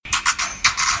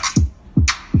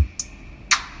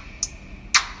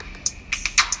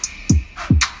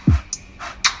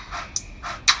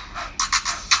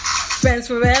Friends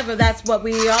forever, that's what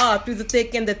we are. Through the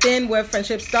thick and the thin, we're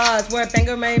friendship stars. We're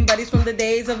banger main buddies from the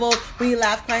days of old. We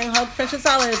laugh, cry, and hug, friendship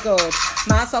solid gold.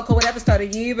 My circle, whatever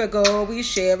started a year ago. We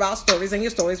share our stories and your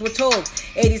stories were told.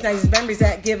 80s, 90s memories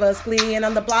that give us glee. And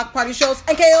on the block party shows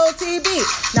and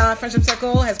KOTB. Now our friendship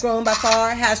circle has grown by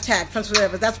far. Hashtag friends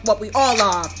forever, that's what we all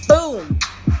are. Boom.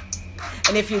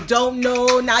 And if you don't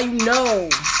know, now you know.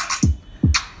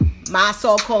 My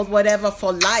so-called whatever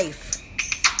for life.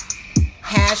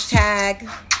 Hashtag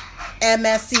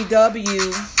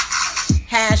MSCW.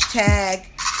 Hashtag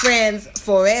friends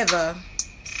forever.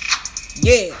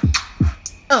 Yeah.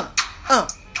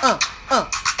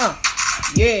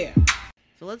 Yeah.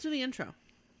 So let's do the intro.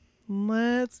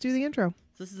 Let's do the intro.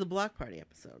 This is a block party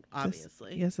episode,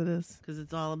 obviously. Yes, it is. Because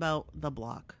it's all about the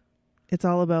block. It's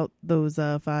all about those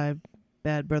 5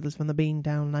 bad brothers from the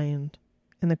Beantown Land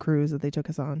and the cruise that they took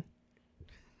us on.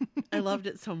 I loved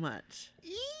it so much.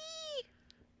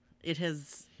 It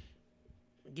has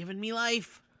given me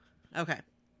life. Okay.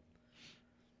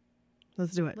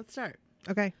 Let's do it. Let's start.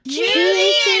 Okay. Do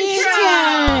the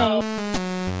intro!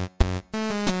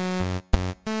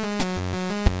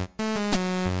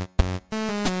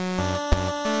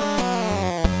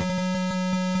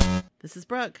 This is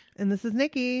Brooke. And this is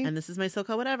Nikki. And this is my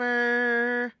so-called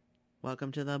whatever.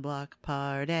 Welcome to the block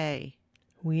party.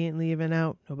 We ain't leaving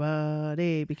out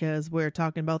nobody because we're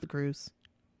talking about the cruise.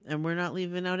 And we're not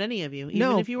leaving out any of you, even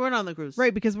No. if you weren't on the cruise.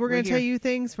 Right, because we're going to tell here. you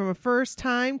things from a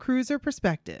first-time cruiser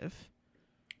perspective.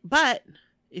 But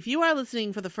if you are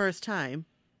listening for the first time,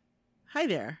 hi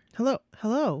there.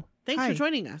 Hello. Thanks Hi. for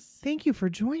joining us. Thank you for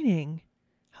joining.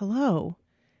 Hello.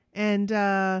 And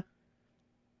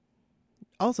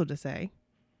also to say,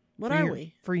 What for are your-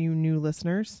 we? For you new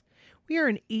listeners, we are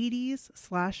an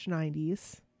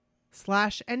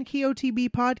 80s/90s/NKOTB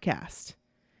podcast.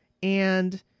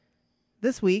 And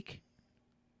this week,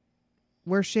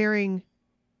 we're sharing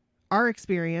our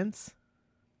experience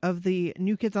of the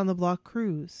New Kids on the Block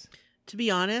cruise. To be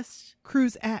honest,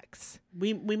 Cruise X.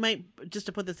 we might, just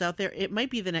to put this out there, it might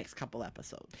be the next couple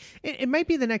episodes. It might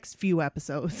be the next few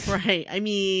episodes. Right. I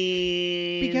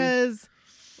mean... Because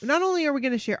not only are we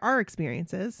going to share our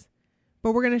experiences,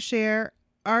 but we're going to share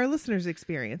our listeners'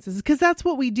 experiences. Because that's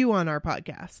what we do on our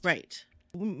podcast. Right.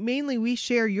 Mainly, we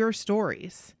share your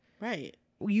stories. Right.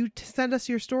 You send us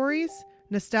your stories,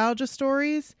 nostalgia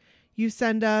stories. You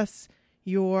send us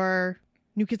your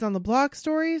New Kids on the Block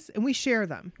stories, and we share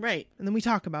them. Right. And then we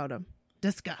talk about them.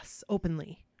 Discuss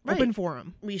openly. Right. Open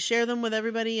forum. We share them with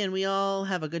everybody, and we all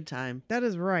have a good time. That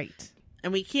is right.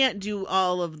 And we can't do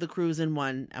all of the cruise in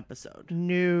one episode.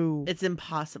 No. It's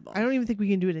impossible. I don't even think we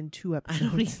can do it in 2 I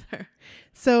episodes. don't either.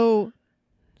 So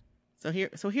So here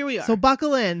we are. So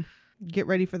buckle in. Get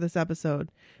ready for this episode.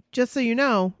 Just so you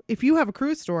know, if you have a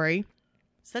cruise story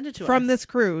Send it to from us. this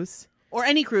cruise, Or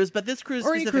any cruise, but this cruise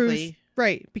or any specifically. cruise,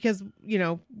 right? Because,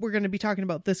 we're going to be talking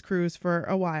about this cruise for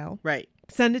a while. Right.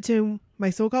 Send it to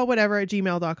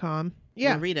mysocalledwhatever@gmail.com.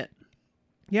 Yeah. We'll read it.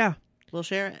 Yeah. We'll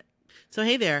share it. So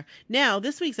hey there. Now,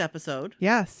 this week's episode,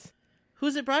 Yes.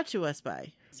 who's it brought to us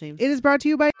by? It is brought to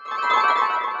you by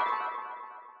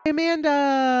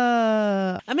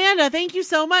Amanda. Amanda, thank you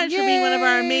so much for being one of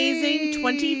our amazing Yay!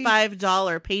 $25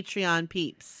 Patreon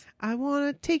peeps. I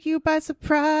want to take you by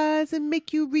surprise and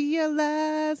make you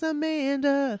realize,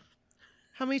 Amanda.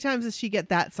 How many times does she get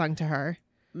that sung to her?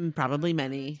 Probably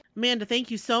many. Amanda, thank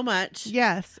you so much.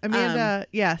 Yes, Amanda,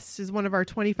 yes, is one of our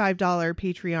 $25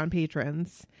 Patreon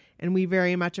patrons, and we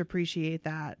very much appreciate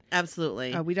that.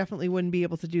 Absolutely. We definitely wouldn't be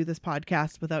able to do this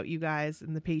podcast without you guys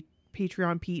and the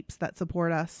Patreon peeps that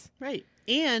support us. Right.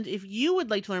 And if you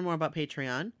would like to learn more about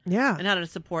Patreon Yeah, and how to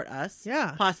support us,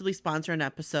 Yeah. possibly sponsor an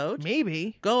episode,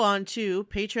 maybe. go on to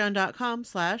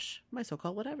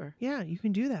patreon.com/mysocalledwhatever. Yeah, you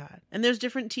can do that. And there's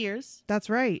different tiers. That's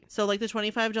right. So like the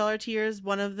 $25 tiers,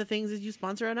 one of the things is you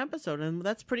sponsor an episode, and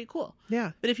that's pretty cool.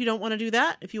 Yeah, But if you don't want to do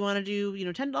that, if you want to do,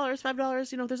 $10,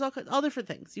 $5, there's all different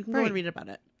things. You can go Right. and read about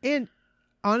it. and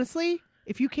honestly,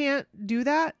 if you can't do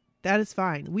that, that is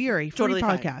fine. We are a free Totally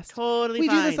fine. podcast. Totally we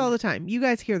fine. do this all the time. You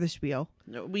guys hear the spiel.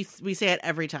 No, we say it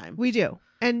every time. We do.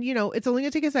 And, it's only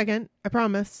going to take a second. I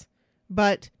promise.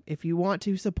 But if you want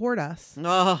to support us,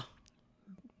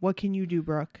 what can you do,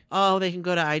 Brooke? They can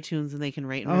go to iTunes and they can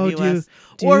rate and Oh, review us.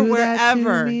 do Or that to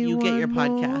wherever me you get your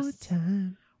one more podcasts.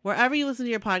 time. Wherever you listen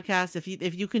to your podcast, if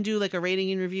you can do like a rating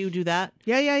and review, do that.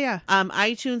 Yeah.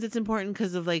 iTunes, it's important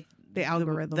because of like The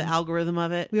algorithm. the algorithm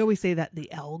of it. We always say that,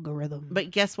 the algorithm. But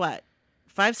guess what?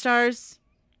 5 stars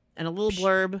and a little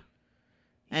blurb,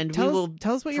 and tell we will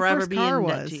us what your forever first be car in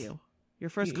debt was. to you. Your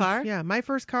first car? Yeah, my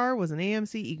first car was an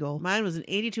AMC Eagle. Mine was an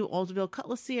 82 Oldsmobile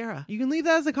Cutlass Sierra. You can leave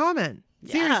that as a comment.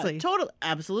 Seriously. Yeah, totally.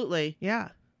 Absolutely. Yeah.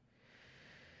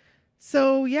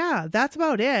 So yeah, that's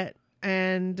about it.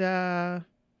 And yeah.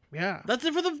 That's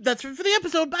it for the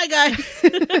episode. Bye,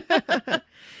 guys.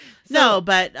 No,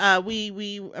 but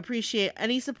we appreciate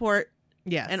any support.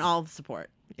 Yes. And all the support.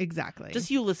 Exactly.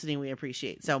 Just you listening, we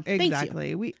appreciate. So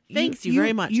exactly. Thanks you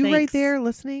very much. You Thanks. right there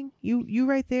listening. You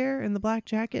right there in the black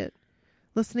jacket,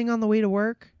 listening on the way to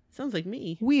work. Sounds like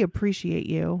me. We appreciate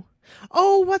you.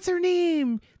 Oh, what's her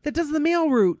name? That does the mail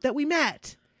route that we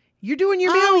met. You're doing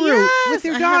your mail route with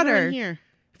your I have her daughter in here.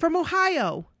 from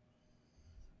Ohio.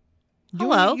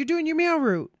 Hello. You're doing your mail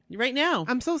route. Right now.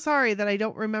 I'm so sorry that I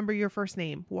don't remember your first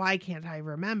name. Why can't I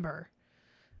remember?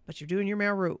 But you're doing your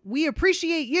mail route. We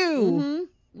appreciate you.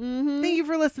 Thank you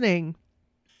for listening.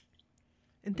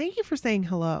 And thank you for saying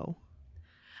hello.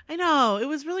 I know. It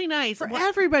was really nice. For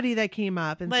everybody that came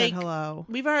up and said hello.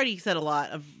 We've already said a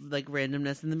lot of like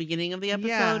randomness in the beginning of the episode,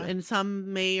 Yeah. and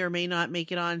some may or may not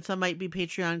make it on. Some might be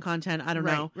Patreon content. I don't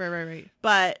know. Right.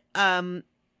 But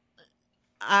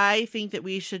I think that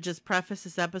we should just preface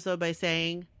this episode by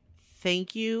saying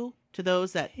thank you to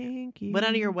those that Thank you. went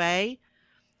out of your way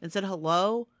and said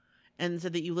hello and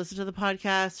said that you listened to the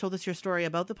podcast, told us your story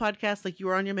about the podcast, like you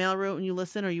were on your mail route and you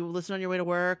listen, or you listen on your way to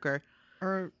work,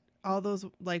 or all those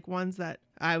like ones that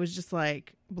I was just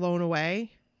like blown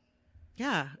away.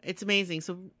 Yeah, it's amazing.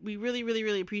 So we really, really,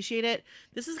 really appreciate it.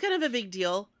 This is kind of a big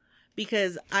deal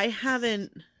because I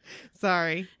haven't.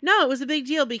 Sorry. No, it was a big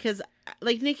deal because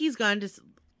like Nikki's gone to.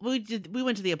 We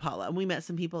went to the Apollo and we met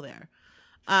some people there.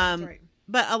 Right.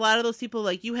 But a lot of those people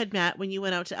like you had met when you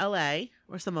went out to LA,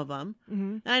 or some of them.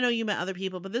 Mm-hmm. And I know you met other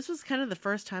people, but this was kind of the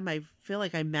first time I feel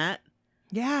like I met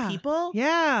people.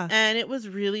 Yeah. And it was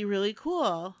really, really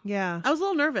cool. Yeah. I was a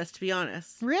little nervous, to be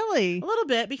honest. Really? A little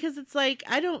bit, because it's like,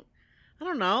 I don't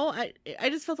know. I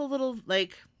just felt a little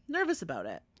like nervous about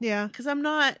it. Yeah. Because I don't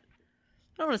want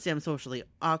to say I'm socially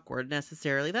awkward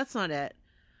necessarily. That's not it.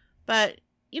 But,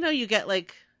 you get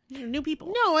like new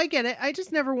people. No, I get it. I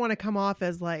just never want to come off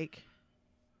as like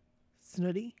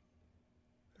snooty.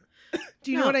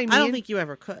 Do you know what I mean? I don't think you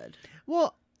ever could.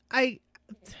 Well, a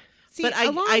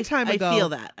long time ago. I feel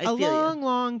that. I feel you.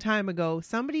 long time ago,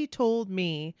 somebody told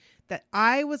me that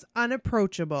I was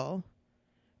unapproachable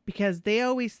because they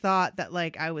always thought that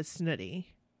like I was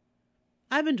snooty.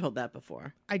 I've been told that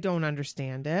before. I don't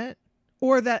understand it.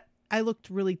 Or that I looked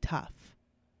really tough.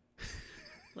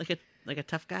 Like a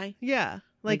tough guy? Yeah.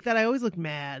 Like that I always look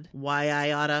mad. Why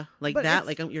I oughta like But that?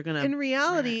 it's- Like you're gonna. In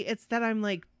reality, it's that I'm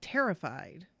like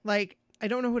terrified. Like I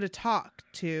don't know who to talk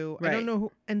to. I Right. don't know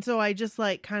who, and so I just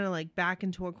like kind of like back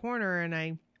into a corner,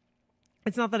 and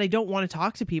it's not that I don't want to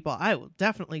talk to people. I will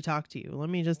definitely talk to you. Let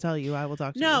me just tell you, I will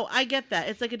talk to you. No, I get that.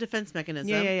 It's like a defense mechanism.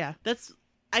 Yeah.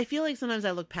 I feel like sometimes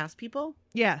I look past people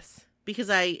Yes. because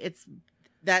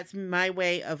that's my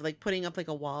way of like putting up like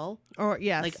a wall. Or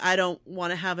yes. Like I don't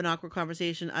want to have an awkward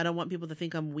conversation. I don't want people to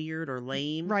think I'm weird or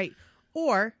lame. Right.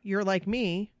 Or you're like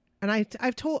me, and I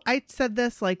said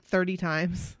this like 30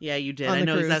 times. Yeah, you did. On I the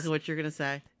know cruise. exactly what you're gonna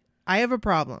say. I have a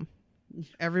problem.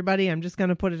 Everybody, I'm just going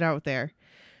to put it out there.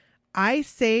 I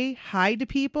say hi to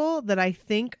people that I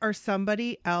think are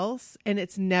somebody else, and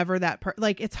it's never that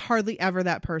like it's hardly ever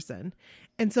that person.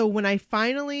 And so when I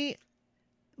finally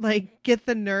like get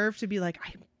the nerve to be like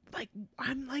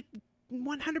I'm like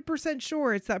 100%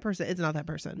 sure it's that person, it's not that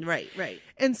person. Right.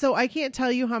 And so I can't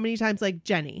tell you how many times like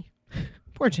Jenny,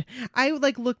 poor Jenny, I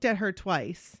like looked at her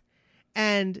twice,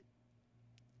 and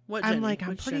What? I'm Jenny? like, I'm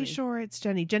Which pretty Jenny? sure it's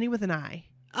Jenny with an I.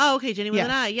 Oh, okay, Jenny with Yes.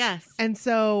 an I. Yes. And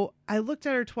so I looked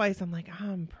at her twice. I'm like,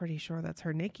 I'm pretty sure that's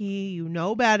her, Nikki. You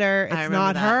know better. I It's remember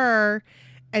not that. her.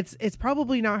 It's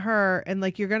probably not her. And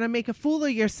like, you're going to make a fool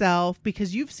of yourself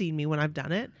because you've seen me when I've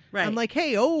done it. Right. I'm like,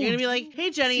 hey, You're gonna be like, "Hey,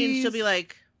 Jenny," and she'll geez. be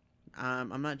like,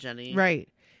 "I'm not Jenny." right.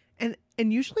 And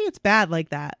usually it's bad like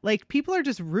that. Like people are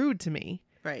just rude to me.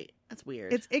 Right. That's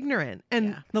weird. It's ignorant. And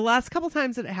Yeah. the last couple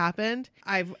times that it happened,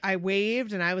 I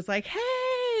waved and I was like,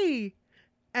 hey.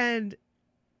 And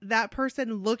that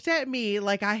person looked at me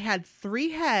like I had 3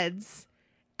 heads,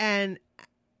 and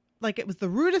like it was the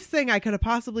rudest thing I could have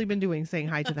possibly been doing, saying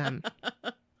hi to them.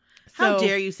 How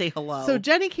dare you say hello? So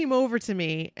Jenny came over to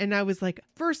me, and I was like,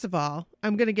 first of all,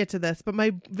 I'm going to get to this, but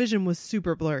my vision was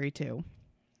super blurry too.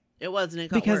 It wasn't. It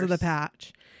got Because of the worse.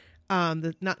 patch.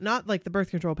 Not like the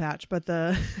birth control patch, but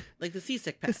the Like the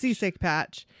seasick patch. the seasick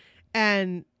patch.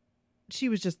 And she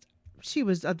was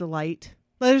a delight.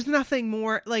 There's nothing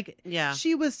more like. Yeah.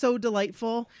 She was so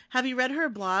delightful. Have you read her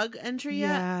blog entry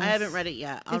yet? I Yes. haven't read it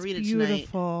yet. I'll It's read it tonight.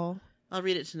 beautiful. I'll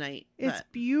read it tonight. It's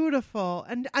but- beautiful.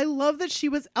 And I love that she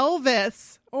was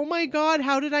Elvis. Oh my God.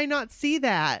 How did I not see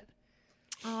that?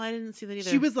 Oh, I didn't see that either.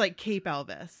 She was like Cape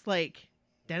Elvis. Like,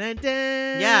 dun-dun-dun,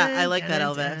 Yeah, I like that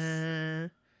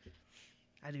dun-dun-dun.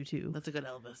 I do too. That's a good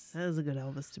Elvis. That is a good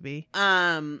Elvis to be.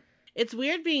 It's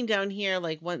weird being down here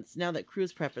like once now that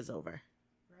cruise prep is over.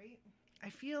 Right? I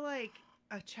feel like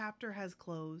a chapter has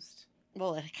closed.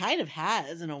 Well, it kind of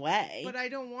has in a way. But I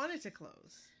don't want it to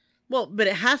close. Well, but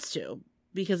it has to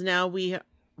because now we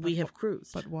have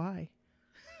cruised. But why?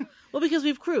 Well, because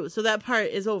we've cruised, so that part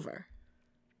is over.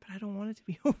 But I don't want it to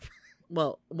be over.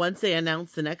 Well, once they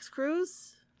announce the next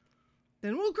cruise,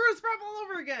 Then we'll cruise prep all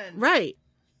over again. right?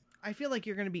 I feel like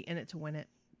you're going to be in it to win it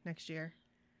next year.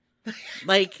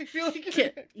 Like, I feel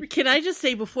like can I just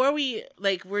say before we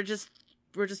like we're just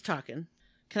talking?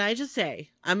 Can I just say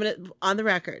I'm gonna on the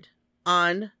record,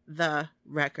 and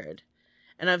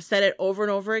I've said it over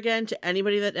and over again to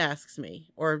anybody that asks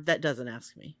me or that doesn't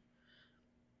ask me.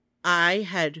 I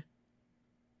had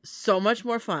so much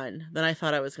more fun than I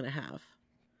thought I was gonna have.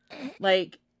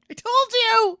 Like, I told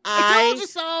you. I told you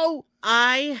so.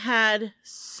 I had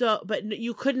but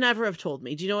you could never have told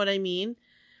me. Do you know what I mean?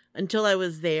 Until I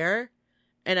was there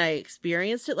and I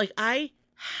experienced it. Like, I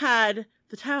had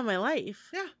the time of my life.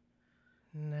 Yeah.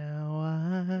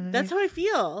 Now That's how I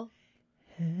feel.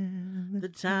 have The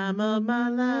time of my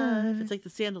life. It's like the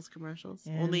Sandals commercials.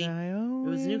 Only it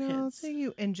was New Kids.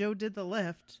 You. And Joe did the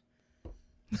lift.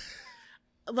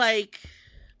 like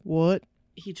What?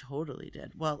 he totally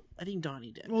did. Well, I think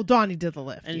Donnie did. Well, Donnie did the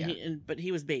lift. and yeah. but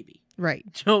he was baby. Right.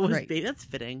 Joe was Right. baby. That's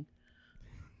fitting.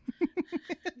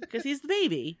 Because he's the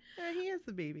baby. Yeah, he is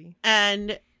the baby.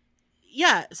 And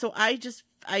yeah, so I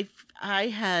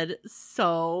had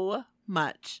so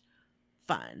much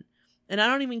fun. And I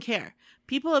don't even care.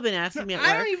 People have been asking me at work.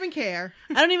 I don't even care.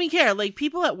 I don't even care. Like,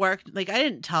 people at work, like, I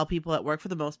didn't tell people at work for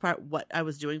the most part what I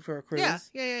was doing for a cruise.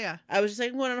 Yeah. I was just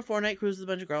like, went on a 4-night cruise with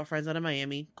a bunch of girlfriends out of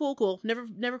Miami. Cool.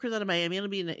 Never cruise out of Miami. It'll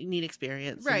be a neat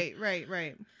experience. Right.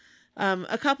 And,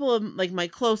 a couple of like my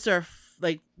closer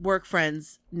like work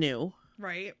friends knew.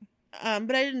 Right.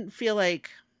 But I didn't feel like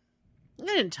I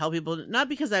didn't tell people, not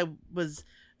because I was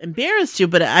embarrassed to,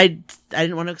 but I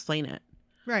didn't want to explain it.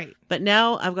 Right. But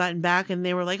now I've gotten back and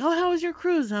they were like, "Oh, how was your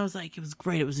cruise?" And I was like, "It was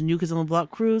great. It was a New Kids on the Block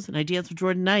cruise, and I danced with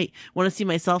Jordan Knight. Want to see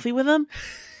my selfie with him?"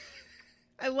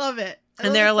 I love it.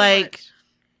 And they're like,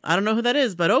 "I don't know who that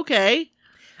is, but okay."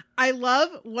 I love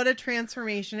what a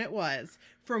transformation it was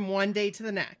from one day to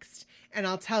the next. And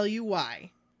I'll tell you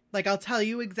why. Like, I'll tell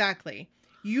you exactly.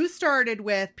 You started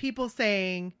with people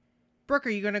saying, "Brooke,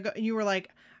 are you going to go?" And you were like,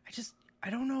 I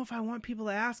don't know if I want people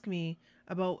to ask me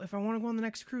about if I want to go on the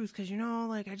next cruise. Cause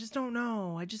like, I just don't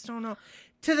know.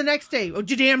 To the next day. Oh,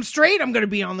 you damn straight. I'm going to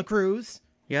be on the cruise.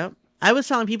 Yep. I was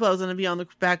telling people I was going to be on the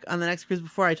next cruise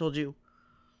before I told you.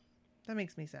 That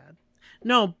makes me sad.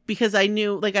 No, because I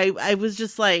knew, like, I was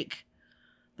just like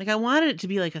I wanted it to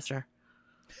be like Esther.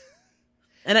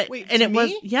 And Wait, and to it was,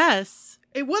 me? yes.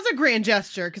 It was a grand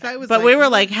gesture because I was But we were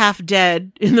like half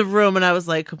dead in the room and I was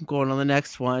like, I'm going on the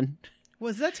next one.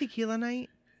 Was that tequila night?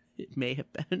 It may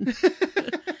have been.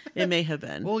 It may have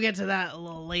been. We'll get to that a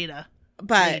little later.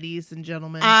 But ladies and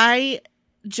gentlemen. I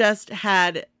just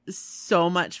had so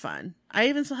much fun. I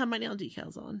even still have my nail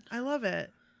decals on. I love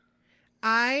it.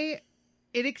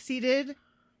 It exceeded.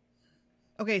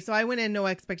 Okay, so I went in no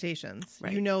expectations.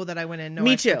 Right. You know that I went in no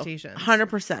Me too. expectations.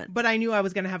 100%. But I knew I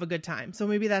was going to have a good time. So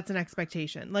maybe that's an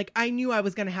expectation. Like, I knew I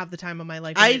was going to have the time of my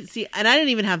life. I see, and I didn't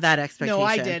even have that expectation. No,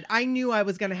 I did. I knew I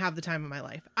was going to have the time of my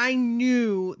life. I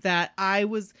knew that I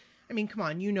mean, come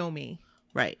on, you know me.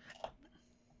 Right.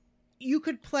 You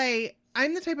could play.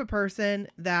 I'm the type of person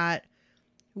that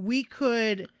we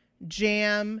could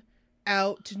jam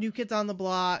out to New Kids on the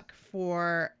Block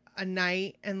for a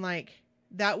night, and like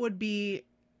that would be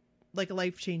like a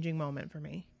life-changing moment for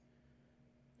me.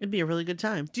 It'd be a really good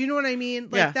time. Do you know what I mean?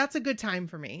 Like, Yeah. that's a good time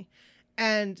for me.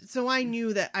 And so I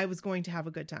knew that I was going to have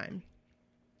a good time.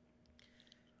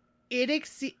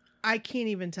 I can't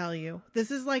even tell you.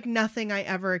 This is like nothing I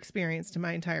ever experienced in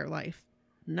my entire life.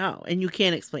 No, and you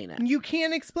can't explain it. You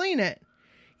can't explain it.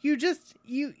 You just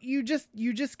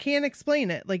can't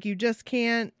explain it. Like, you just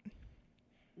can't.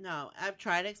 No, I've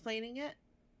tried explaining it.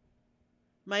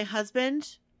 My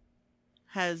husband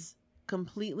has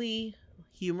completely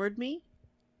humored me.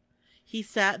 He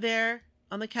sat there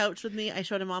on the couch with me. I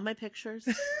showed him all my pictures.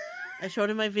 I showed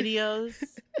him my videos.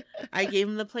 I gave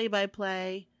him the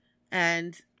play-by-play.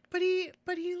 And But he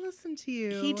listened to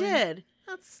you. he did.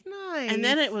 That's nice. And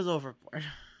then it was overboard.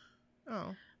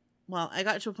 Oh. Well, I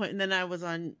got to a point, and then I was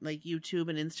on like YouTube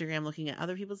and Instagram looking at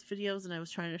other people's videos, and I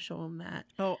was trying to show him that.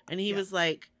 Oh. And he yeah. was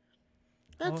like,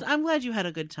 I'm glad you had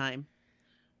a good time.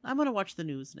 I'm gonna watch the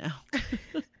news now.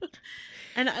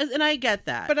 and I get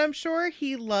that. But I'm sure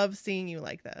he loves seeing you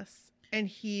like this. And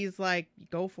he's like,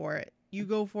 go for it. You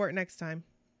go for it next time.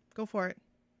 Go for it.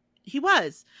 He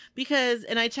was, because,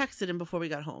 and I texted him before we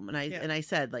got home, and I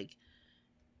said, like,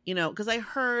 you know, because I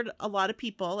heard a lot of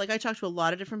people, like I talked to a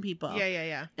lot of different people.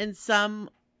 Yeah. And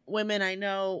some women I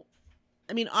know,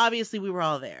 I mean, obviously we were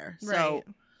all there. So, Right.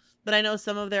 But I know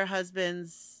some of their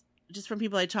husbands, just from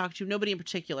people I talked to, nobody in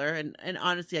particular, and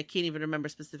honestly, I can't even remember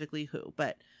specifically who,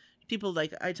 but people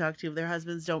like I talked to, their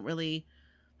husbands don't really,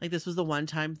 like, this was the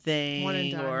one-time thing, One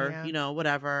and done, or, yeah. you know,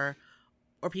 whatever.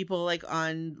 Or people like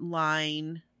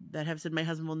online that have said, my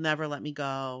husband will never let me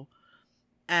go.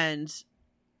 And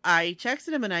I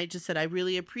texted him and I just said, I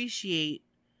really appreciate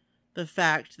the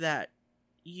fact that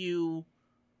you,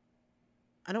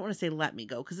 I don't want to say let me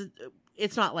go, because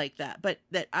it's not like that, but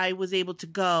that I was able to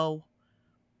go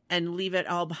and leave it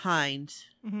all behind.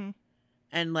 Mm-hmm.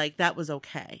 And like, that was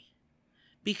okay.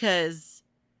 Because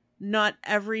not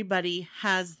everybody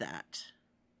has that.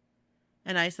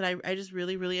 And I said, I just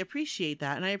really, really appreciate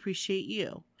that. And I appreciate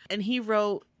you. And he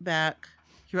wrote back,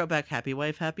 happy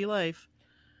wife, happy life.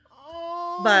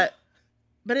 Oh. But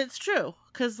it's true.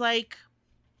 Cause like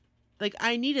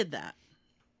I needed that.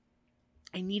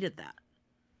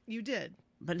 You did.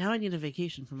 But now I need a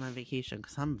vacation from my vacation,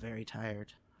 because I'm very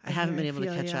tired. I haven't been able to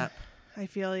catch up. I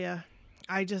feel ya.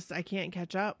 I can't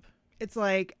catch up. It's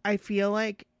like, I feel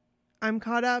like I'm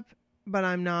caught up, but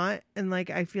I'm not. And like,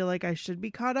 I feel like I should be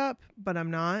caught up, but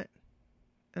I'm not.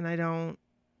 And I don't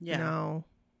know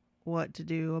what to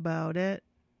do about it.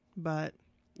 But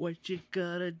what you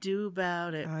gonna do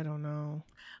about it? I don't know.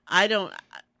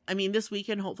 I mean, this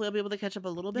weekend, hopefully I'll be able to catch up a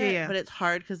little bit. Yeah. But it's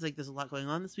hard because like there's a lot going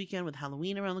on this weekend with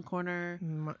Halloween around the corner.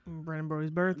 Brennan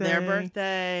Brody's birthday. Their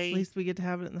birthday. At least we get to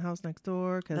have it in the house next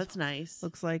door. Cause that's nice.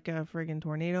 Looks like a friggin'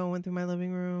 tornado went through my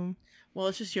living room. Well,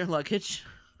 it's just your luggage.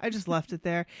 I just left it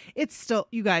there. It's still,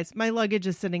 you guys, my luggage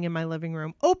is sitting in my living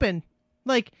room. Open.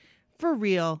 Like, for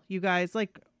real, you guys.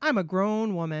 Like, I'm a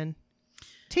grown woman.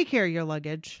 Take care of your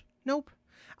luggage. Nope.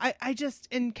 I just,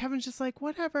 and Kevin's just like,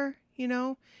 whatever, you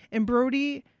know? And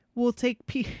Brody will take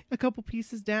a couple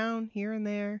pieces down here and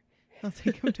there. I'll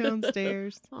take him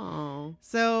downstairs. Oh.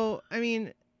 So, I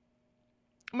mean,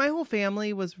 my whole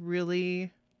family was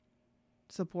really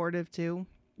supportive too.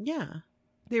 Yeah.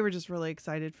 They were just really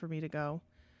excited for me to go.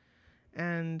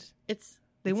 And they it's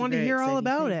wanted a to very hear all exciting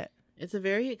about thing. it. It's a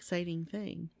very exciting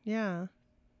thing. Yeah.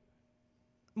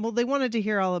 Well, they wanted to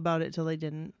hear all about it till they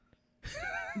didn't.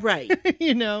 Right.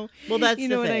 You know? Well, that's you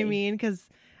the know what I thing. mean? Because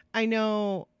I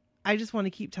know I just want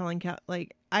to keep telling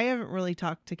like, I haven't really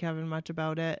talked to Kevin much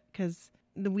about it because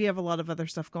we have a lot of other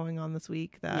stuff going on this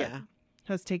week that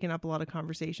has taken up a lot of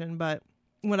conversation. But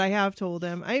what I have told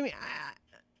him, I mean,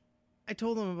 I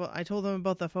told them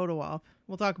about the photo op.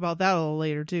 We'll talk about that a little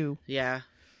later too. Yeah.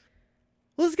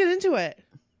 Well, let's get into it.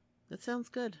 That sounds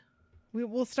good.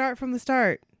 We'll start from the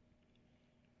start.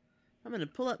 I'm going to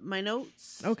pull up my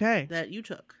notes. Okay. That you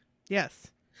took. Yes.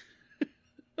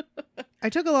 I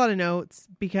took a lot of notes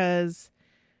because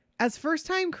as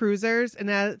first-time cruisers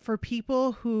and for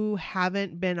people who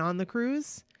haven't been on the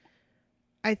cruise,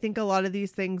 I think a lot of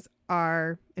these things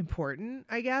are important,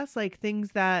 I guess. Like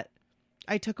things that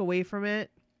I took away from it.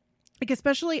 Like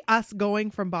especially us going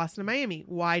from Boston to Miami.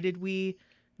 Why did we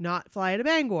not fly to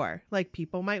Bangor? Like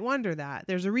people might wonder that.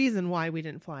 There's a reason why we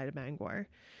didn't fly to Bangor.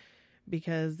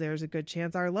 Because there's a good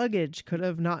chance our luggage could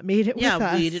have not made it with us.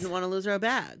 Yeah, we didn't want to lose our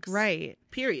bags. Right.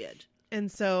 Period. And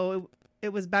so it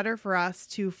was better for us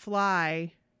to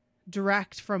fly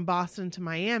direct from Boston to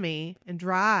Miami and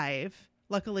drive.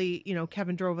 Luckily, you know,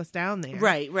 Kevin drove us down there.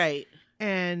 Right.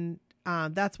 And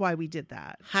that's why we did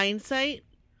that. Hindsight,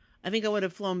 I think I would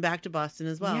have flown back to Boston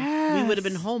as well. Yes. We would have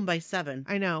been home by 7.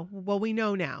 I know. Well, we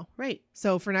know now. Right.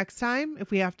 So for next time, if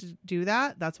we have to do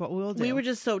that, that's what we'll do. We were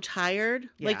just so tired.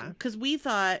 Yeah. Like, because we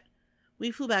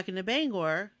flew back into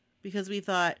Bangor because we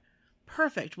thought,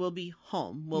 perfect, we'll be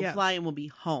home. We'll fly and we'll be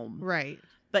home. Right.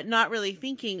 But not really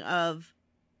thinking of,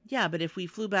 yeah, but if we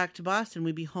flew back to Boston,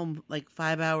 we'd be home like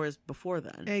 5 hours before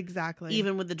then. Exactly.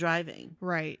 Even with the driving.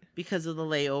 Right. Because of the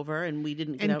layover, and we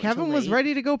didn't get and out Kevin until was late.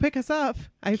 ready to go pick us up.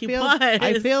 I He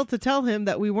failed to tell him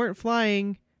that we weren't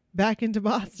flying back into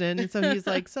Boston. And so he's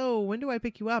like, so when do I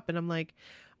pick you up? And I'm like,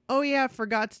 oh yeah,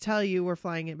 forgot to tell you we're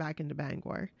flying it back into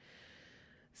Bangor.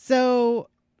 So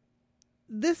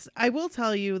I will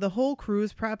tell you, the whole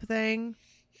cruise prep thing,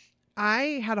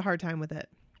 I had a hard time with it.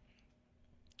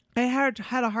 I had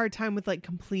a hard time with like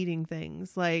completing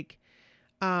things. Like,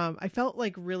 I felt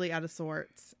like really out of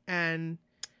sorts. And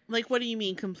like, what do you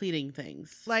mean completing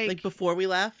things? Like before we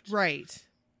left? right.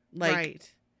 Like,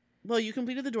 right. well, you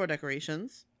completed the door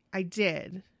decorations. I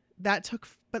did. That took,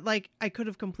 but like I could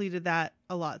have completed that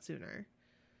a lot sooner.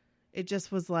 It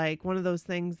just was like one of those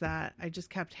things that I just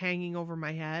kept hanging over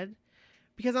my head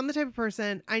because I'm the type of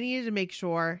person I needed to make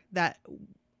sure that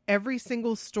every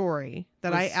single story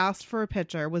that I asked for a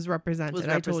picture was represented.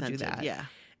 I told you that. Yeah.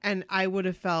 And I would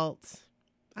have felt,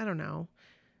 I don't know,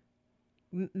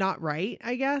 not right,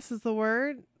 I guess is the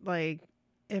word. Like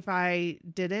if I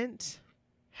didn't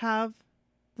have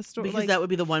the story. Because like, that would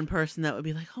be the one person that would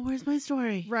be like, oh, where's my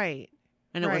story? right.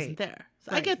 And it right. wasn't there.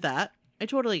 So I Right. get that. I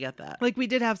totally get that. Like we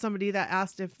did have somebody that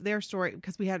asked if their story,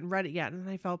 because we hadn't read it yet. And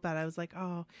I felt bad. I was like,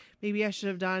 oh, maybe I should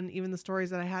have done even the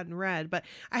stories that I hadn't read, but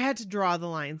I had to draw the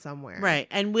line somewhere. Right.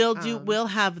 And we'll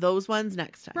have those ones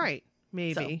next time. Right.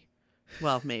 Maybe.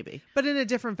 Well, maybe. But in a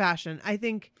different fashion. I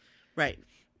think Right.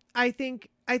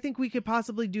 we could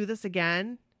possibly do this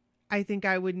again. I think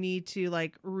I would need to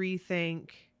like rethink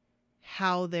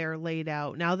how they're laid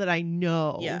out now that I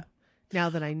know. Yeah. Now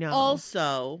that I know.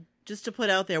 Also, just to put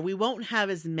out there, we won't have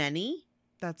as many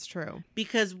That's true.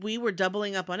 because we were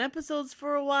doubling up on episodes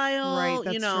for a while. Right.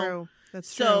 That's you know. true. That's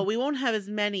So true. we won't have as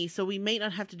many. So we may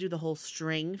not have to do the whole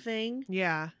string thing.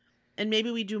 Yeah. And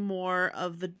maybe we do more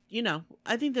of the,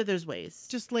 I think that there's ways.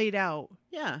 Just laid out.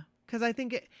 Yeah. Because I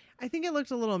think it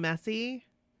looked a little messy.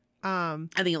 I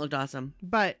think it looked awesome.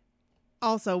 But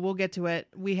also we'll get to it.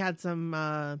 We had some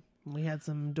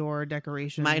door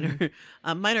decoration.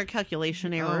 Minor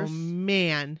calculation errors. Oh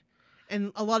man.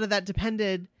 And a lot of that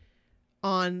depended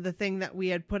on the thing that we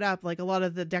had put up. Like a lot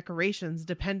of the decorations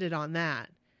depended on that.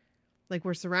 Like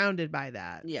we're surrounded by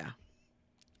that. Yeah.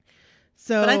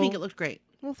 So But I think it looked great.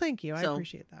 well, thank you. I So-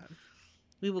 appreciate that.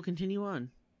 We will continue on.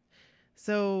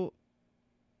 So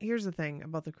here's the thing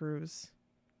about the cruise.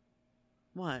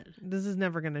 What? This is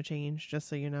never going to change, just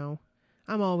so you know.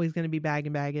 I'm always going to be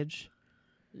bagging baggage.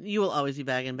 You will always be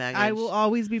bagging baggage. I will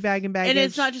always be bagging baggage. And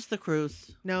it's not just the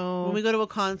cruise. No. When we go to a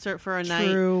concert for a night,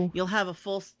 True. you'll have a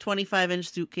full 25-inch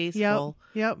suitcase Yep. full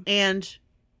Yep. and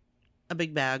a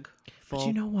big bag full. But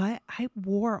you know what? I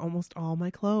wore almost all my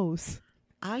clothes.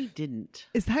 I didn't.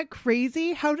 Is that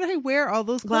crazy? How did I wear all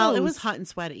those clothes? Well, it was hot and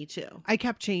sweaty too. I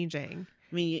kept changing.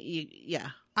 I mean,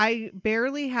 yeah. I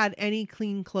barely had any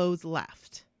clean clothes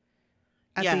left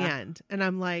at the Yeah. end. And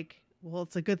I'm like, well,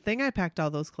 it's a good thing I packed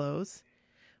all those clothes.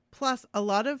 Plus, a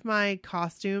lot of my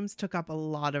costumes took up a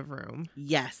lot of room.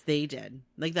 Yes, they did.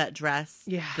 Like that dress.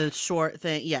 Yeah. The short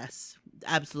thing. Yes,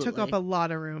 absolutely. Took up a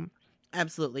lot of room.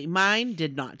 Absolutely. Mine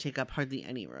did not take up hardly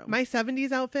any room. My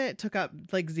 70s outfit took up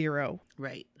like 0.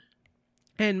 Right.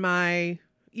 And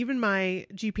even my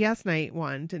GPS night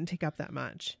one didn't take up that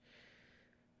much.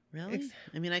 Really?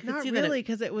 I mean, I could Not see really, that.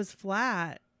 because it was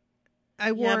flat.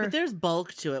 I wore Yeah, but there's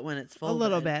bulk to it when it's full. a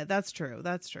little bit. That's true.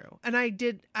 And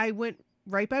I went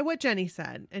right by what Jenny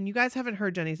said. And you guys haven't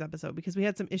heard Jenny's episode because we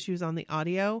had some issues on the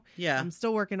audio. Yeah. I'm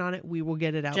still working on it. We will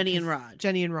get it out. Jenny and Rod.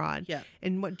 Jenny and Rod. Yeah.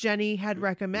 And what Jenny had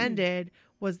recommended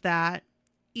was that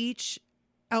each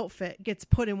outfit gets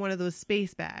put in one of those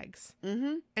space bags.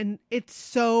 Mm-hmm. And it's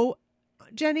so,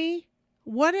 Jenny,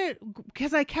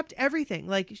 because I kept everything.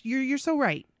 Like, you're so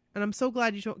right. And I'm so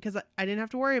glad you told, because I didn't have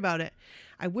to worry about it.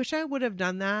 I wish I would have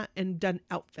done that and done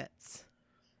outfits.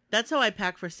 That's how I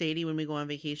pack for Sadie when we go on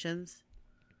vacations.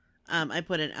 I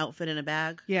put an outfit in a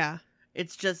bag. Yeah.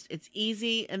 It's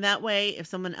easy. And that way, if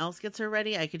someone else gets her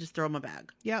ready, I could just throw them a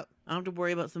bag. Yep. I don't have to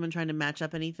worry about someone trying to match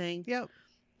up anything. Yep.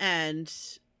 And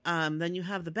then you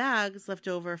have the bags left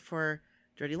over for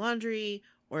dirty laundry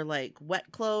or like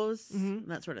wet clothes, Mhm.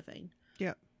 that sort of thing.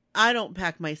 Yep. I don't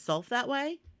pack myself that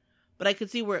way, but I could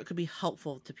see where it could be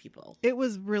helpful to people. It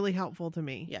was really helpful to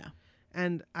me. Yeah.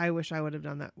 And I wish I would have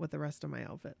done that with the rest of my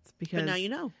outfits. Because But now you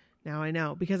know. Now I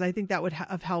know. Because I think that would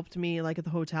have helped me like at the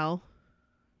hotel.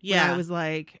 Yeah. When I was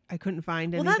like, I couldn't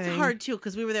find well, anything. that's hard too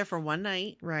because we were there for one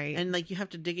night. Right. And like you have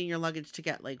to dig in your luggage to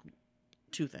get like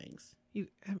 2 things.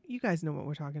 You guys know what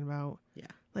we're talking about. Yeah.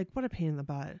 Like, what a pain in the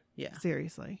butt. Yeah.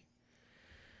 Seriously.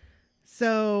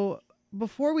 So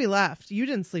before we left, you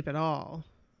didn't sleep at all.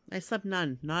 I slept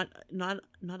none. Not a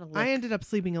lick. I ended up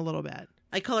sleeping a little bit.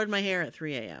 I colored my hair at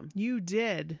 3 a.m. You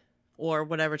did. or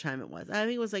whatever time it was. I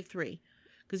think it was like 3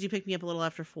 because you picked me up a little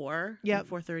after 4. Yep.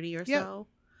 4:30 or Yep. so.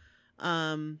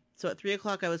 So at 3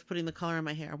 o'clock I was putting the color in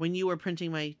my hair when you were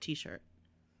printing my t-shirt.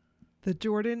 The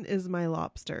Jordan is my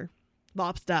lobster.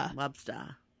 Lobster.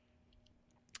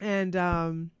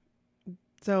 And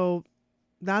so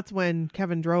that's when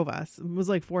Kevin drove us. It was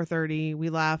like 4:30. We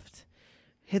left,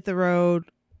 hit the road,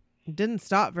 didn't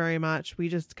stop very much. We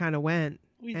just kind of went.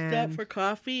 We And- stopped for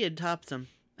coffee and Topsum.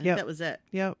 I think Yep. that was it.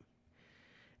 Yep.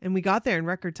 And we got there in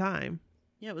record time.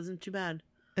 Yeah, it wasn't too bad.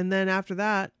 And then after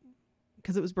that,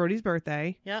 because it was Brody's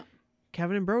birthday. Yep.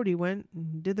 Kevin and Brody went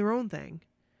and did their own thing.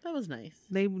 That was nice.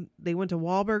 They went to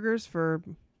Wahlburgers for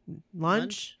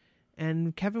lunch,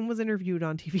 and Kevin was interviewed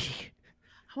on TV.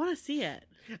 I want to see it.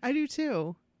 I do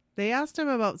too. They asked him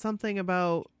about something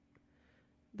about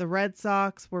the Red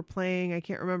Sox were playing, I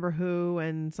can't remember who,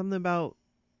 and something about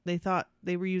they thought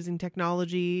they were using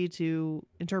technology to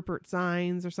interpret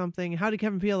signs or something. How did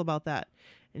Kevin feel about that?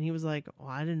 And he was like, "Oh,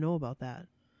 I didn't know about that."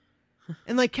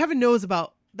 And like Kevin knows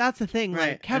about, that's the thing.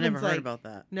 Right. Like Kevin's I never heard like, about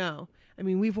that. no. I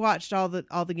mean, we've watched all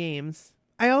the games.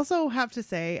 I also have to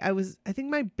say, I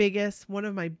think one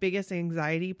of my biggest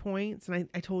anxiety points, and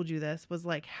I told you this, was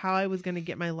like how I was going to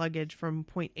get my luggage from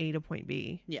point A to point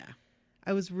B. Yeah.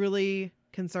 I was really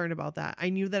concerned about that. I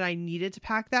knew that I needed to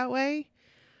pack that way,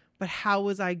 but how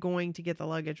was I going to get the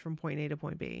luggage from point A to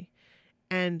point B?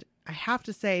 And I have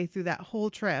to say, through that whole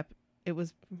trip, it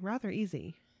was rather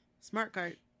easy. Smart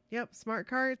cart. Yep, smart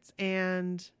carts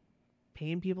and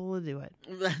paying people to do it.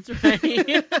 That's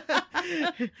right.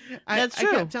 That's true.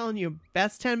 I kept telling you,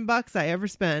 best $10 I ever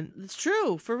spent. It's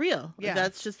true, for real. Yeah.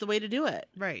 That's just the way to do it.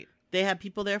 Right. They have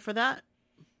people there for that.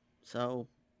 So,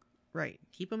 right.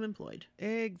 Keep them employed.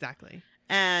 Exactly.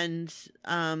 And,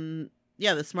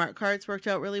 yeah, the smart carts worked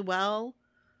out really well.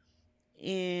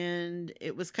 And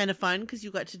it was kind of fun because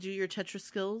you got to do your Tetris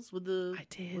skills with the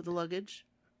luggage.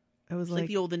 I was It's like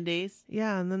the olden days.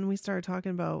 Yeah, and then we started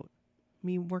talking about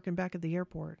me working back at the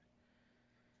airport.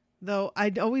 Though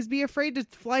I'd always be afraid to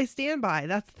fly standby.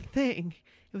 That's the thing.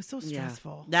 It was so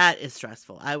stressful. Yeah, that is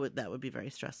stressful. That would be very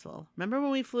stressful. Remember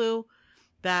when we flew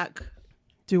back?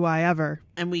 Do I ever?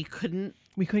 And we couldn't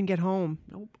get home.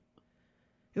 Nope.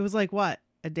 It was like what?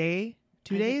 A day?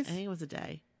 2 days? I think it was a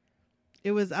day.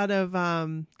 It was out of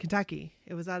Kentucky.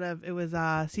 It was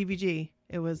CVG.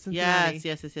 It was Cincinnati.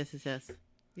 Yes.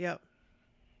 Yep.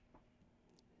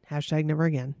 Hashtag never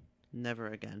again. Never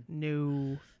again.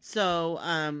 No. So,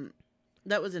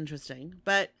 that was interesting,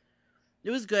 but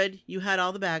it was good. You had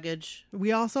all the baggage.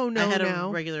 We also know I had now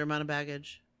a regular amount of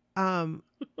baggage.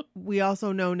 We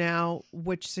also know now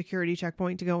which security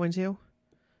checkpoint to go into.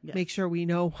 Yes. Make sure we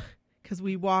know, because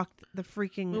we walked the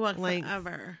freaking length.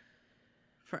 Forever.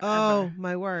 Oh,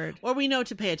 my word. Or we know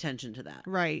to pay attention to that.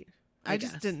 Right. I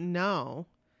guess. just didn't know.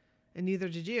 And neither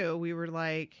did you. We were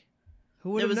like,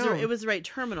 who would have known? It was the right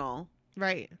terminal.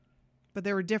 Right. But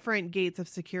there were different gates of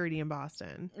security in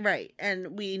Boston. Right.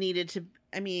 And we needed to,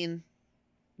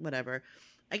 whatever.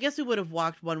 I guess we would have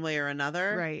walked one way or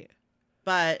another. Right.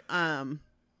 But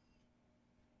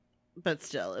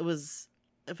still,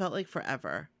 it felt like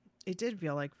forever. It did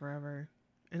feel like forever.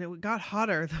 And it got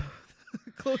hotter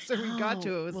the closer we got to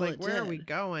it. It was like, where are we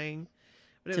going?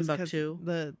 But it was because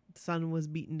the sun was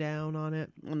beating down on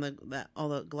it. On all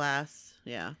the glass.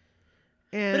 Yeah.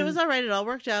 But it was all right. It all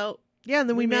worked out. Yeah, and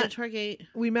then we made met it to our gate.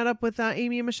 We met up with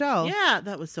Amy and Michelle. Yeah,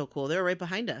 that was so cool. They were right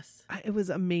behind us. It was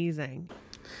amazing.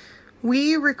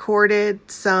 We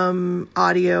recorded some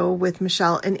audio with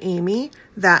Michelle and Amy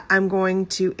that I'm going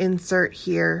to insert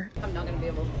here. I'm not going to be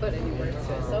able to put any words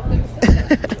to it, so I'm going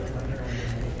to say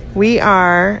We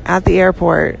are at the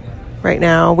airport right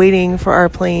now, waiting for our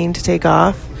plane to take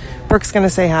off. Brooke's going to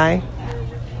say hi.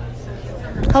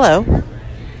 Hello.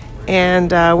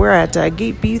 And we're at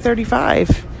gate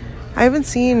B35. I haven't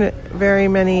seen very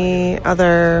many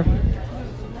other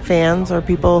fans or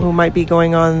people who might be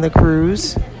going on the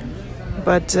cruise,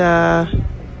 but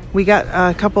we got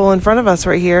a couple in front of us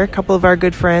right here, a couple of our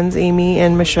good friends, Amy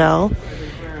and Michelle,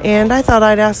 and I thought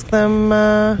I'd ask them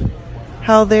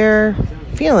how they're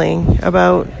feeling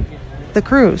about the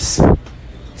cruise.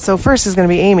 So first is going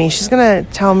to be Amy. She's going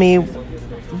to tell me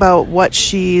about what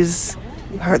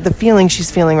the feeling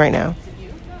she's feeling right now.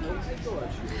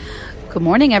 Good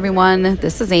morning, everyone.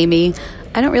 This is Amy.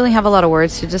 I don't really have a lot of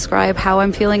words to describe how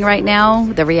I'm feeling right now.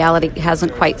 The reality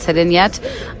hasn't quite set in yet,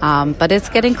 but it's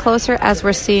getting closer as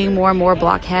we're seeing more and more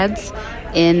blockheads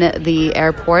in the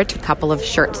airport. A couple of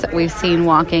shirts that we've seen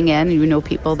walking in. You know,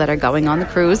 people that are going on the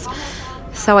cruise.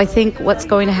 So I think what's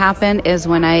going to happen is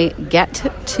when I get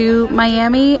to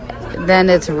Miami, then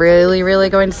it's really, really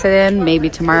going to sit in, maybe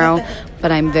tomorrow.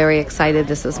 But I'm very excited.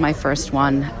 This is my first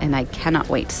one, and I cannot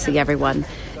wait to see everyone.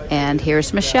 And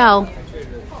here's Michelle.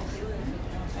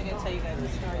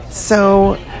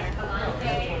 So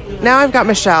now I've got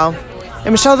Michelle,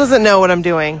 and Michelle doesn't know what I'm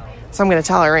doing, so I'm going to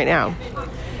tell her right now.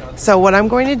 So what I'm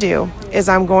going to do is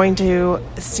I'm going to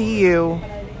see you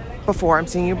before. I'm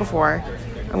seeing you before.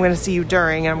 I'm going to see you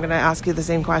during, and I'm going to ask you the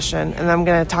same question, and then I'm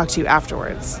going to talk to you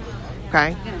afterwards.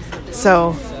 Okay?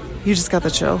 So you just got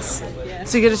the chills.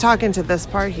 So you get to talk into this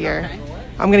part here.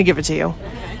 I'm going to give it to you.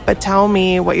 but tell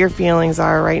me what your feelings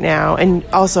are right now and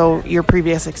also your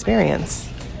previous experience.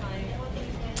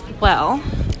 Well,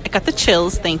 I got the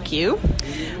chills, thank you.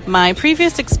 My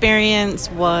previous experience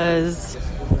was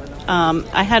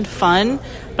I had fun,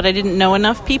 but I didn't know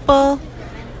enough people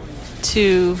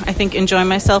to, I think, enjoy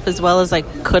myself as well as I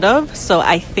could have. So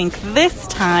I think this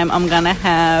time I'm going to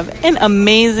have an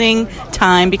amazing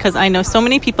time because I know so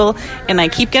many people and I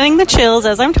keep getting the chills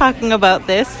as I'm talking about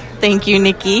this. Thank you,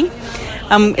 Nikki.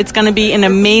 It's going to be an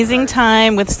amazing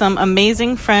time with some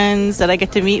amazing friends that I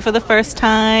get to meet for the first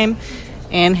time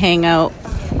and hang out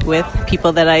with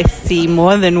people that I see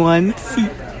more than once.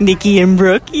 Nikki and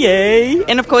Brooke, yay.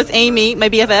 And of course, Amy, my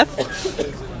BFF.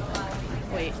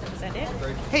 Wait, is that it?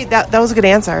 Hey, that was a good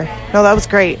answer. No, that was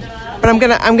great. But I'm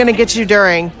gonna get you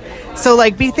during. So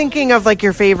like, be thinking of like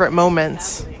your favorite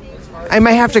moments. I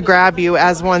might have to grab you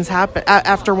as one's happen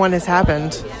after one has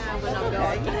happened.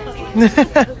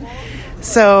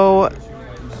 So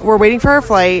we're waiting for our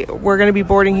flight. We're gonna be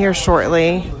boarding here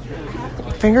shortly.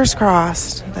 Fingers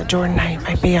crossed that Jordan Knight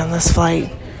might be on this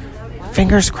flight.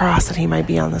 Fingers crossed that he might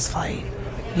be on this flight.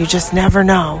 You just never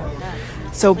know.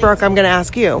 So, Brooke, I'm going to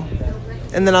ask you,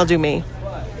 and then I'll do me.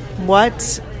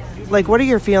 What are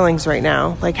your feelings right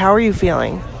now? Like, how are you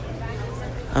feeling?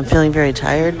 I'm feeling very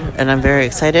tired and I'm very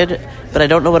excited, but I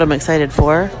don't know what I'm excited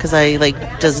for because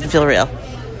doesn't feel real.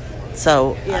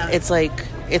 So it's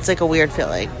like a weird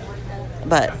feeling,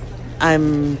 but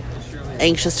I'm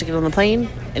anxious to get on the plane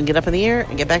and get up in the air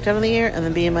and get back down in the air and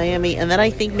then be in Miami, and then I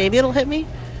think maybe it'll hit me.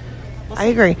 I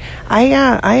agree.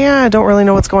 I don't really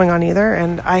know what's going on either,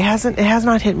 and it has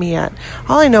not hit me yet.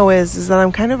 All I know is that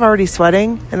I'm kind of already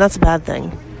sweating, and that's a bad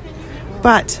thing.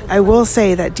 But I will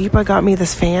say that Deepa got me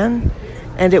this fan,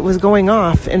 and it was going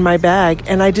off in my bag,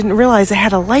 and I didn't realize it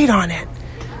had a light on it.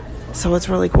 So it's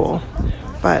really cool.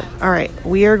 But all right,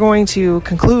 we are going to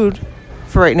conclude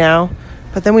for right now,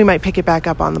 but then we might pick it back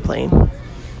up on the plane.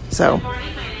 So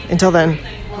until then.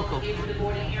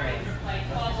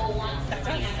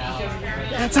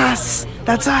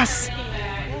 That's us.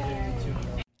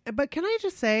 But can I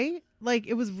just say, like,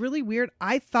 it was really weird.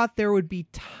 I thought there would be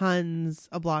tons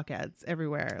of blockheads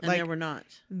everywhere. And there were not.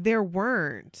 There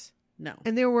weren't. No.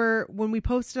 And there were, when we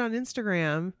posted on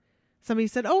Instagram, somebody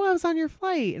said, "Oh, I was on your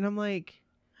flight." And I'm like,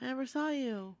 I never saw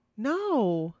you.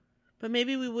 no. But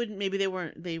maybe we wouldn't. Maybe they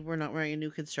were not wearing a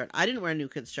New Kids shirt. I didn't wear a New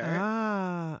Kids shirt.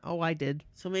 Oh, I did.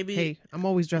 So maybe. Hey, I'm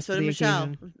always dressed so for did the Michelle.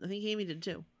 occasion. I think Amy did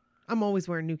too. I'm always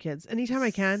wearing New Kids. Anytime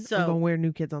I can, So- I'm going to wear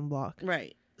New Kids on the block.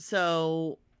 Right.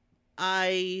 So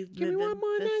I Give me one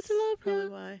more night to love probably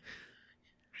you. why.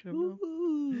 I don't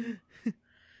know.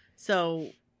 So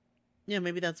yeah,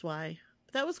 maybe that's why.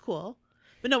 But that was cool.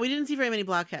 But no, we didn't see very many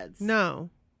blockheads. No.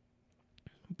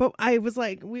 But I was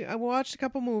like, I watched a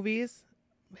couple movies,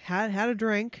 had a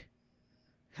drink,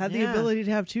 had the Yeah. ability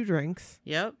to have 2 drinks.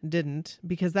 Yep. Didn't,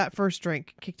 because that first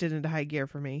drink kicked it into high gear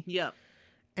for me. Yep.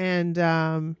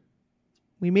 And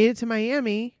we made it to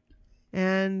Miami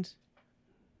and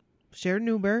shared an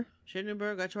Uber,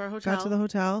 Schindlerberg got to our hotel. got to the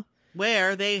hotel.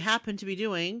 where they happened to be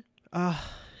doing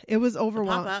It was the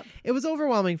overwhelming. pop-up. It was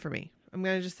overwhelming for me. I'm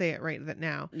going to just say it right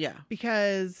now. Yeah.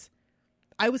 Because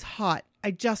I was hot.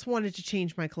 I just wanted to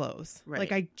change my clothes. Right.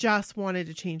 Like, I just wanted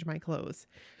to change my clothes.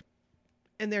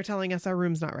 And they're telling us our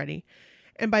room's not ready.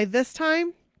 And by this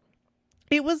time,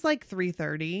 it was like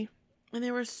 3:30. And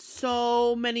there were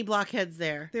so many blockheads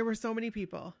there. There were so many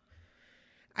people.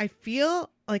 I feel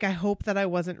like I hope that I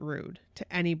wasn't rude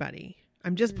to anybody.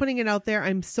 I'm just putting it out there.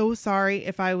 I'm so sorry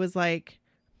if I was like,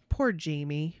 poor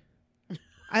Jamie.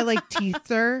 I like teased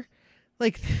her.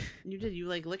 Like, You did. You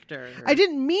licked her. I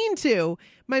didn't mean to.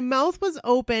 My mouth was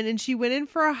open and she went in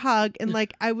for a hug and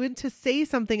like I went to say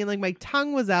something and like my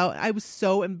tongue was out. I was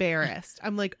so embarrassed.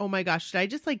 I'm like, oh my gosh, should I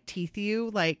just like teeth you?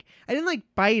 Like, I didn't like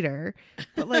bite her,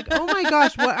 but like, oh my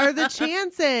gosh, what are the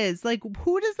chances? Like,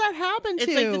 who does that happen to?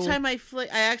 It's like the time I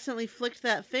accidentally flicked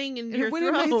that thing in and your it went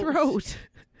throat. in my throat.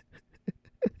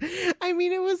 I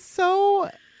mean, it was so.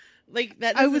 Like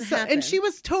that. I was, happen. and she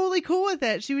was totally cool with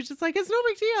it. She was just like, it's no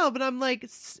big deal. But I'm like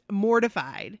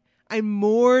mortified. I'm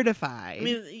mortified. I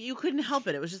mean, you couldn't help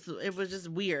it. It was just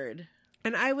weird.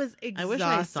 and I was I exhausted. wish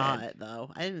I saw it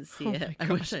though. I didn't see Oh it. my I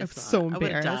wish gosh, I I'm saw so it. I would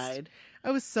have embarrassed. died.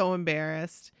 I was so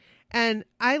embarrassed. And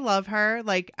I love her.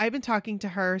 Like, I've been talking to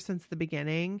her since the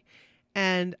beginning.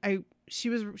 And she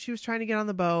was trying to get on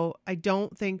the boat. I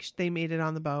don't think they made it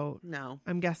on the boat. No.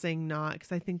 I'm guessing not,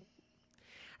 because I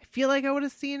feel like I would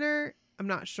have seen her. I'm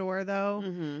not sure though,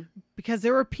 Mm-hmm. because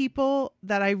there were people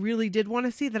that I really did want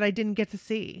to see that I didn't get to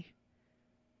see.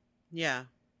 Yeah.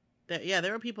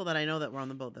 There were people that I know that were on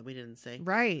the boat that we didn't see.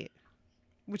 Right.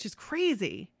 Which is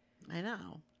crazy. I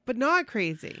know. but not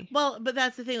crazy. Well, but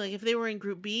that's the thing. Like, if they were in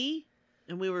Group B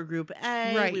and we were Group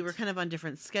A, Right. we were kind of on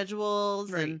different schedules.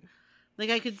 Right. And, like,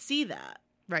 I could see that.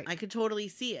 Right. I could totally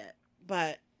see it.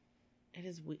 But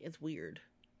it's weird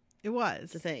It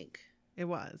was. to think. It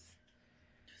was.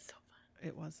 It was so fun.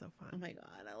 It was so Oh fun. my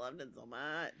God. I loved it so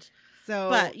much. So,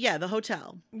 But, yeah, the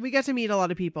hotel. we got to meet a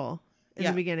lot of people in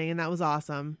Yeah. the beginning, and that was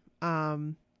awesome.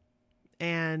 And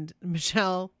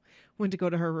Michelle went to go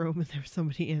to her room, and there was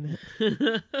somebody in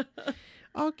it.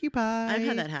 Occupied. I've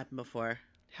had that happen before.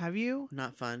 Have you?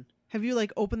 Not fun. Have you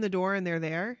like opened the door and they're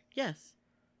there? Yes.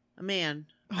 A man.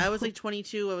 I was like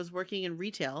 22. I was working in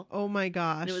retail. Oh my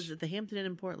gosh. And it was at the Hampton Inn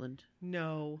in Portland.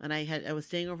 no. And I was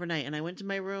staying overnight, and I went to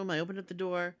my room. I opened up the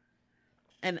door,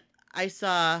 and I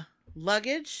saw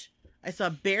luggage. I saw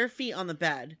bare feet on the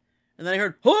bed, and then I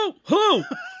heard "ho ho,"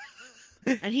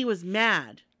 and he was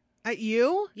mad. At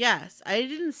you? Yes, I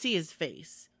didn't see his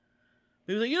face.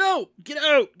 He was like, get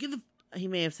out, get the. He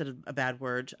may have said a bad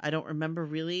word. I don't remember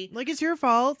really. Like it's your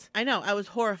fault. I know. I was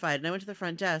horrified, and I went to the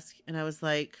front desk, and I was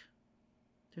like,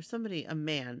 "There's a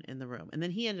man in the room," and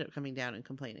then he ended up coming down and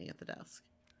complaining at the desk.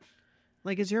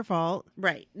 Like it's your fault.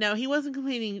 Right. No, he wasn't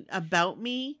complaining about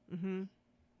me. Mm-hmm.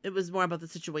 It was more about the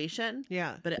situation.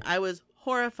 Yeah. But I was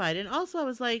horrified. And also I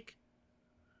was like,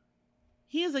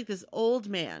 he is like this old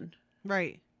man.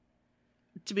 Right.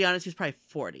 To be honest, he's probably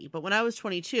 40. But when I was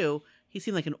 22, he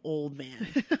seemed like an old man.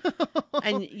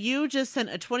 And you just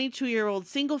sent a 22-year-old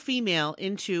single female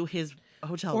into his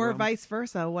hotel Or room. vice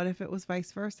versa. What if it was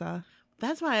vice versa?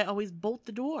 That's why I always bolt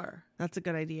the door. That's a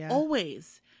good idea.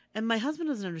 Always. And my husband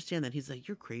doesn't understand that. He's like,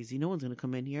 you're crazy. No one's going to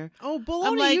come in here. Oh, baloney,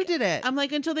 I'm like, you did it. I'm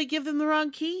like, until they give them the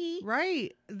wrong key.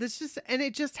 Right. It just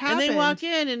happened. And they walk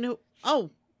in and, oh,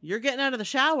 you're getting out of the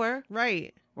shower.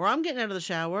 Right. Or I'm getting out of the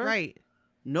shower. Right.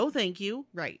 No, thank you.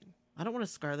 Right. I don't want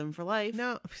to scar them for life.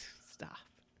 No. Stop.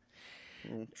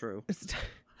 True.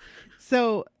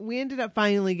 So we ended up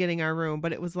finally getting our room,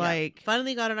 but it was Yeah. like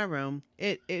Finally got in our room.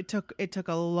 it took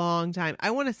a long time.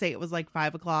 I want to say it was like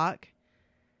 5:00.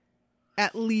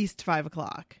 At least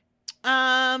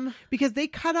 5:00. Because they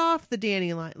cut off the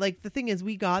Danny line. Like the thing is,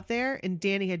 we got there and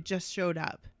Danny had just showed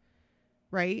up.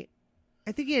 Right?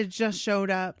 I think he had just showed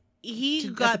up. He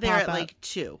at got the there at pop-up. like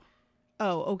 2.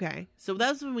 Oh, okay. So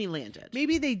that's when we landed.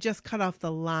 Maybe they just cut off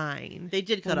the line. They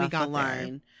did cut when we off the got there.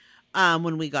 line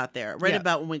when we got there. Right Yeah.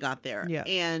 about when we got there. Yeah.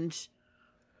 And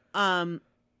when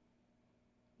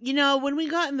we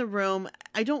got in the room,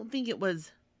 I think it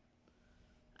was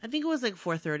like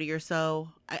 4:30 or so.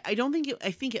 I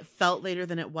think it felt later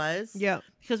than it was. Yeah.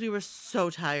 Because we were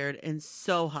so tired and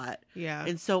so hot Yeah.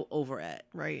 and so over it.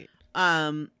 Right.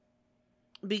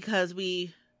 Because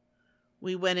we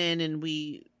went in and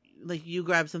you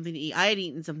grabbed something to eat. I had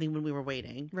eaten something when we were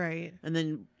waiting. Right. And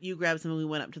then you grabbed something, we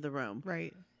went up to the room.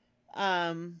 Right.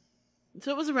 So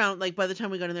it was around, like, by the time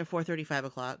we got in there, 4:30,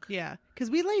 5:00. Yeah. Because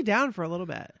we laid down for a little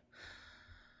bit.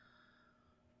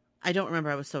 I don't remember.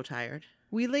 I was so tired.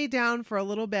 We laid down for a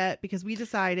little bit because we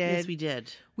decided Yes, we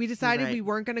did. we decided You're we right.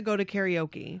 weren't going to go to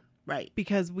karaoke Right.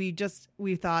 because we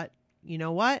thought, you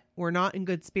know what? We're not in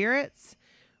good spirits.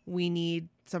 We need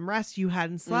some rest. You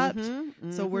hadn't slept.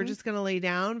 So we're just going to lay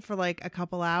down for like a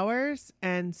couple hours.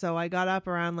 And so I got up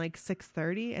around like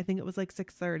 6:30. I think it was like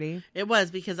 6:30. It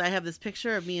was because I have this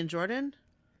picture of me and Jordan.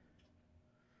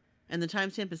 And the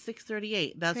timestamp is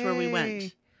 6:38. That's where we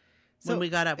went. When we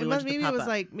got up, we went to the maybe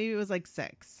pop-up. maybe it was like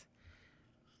 6.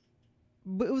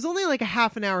 But it was only like a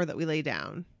half an hour that we lay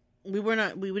down. We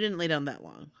didn't lay down that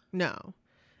long. No.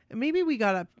 And maybe we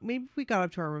got up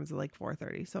to our rooms at like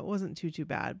 4:30. So it wasn't too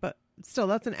bad, but still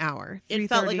that's an hour. It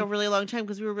felt like 3:30. a really long time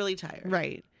because we were really tired.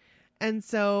 Right. And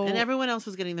so And everyone else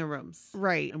was getting their rooms.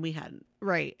 right. And we hadn't.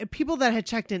 Right. And people that had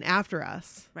checked in after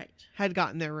us Right. had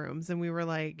gotten their rooms and we were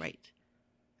like, Right.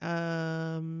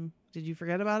 did you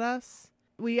forget about us?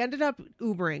 We ended up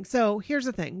Ubering. So here's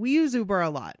the thing. We use Uber a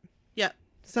lot. Yeah.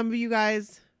 Some of you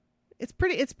guys, it's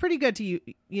pretty good to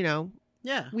you know.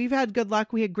 Yeah. We've had good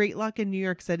luck. We had great luck in New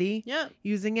York City Yeah.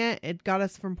 using it. It got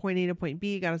us from point A to point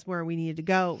B, got us where we needed to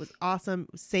go. It was awesome.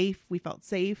 It was safe. We felt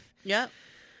safe. Yeah.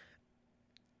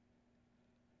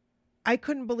 I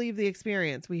couldn't believe the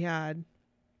experience we had.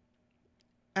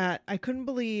 I couldn't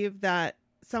believe that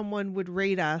someone would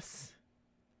rate us,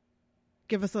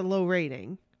 give us a low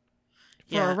rating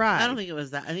for a ride. I don't think it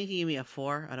was that. I think he gave me a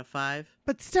 4 out of 5.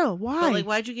 But still, why? But like,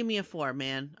 why'd you give me a 4,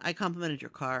 man? I complimented your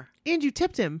car. And you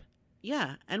tipped him.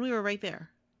 Yeah, and we were right there.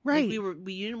 Right. Like,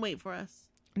 you didn't wait for us.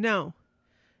 No.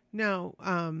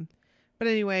 But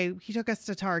anyway, he took us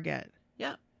to Target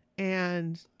Yeah.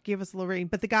 and gave us a low rating.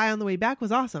 But the guy on the way back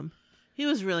was awesome. He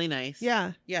was really nice.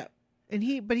 Yeah. Yeah. And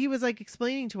he was like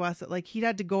explaining to us that like he'd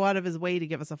had to go out of his way to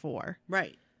give us a 4.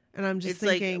 Right. And I'm just It's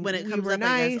thinking, like when it we comes were up, nice.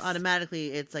 I guess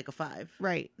automatically it's like a 5.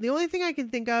 Right. The only thing I can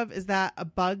think of is that a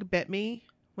bug bit me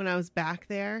when I was back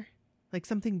there. Like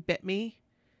something bit me.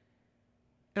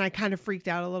 And I kind of freaked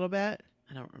out a little bit.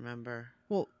 I don't remember.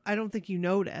 Well, I don't think you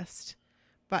noticed.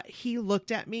 But he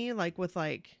looked at me like with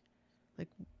like,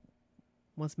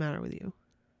 what's the matter with you?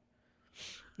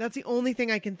 That's the only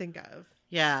thing I can think of.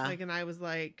 Yeah. Like, and I was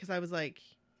like, because I was like,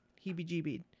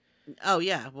 heebie-jeebied. Oh,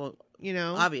 yeah. Well, You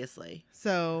know? obviously. If a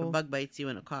So, bug bites you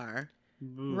in a car.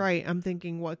 right. I'm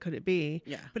thinking, what could it be?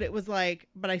 Yeah. But it was like,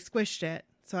 but I squished it.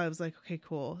 So I was like, okay,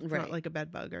 cool. It's Right. not like a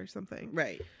bed bug or something.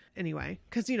 Right. Anyway,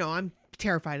 because, you know, I'm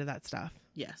terrified of that stuff.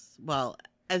 Yes. Well,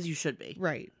 as you should be.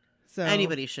 Right. So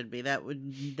Anybody should be. That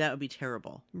would be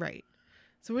terrible. Right.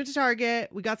 So we went to Target.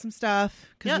 We got some stuff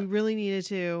because Yep. we really needed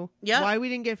to. Yep. Why we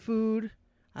didn't get food,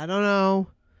 I don't know.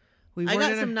 I weren't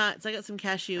got in a- some nuts. I got some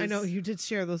cashews. I know you did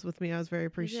share those with me. I was very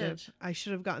appreciative. did. I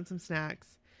should have gotten some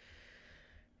snacks.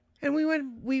 And we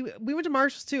went to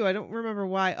Marshall's too. I don't remember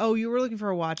why. Oh, you were looking for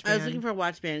a watch band. I was looking for a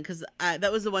watch band because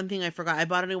that was the one thing I forgot. I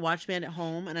bought a new watch band at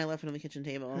home and I left it on the kitchen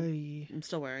table. Ay. I'm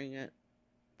still wearing it.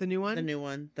 The new one? The new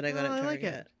one that I got Oh, at I like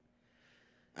Target.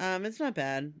 it. It's not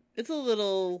bad. It's a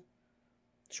little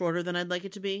shorter than I'd like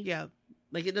it to be. Yeah.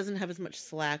 Like it doesn't have as much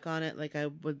slack on it like I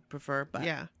would prefer, but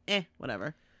Yeah.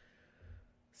 whatever.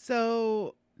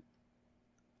 So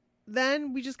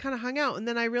then we just kind of hung out. And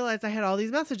then I realized I had all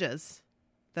these messages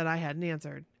that I hadn't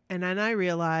answered. And then I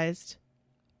realized,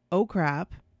 oh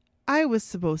crap, I was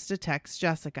supposed to text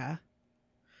Jessica.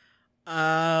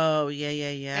 Oh, yeah.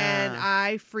 And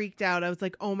I freaked out. I was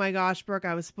like, oh my gosh, Brooke,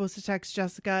 I was supposed to text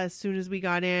Jessica as soon as we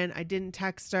got in. I didn't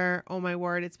text her. Oh my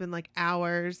word, it's been like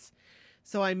hours.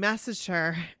 So I messaged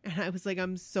her and I was like,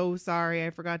 I'm so sorry. I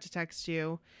forgot to text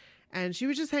you. And she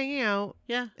was just hanging out.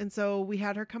 Yeah. And so we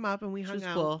had her come up and we She hung was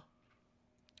out. cool.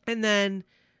 And then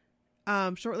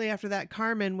shortly after that,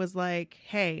 Carmen was like,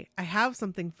 hey, I have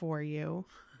something for you.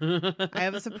 I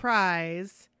have a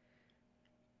surprise.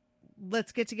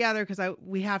 Let's get together because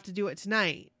we have to do it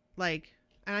tonight. Like,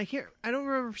 and I don't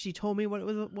remember if she told me what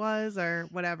it was or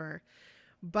whatever.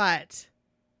 But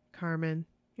Carmen,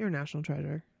 you're a national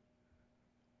treasure.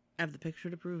 I have the picture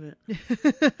to prove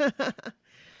it.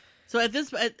 So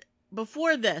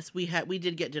before this, we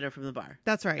did get dinner from the bar.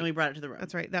 That's right. And we brought it to the room.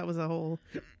 That's right. That was a whole.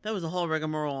 That was a whole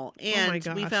rigmarole. my And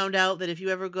we gosh. found out that if you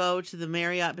ever go to the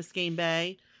Marriott Biscayne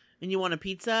Bay and you want a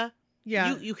pizza,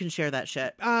 Yeah. you can share that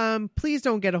shit. Please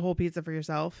don't get a whole pizza for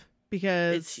yourself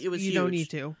because It was you don't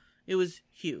huge. need to. It was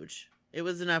huge. It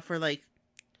was enough for like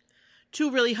 2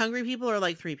 really hungry people or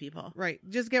like 3 people. Right.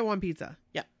 Just get one pizza.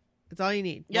 Yep. That's all you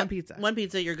need. Yep. One pizza. One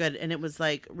pizza, you're good. And it was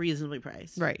like reasonably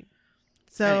priced. Right.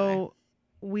 So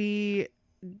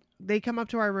they come up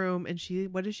to our room and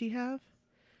what does she have?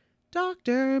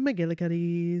 Dr.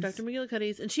 McGillicuddy's. Dr.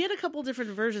 McGillicuddy's. And she had a couple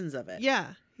different versions of it. Yeah.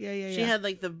 She had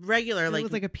like the regular, it like.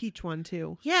 was like a peach one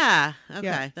too. Yeah. Okay.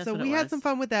 Yeah. That's so what we it had was. some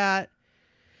fun with that.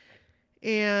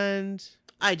 And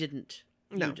I didn't.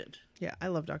 No. You did. yeah, I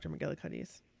love Dr.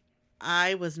 McGillicuddy's.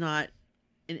 I was not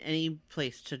in any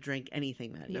place to drink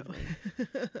anything that No.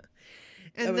 evening.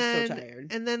 And I was then, so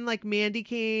tired. And then like Mandy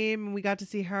came and we got to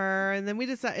see her, and then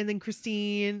and then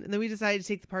Christine, and then we decided to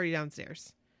take the party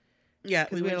downstairs Yeah,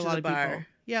 because we we had went a to lot the of bar. people.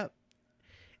 Yep.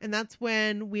 And that's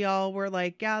when we all were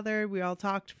like gathered. We all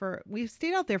talked we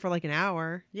stayed out there for like an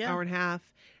hour, hour and a half.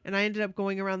 And I ended up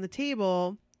going around the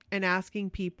table and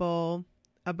asking people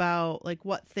about like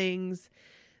what things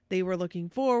they were looking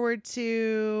forward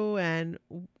to, and,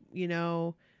 you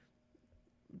know,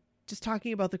 just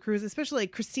talking about the cruise, especially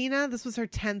like Christina. This was her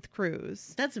 10th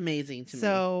cruise. That's amazing to me.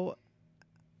 So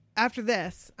after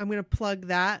this, I'm going to plug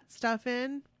that stuff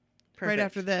in right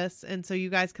after this. And so you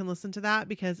guys can listen to that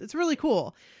because it's really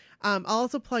cool. I'll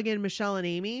also plug in Michelle and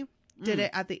Amy did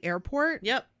it at the airport.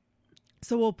 Yep.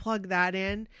 So we'll plug that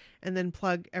in and then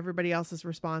plug everybody else's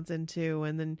response into.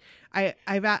 And then I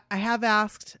have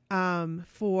asked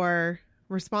for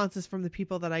responses from the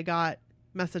people that I got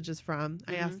messages from.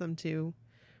 I asked them to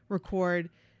record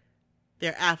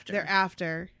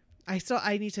thereafter.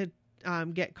 I need to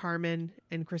get Carmen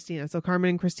and Christina. So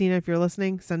Carmen and Christina, if you're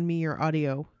listening, send me your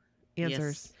audio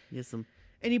answers. Yes.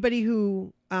 Anybody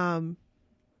who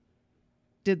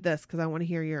did this, because I want to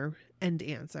hear your end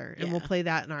answer, and we'll play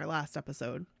that in our last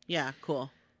episode. Yeah, cool.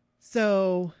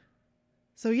 So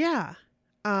yeah,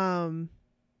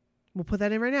 we'll put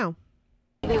that in right now.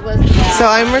 So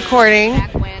I'm recording.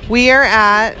 We are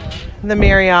at the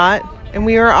Marriott, and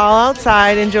we were all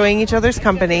outside enjoying each other's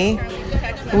company.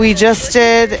 We just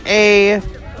did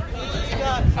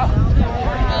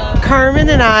Carmen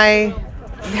and I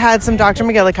had some Dr.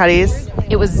 McGillicuddy's.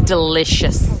 It was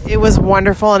delicious. It was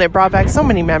wonderful, and it brought back so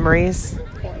many memories.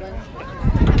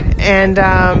 And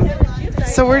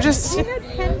so we're just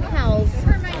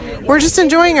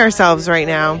enjoying ourselves right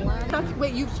now.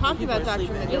 Wait, you've talked about Dr.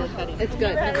 McGillicuddy. It's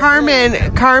good.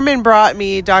 Carmen brought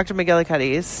me Dr.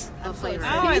 McGillicuddy's. Can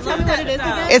you tell me what it is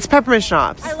again? It's peppermint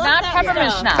schnapps. It's not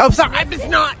peppermint schnapps. Oh, sorry, it's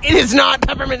not. It is not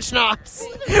peppermint schnapps.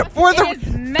 For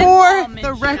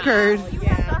the record.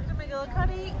 Dr.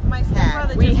 McGillicuddy, my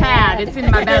stepbrother We had. It's in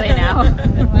my belly now. I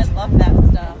love that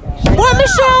stuff. What,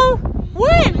 Michelle?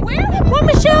 What? What,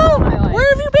 Michelle? Where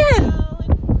have you been?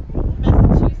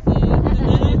 Massachusetts, and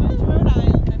then I moved to Rhode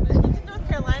Island. I moved to North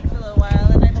Carolina for a little while,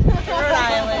 and I moved to Rhode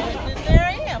Island, and there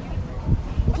I am.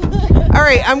 All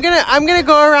right, I'm gonna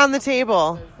go around the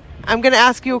table. I'm gonna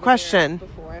ask you a question.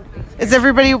 Would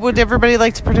everybody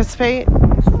like to participate?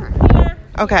 Sure.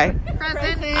 Okay.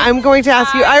 I'm going to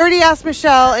ask you. I already asked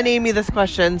Michelle and Amy this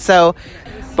question.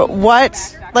 But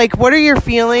what are your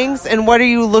feelings, and what are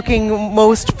you looking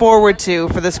most forward to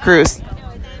for this cruise?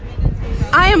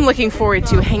 I am looking forward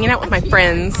to hanging out with my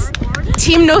friends,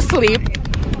 Team No Sleep,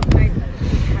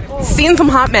 seeing some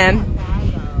hot men,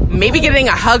 maybe getting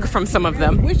a hug from some of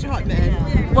them. Which hot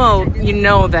man? Well, you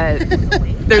know that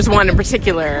there's one in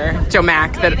particular, Joe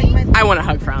Mack, that I want a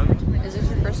hug from. Is this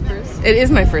your first cruise? It is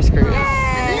my first cruise.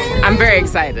 I'm very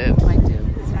excited.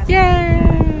 Yay!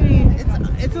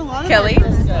 It's a lot of Kelly?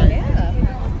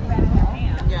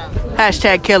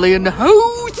 Hashtag Kelly in the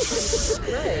house.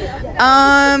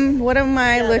 What am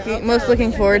I most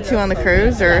looking forward to on the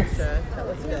cruise? Or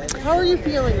How are you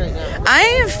feeling right now? I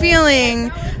am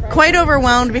feeling quite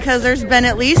overwhelmed because there's been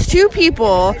at least 2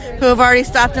 people who have already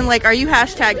stopped and like, are you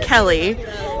hashtag Kelly?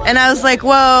 And I was like,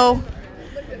 whoa,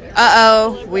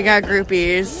 we got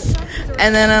groupies.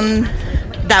 And then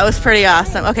that was pretty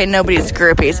awesome. Okay, nobody's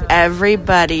groupies.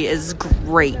 Everybody is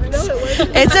great.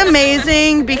 It's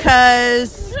amazing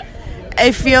because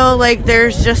I feel like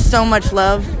there's just so much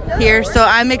love here. So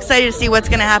I'm excited to see what's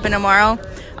going to happen tomorrow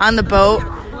on the boat.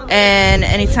 And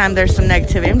anytime there's some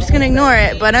negativity, I'm just going to ignore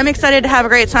it. But I'm excited to have a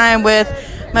great time with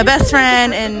my best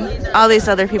friend and all these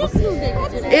other people.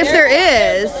 If there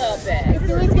is,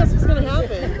 Guess what's gonna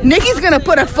happen? Nikki's going to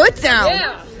put a foot down.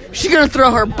 Yeah. She's going to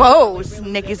throw her bows.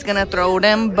 Nikki's going to throw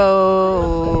them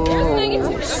bows.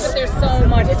 There's so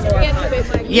much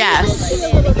more. Yes.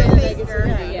 Kind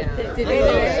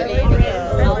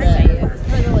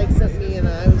of like sent me, and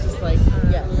I was just like,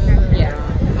 yeah.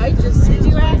 Did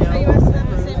you ask them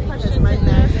the same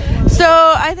question? So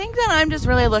I think that I'm just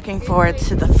really looking forward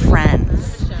to the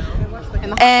friends.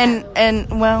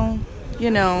 And well,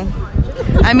 you know,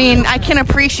 I mean, I can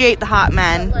appreciate the hot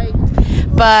men,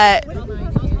 but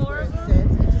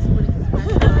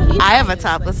I have a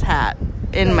topless hat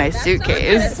in my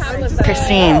suitcase.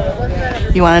 Christine,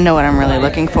 you want to know what I'm really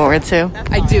looking forward to?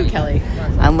 I do, Kelly.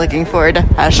 I'm looking forward to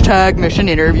hashtag Mission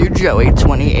Interview Joey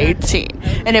 2018.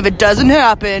 And if it doesn't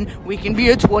happen, we can be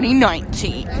a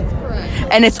 2019.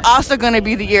 And it's also going to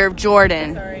be the year of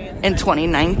Jordan in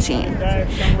 2019.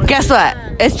 Guess what?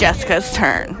 It's Jessica's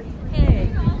turn.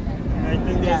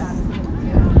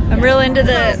 I'm real into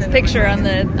the picture on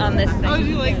this thing. Oh, do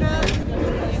you like that?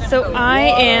 So I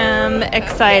am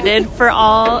excited for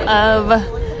all of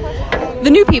the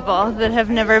new people that have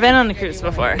never been on a cruise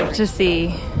before to see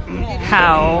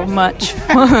how much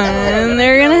fun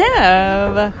they're going to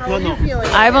have.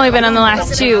 I've only been on the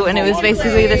last 2, and it was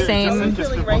basically the same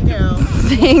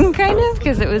thing, kind of,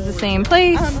 because it was the same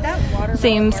place,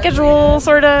 same schedule,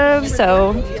 sort of.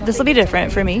 So this will be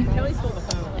different for me.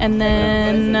 And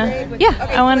then,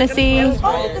 I want to see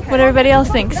what everybody else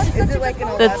thinks.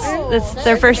 That's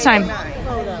their first time.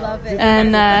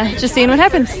 And just seeing what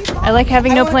happens. I like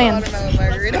having no plans.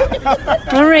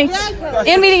 All right.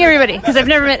 And meeting everybody, because I've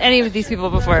never met any of these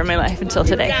people before in my life until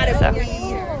today. So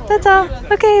that's all.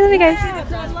 Okay, love you guys.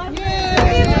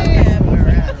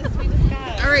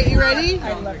 All right, you ready?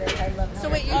 So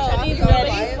wait, you said he's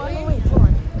ready?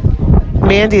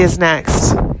 Mandy is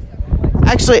next.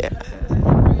 Actually,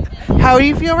 how do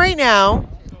you feel right now?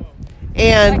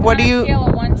 And what do you? Scale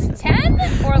of 1 to 10?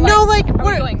 Or No,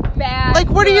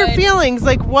 what are your feelings?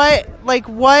 Like what?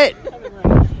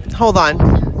 Hold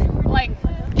on.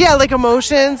 Yeah, like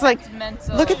emotions. Like,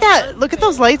 look at that. Look at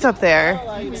those lights up there.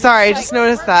 Sorry, I just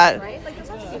noticed that.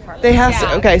 They have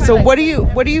to. Okay, so what are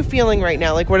you feeling right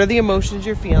now? Like, what are the emotions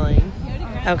you're feeling?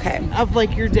 Okay. Of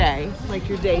your day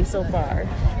so far.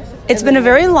 It's been a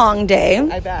very long day.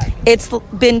 I bet. It's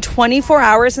been 24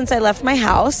 hours since I left my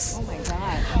house.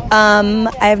 I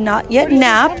have not yet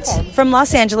napped from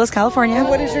Los Angeles, California.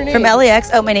 What is your name? From LAX.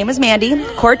 Oh, my name is Mandy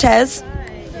Cortez.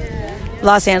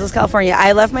 Los Angeles, California.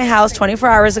 I left my house 24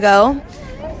 hours ago.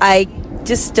 I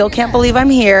just still can't believe I'm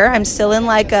here. I'm still in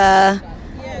like a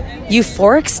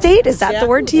euphoric state. Is that the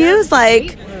word to use?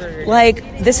 Like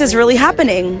this is really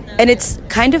happening. And it's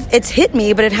hit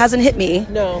me, but it hasn't hit me.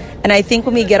 No. And I think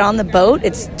when we get on the boat,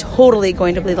 it's totally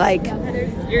going to be like,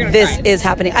 this is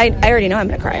happening. I already know I'm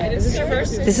going to cry. Is this your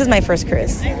first? This is my first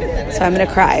cruise. So I'm going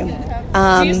to cry.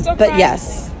 But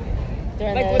yes.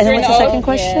 And then what's the second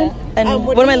question? And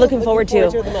what am I looking forward to?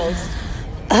 The most?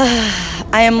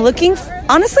 I am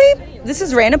honestly, this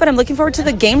is random, but I'm looking forward to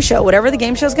the game show, whatever the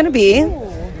game show is going to be.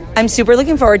 I'm super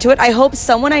looking forward to it. I hope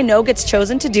someone I know gets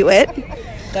chosen to do it.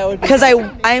 That would be because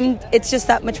it's just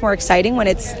that much more exciting when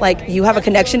it's like you have a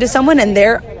connection to someone and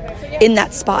they're in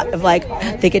that spot of like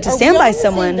they get to stand by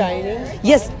someone.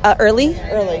 Yes, early.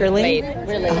 Late. We're late.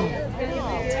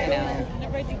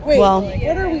 Wait, well,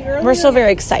 what are we early? We're still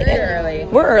very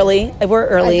excited. We're early.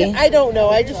 I don't know.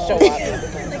 I just show up.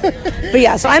 But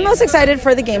yeah, so I'm most excited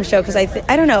for the game show because I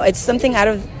don't know, it's something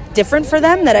different for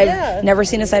them that I've never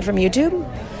seen aside from YouTube.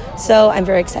 So I'm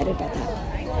very excited about that.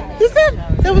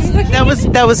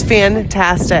 That was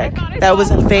fantastic. That was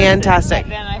fantastic.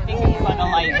 Then I think it's on a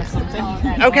light or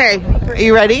something. Okay, are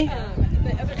you ready?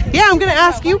 Yeah, I'm going to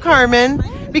ask you, Carmen,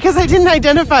 because I didn't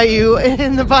identify you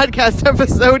in the podcast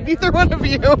episode, neither one of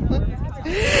you.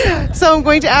 So I'm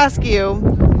going to ask you,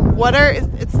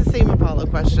 it's the same Apollo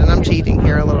question. I'm cheating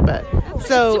here a little bit.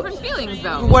 So, Different feelings,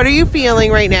 though. what are you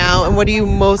feeling right now, and what are you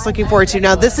most looking forward to?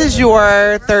 Now, this is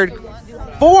your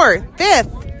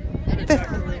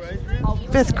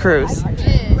fifth cruise.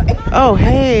 Oh,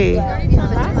 hey.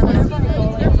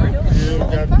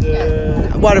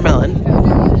 Watermelon.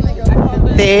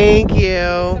 Thank you.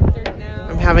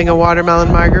 I'm having a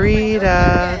watermelon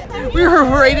margarita. We were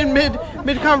right in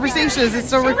mid conversation. Is it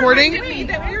still recording?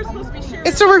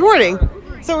 It's still recording.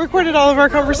 So it recorded all of our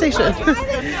conversation.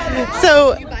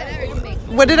 So,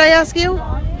 what did I ask you?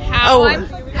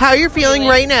 How you're feeling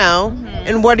right now,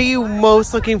 and what are you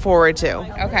most looking forward to?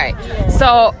 Okay,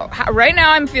 so right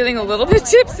now I'm feeling a little bit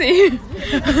tipsy.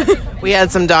 We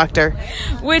had some doctor.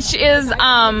 Which is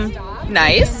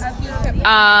nice.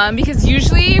 Because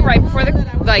usually right before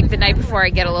the night before I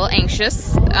get a little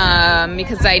anxious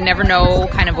because I never know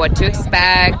kind of what to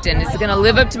expect and is it going to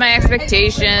live up to my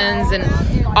expectations and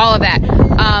all of that.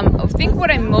 I think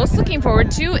what I'm most looking forward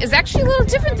to is actually a little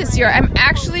different this year. I'm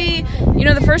actually,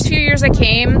 the first few years I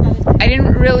came, I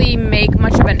didn't really make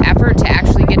much of an effort to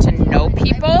actually get to know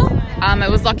people. I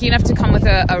was lucky enough to come with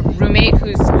a roommate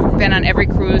who's been on every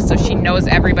cruise, so she knows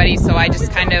everybody, so I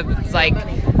just kind of was like,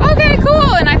 okay,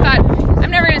 cool, and I thought,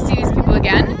 I'm never going to see these people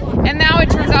again, and now it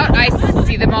turns out I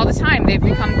see them all the time. They've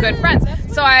become good friends.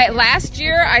 So last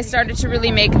year, I started to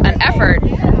really make an effort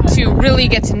to really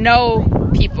get to know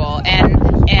people, and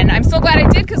I'm so glad I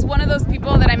did, because one of those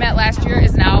people that I met last year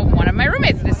is now one of my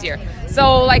roommates this year.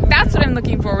 So, that's what I'm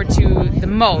looking forward to the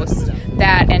most,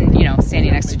 that, and,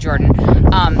 standing next to Jordan.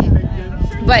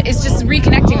 But it's just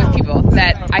reconnecting with people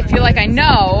that I feel like I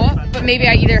know, but maybe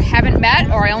I either haven't met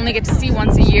or I only get to see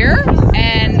once a year.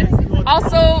 And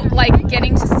also,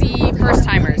 getting to see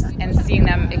first-timers and seeing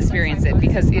them experience it,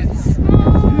 because it's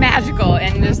magical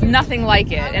and there's nothing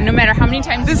like it. And no matter how many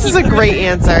times... This is a great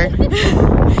answer.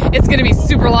 It's going to be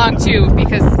super long, too,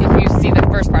 because if you see the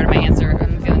first part of my answer,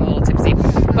 I'm feeling a little tipsy.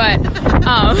 But...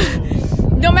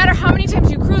 no matter how many times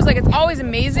you cruise, it's always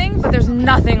amazing, but there's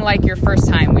nothing like your first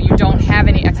time when you don't have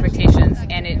any expectations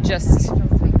and it just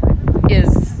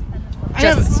is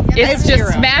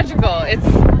just magical.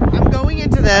 I'm going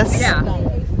into this. Yeah.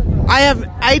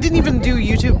 I didn't even do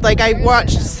YouTube. I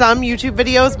watched some YouTube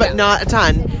videos, but not a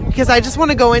ton, because I just want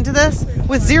to go into this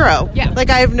with zero. Yeah. I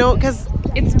have because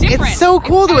it's different. It's so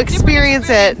cool to experience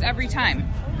it every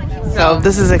time. So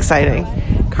this is exciting.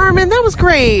 Carmen, that was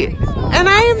great. And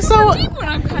I am so deep when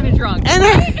I'm kind of drunk.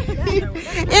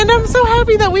 And I'm so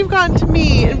happy that we've gotten to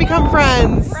meet and become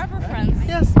friends. Forever friends.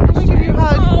 Yes. Let me give you a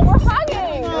hug. Oh, we're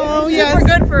hugging. Oh, Super yes.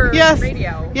 good for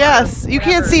radio. Yes. You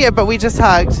can't see it, but we just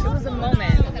hugged. It was a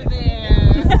moment.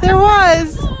 There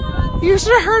was. You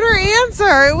should have heard her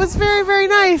answer. It was very, very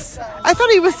nice. I thought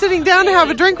he was sitting down to have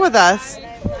a drink with us.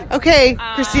 Okay,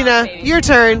 Christina, your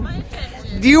turn.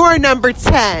 You are number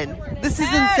 10. This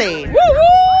is insane.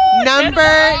 Woo-hoo!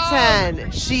 Number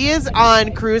 10. She is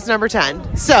on cruise number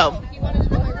 10. So,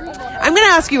 I'm going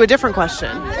to ask you a different question.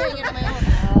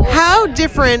 How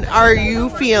different are you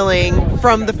feeling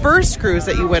from the first cruise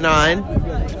that you went on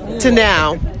to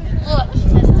now?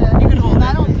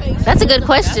 That's a good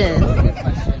question.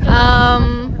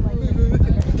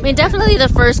 Definitely the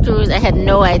first cruise, I had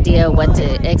no idea what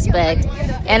to expect.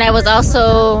 And I was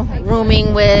also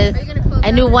rooming with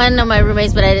I knew one of my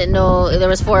roommates, but I didn't know there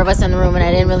was 4 of us in the room, and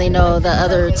I didn't really know the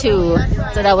other 2.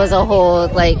 So that was a whole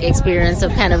like experience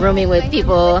of kind of rooming with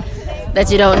people that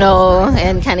you don't know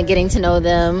and kind of getting to know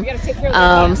them.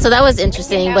 So that was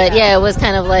interesting. But yeah, it was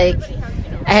kind of like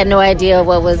I had no idea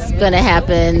what was going to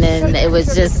happen, and it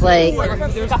was just like,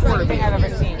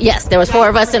 yes, there was 4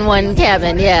 of us in one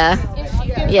cabin. Yeah.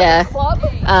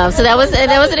 So that was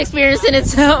an experience in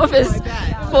itself. Is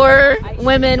 4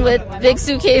 women with big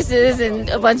suitcases and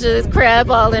a bunch of crap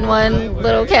all in one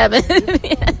little cabin.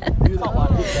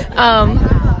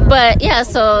 But yeah,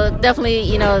 so definitely,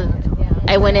 you know,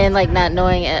 I went in like not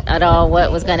knowing at all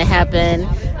what was going to happen.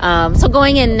 So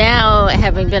going in now,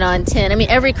 having been on 10, I mean,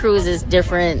 every cruise is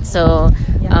different. So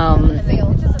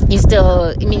you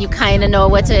still, I mean, you kind of know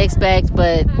what to expect,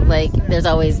 but like there's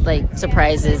always like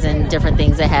surprises and different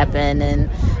things that happen. And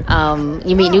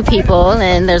you meet new people,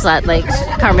 and there's like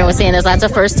Carmen was saying, there's lots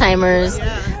of first timers.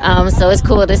 So it's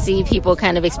cool to see people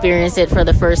kind of experience it for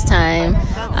the first time.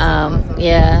 And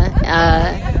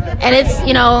it's,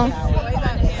 you know,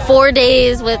 4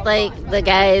 days with like the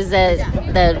guys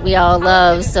that we all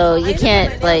love, so you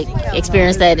can't like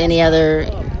experience that any other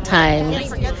time,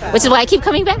 which is why I keep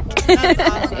coming back.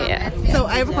 Yeah. So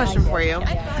I have a question for you.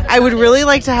 I would really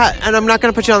like to have, and I'm not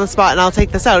going to put you on the spot, and I'll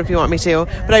take this out if you want me to,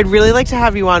 but I'd really like to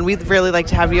have you on. We'd really like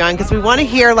to have you on because we want to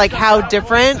hear like how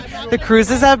different the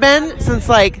cruises have been since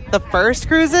like the first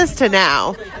cruises to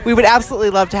now. We would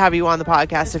absolutely love to have you on the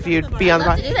podcast if you'd be on the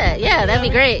podcast. Do that. Yeah, that'd be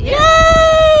great. Yeah.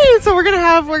 Yay! So we're gonna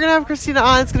have Christina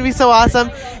on. It's gonna be so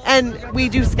awesome, and we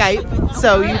do Skype,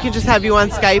 so you can just have you on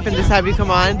Skype and just have you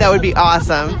come on. That would be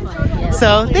awesome.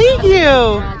 So thank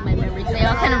you. They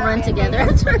all kind of run together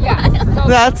after a while.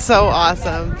 That's so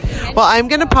awesome. Well, I'm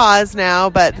going to pause now,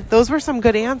 but those were some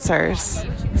good answers.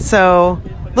 So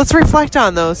let's reflect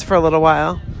on those for a little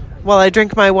while I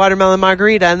drink my watermelon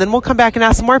margarita, and then we'll come back and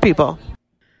ask some more people.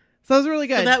 So that was really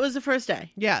good. So that was the first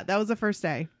day. Yeah, that was the first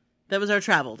day. That was our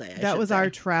travel day. That was our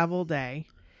travel day.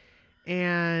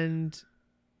 And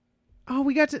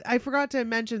I forgot to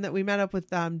mention that we met up with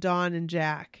Dawn and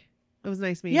Jack. It was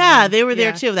nice meeting them. Yeah, they were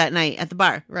there too that night at the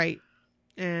bar. Right.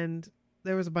 And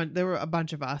there were a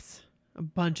bunch of us.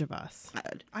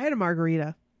 I had a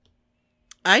margarita.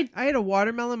 I had a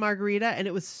watermelon margarita, and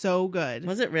it was so good.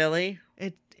 Was it really?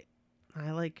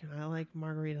 I like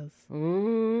margaritas.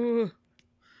 Ooh.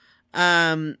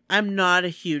 I'm not a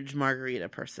huge margarita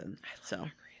person. I love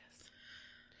margaritas.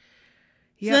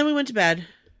 So then we went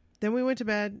to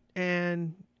bed.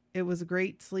 And it was a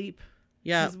great sleep.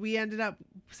 Yeah. Because we ended up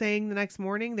saying the next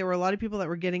morning, there were a lot of people that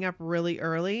were getting up really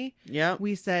early. Yeah.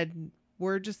 We said,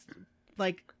 we're just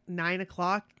like 9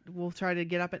 o'clock. We'll try to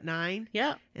get up at 9.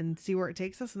 Yeah. And see where it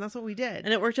takes us. And that's what we did.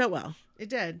 And it worked out well. It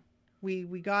did. We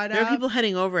got up. There were people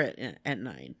heading over it at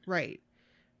 9. Right.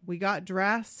 We got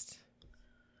dressed,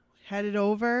 headed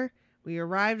over. We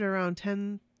arrived around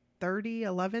 10:30,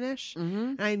 11-ish.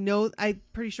 Mm-hmm. And I'm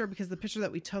pretty sure because the picture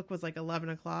that we took was like 11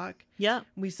 o'clock. Yeah.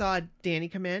 We saw Danny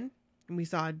come in. And we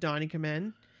saw Donnie come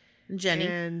in. And Jenny.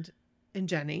 And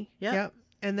Jenny. Yep.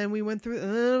 And then we went through,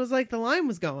 and then it was like the line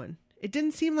was going. It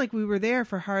didn't seem like we were there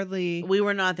for hardly... We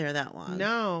were not there that long.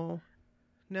 No.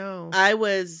 I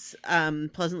was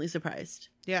pleasantly surprised.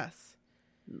 Yes.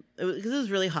 Because it was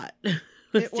really hot.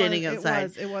 Standing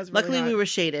outside. It was really Luckily, hot. We were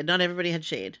shaded. Not everybody had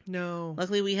shade. No.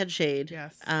 Luckily, we had shade.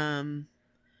 Yes. And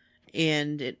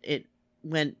it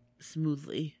went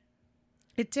smoothly.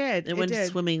 It did. It went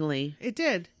swimmingly. It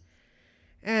did.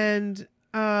 And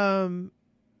so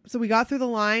we got through the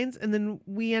lines, and then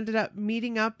we ended up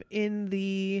meeting up in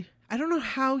the... I don't know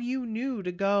how you knew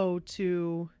to go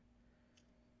to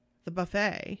the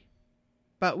buffet,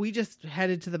 but we just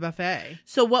headed to the buffet.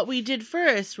 So what we did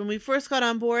first, when we first got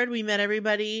on board, we met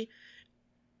everybody,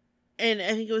 and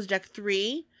I think it was deck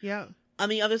 3. Yeah. On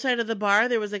the other side of the bar,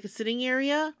 there was like a sitting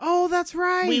area. Oh, that's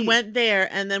right. We went there,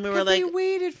 and then we were like... They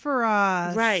waited for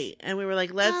us. Right. And we were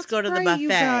like, let's go to the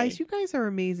buffet. You guys are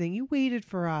amazing. You waited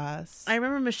for us. I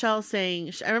remember Michelle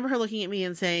saying... I remember her looking at me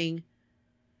and saying,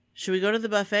 should we go to the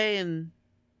buffet and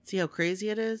see how crazy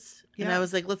it is? Yeah. And I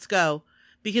was like, let's go.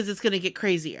 Because it's going to get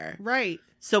crazier. Right.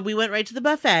 So we went right to the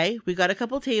buffet. We got a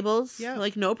couple tables. Yeah.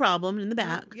 Like, no problem in the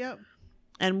back. Yep.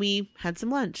 And we had some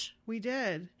lunch. We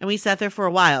did. And we sat there for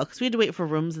a while because we had to wait for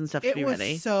rooms and stuff to be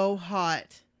ready. It was so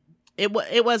hot. It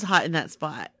was hot in that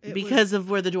spot because of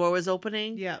where the door was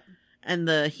opening. Yep. And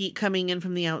the heat coming in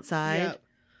from the outside. Yep.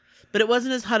 But it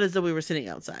wasn't as hot as though we were sitting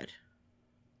outside.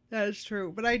 That is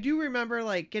true. But I do remember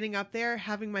like getting up there,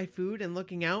 having my food and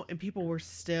looking out, and people were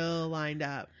still lined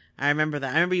up. I remember that.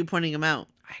 I remember you pointing them out.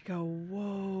 I go,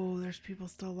 whoa, there's people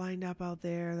still lined up out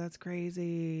there. That's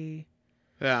crazy.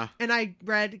 Yeah. And I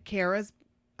read Kara's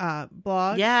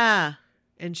blog. Yeah.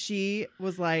 And she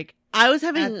was like, I was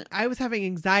having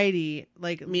anxiety,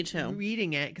 like me too,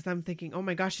 reading it, because I'm thinking, oh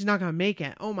my gosh, she's not gonna make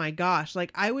it. Oh my gosh,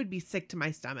 like I would be sick to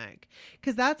my stomach,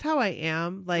 because that's how I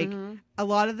am. Like a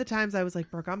lot of the times, I was like,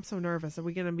 Brooke, I'm so nervous. Are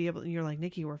we gonna be able? And you're like,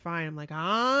 Nikki, we're fine. I'm like,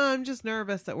 I'm just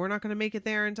nervous that we're not gonna make it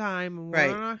there in time. And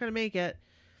we're not gonna make it.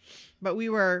 But we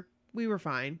were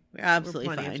fine. We're absolutely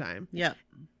plenty fine. of time. Yeah.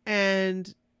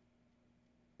 And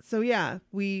so yeah,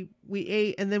 we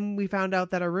ate, and then we found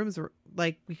out that our rooms were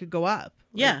like we could go up.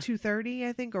 Yeah. Like 2:30,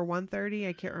 I think, or 1:30.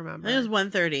 I can't remember. I think it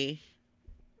was 1:30.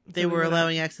 They were went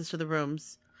allowing access to the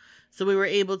rooms, so we were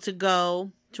able to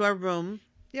go to our room.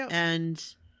 And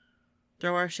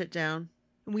throw our shit down.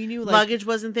 We knew luggage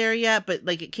wasn't there yet, but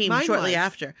like it came shortly was.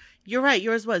 after. You're right.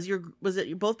 Yours was. Was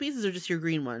it both pieces or just your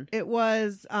green one? It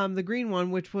was the green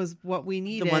one, which was what we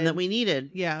needed. The one that we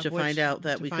needed. Yeah. To find out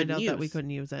that we couldn't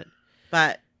use it.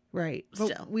 But right. Still.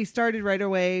 But we started right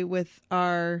away with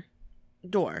our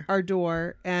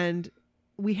door. And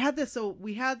we had this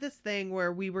thing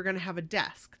where we were going to have a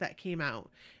desk that came out.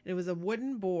 It was a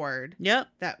wooden board. Yep.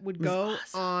 That would go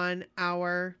on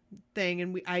our thing,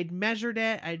 and I'd measured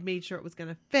it. I'd made sure it was going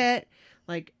to fit.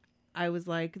 Like I was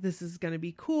like, this is going to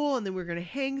be cool, and then we are going to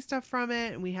hang stuff from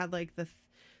it, and we had like the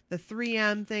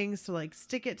 3M things to like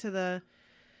stick it to the.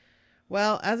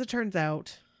 Well, as it turns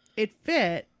out, it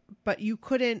fit, but you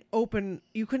couldn't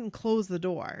close the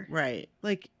door. Right.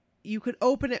 Like you could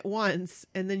open it once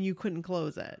and then you couldn't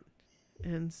close it.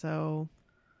 And so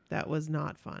that was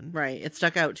not fun. Right. It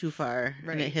stuck out too far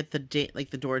and it hit the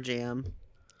door jamb.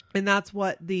 And that's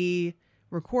what the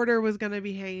recorder was going to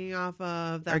be hanging off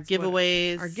of. That's our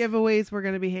giveaways. Our giveaways were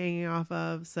going to be hanging off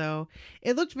of. So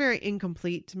it looked very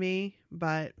incomplete to me,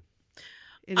 but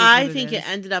I think it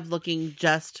ended up looking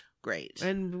just great.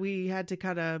 And we had to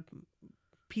cut a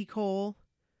peak hole.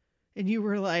 And you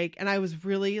were like, and I was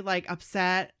really like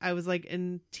upset. I was like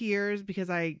in tears because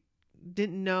I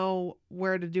didn't know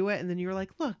where to do it. And then you were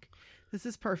like, look, this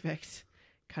is perfect.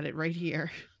 Cut it right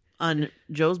here. On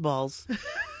Joe's balls.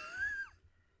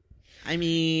 I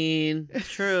mean,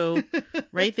 true.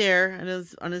 Right there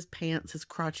on his pants, his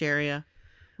crotch area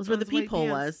was where the peephole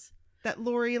was. That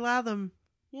Lori Latham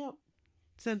yep.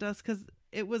 sent us, because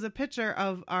it was a picture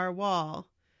of our wall.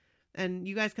 And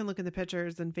you guys can look at the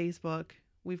pictures on Facebook.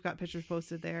 We've got pictures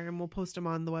posted there, and we'll post them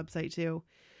on the website too.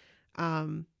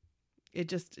 It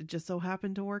just so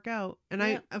happened to work out,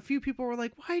 and a few people were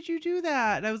like, "Why'd you do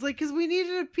that?" And I was like, "Because we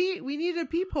needed a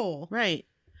peephole." Right.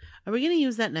 Are we going to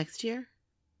use that next year?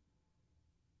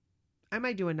 I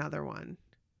might do another one.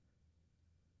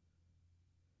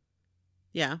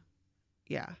 Yeah.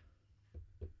 Yeah.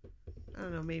 I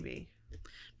don't know, maybe.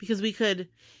 Because we could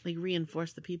like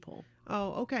reinforce the peephole.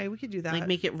 Oh, okay, we could do that. Like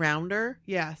make it rounder.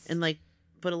 Yes. And like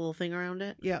put a little thing around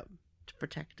it. Yep. To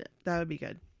protect it. That would be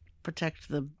good. Protect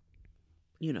the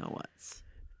you know what's.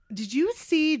 Did you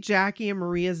see Jackie and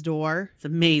Maria's door? It's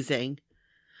amazing.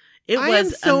 I am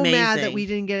so mad that we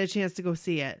didn't get a chance to go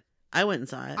see it. I went and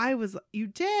saw it. You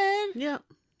did? Yeah.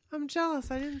 I'm jealous.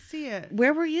 I didn't see it.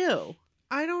 Where were you?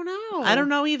 I don't know. I don't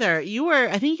know either.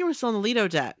 I think you were still on the Lido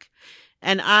deck.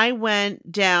 And I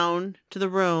went down to the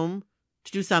room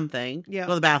to do something. Yeah. Go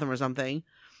to the bathroom or something.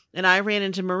 And I ran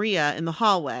into Maria in the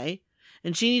hallway.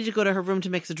 And she needed to go to her room to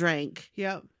mix a drink.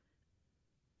 Yep.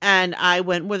 And I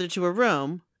went with her to her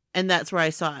room. And that's where I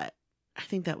saw it. I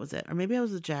think that was it. Or maybe I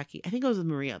was with Jackie. I think I was with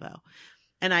Maria, though.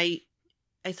 And I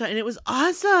saw it. And it was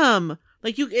awesome.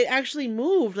 Like, it actually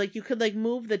moved. Like, you could, like,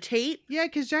 move the tape. Yeah,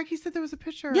 because Jackie said there was a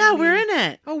picture. Yeah, we're in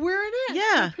it. Oh, we're in it?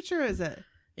 Yeah. What picture is it?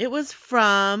 It was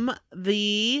from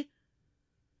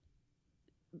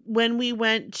when we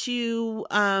went to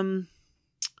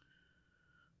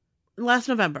last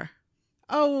November.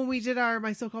 Oh, when we did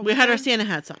my so-called We had our Santa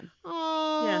hats on.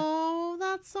 Oh, yeah.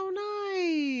 That's so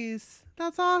nice.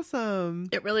 That's awesome.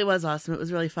 It really was awesome. It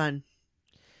was really fun.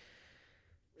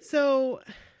 So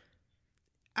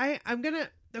I'm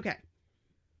not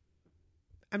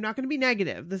gonna be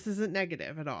negative. This isn't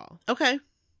negative at all. Okay.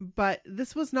 But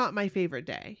this was not my favorite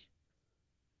day.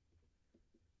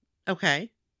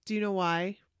 Okay. Do you know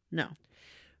why? No.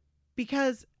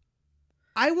 Because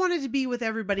I wanted to be with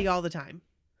everybody all the time.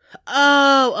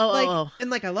 Oh.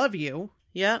 And like I love you.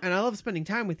 Yeah. And I love spending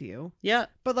time with you. Yeah.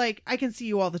 But like I can see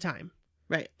you all the time.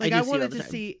 Right. Like I wanted to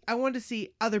see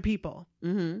other people.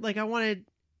 Mm-hmm. Like I wanted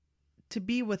to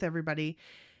be with everybody.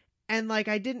 And like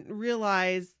I didn't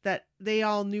realize that they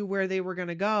all knew where they were going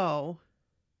to go.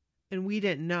 And we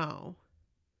didn't know.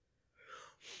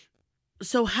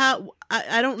 So how,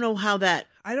 I don't know how that.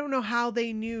 I don't know how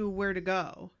they knew where to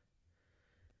go.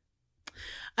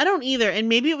 I don't either. And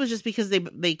maybe it was just because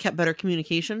they kept better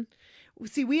communication.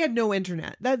 See, we had no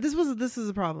internet. This is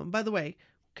a problem. By the way,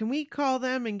 can we call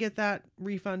them and get that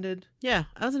refunded? Yeah,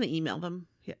 I was going to email them.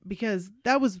 Yeah, because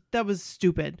that was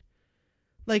stupid.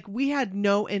 Like, we had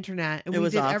no internet and we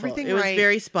did awful. everything right. It was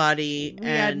very spotty. We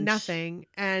had nothing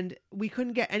and we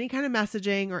couldn't get any kind of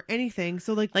messaging or anything.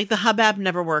 So like the Hub app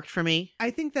never worked for me.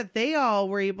 I think that they all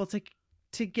were able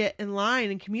to get in line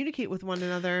and communicate with one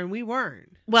another and we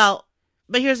weren't. Well,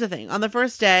 but here's the thing. On the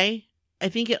first day, I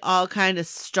think it all kind of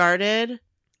started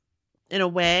in a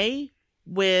way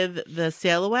with the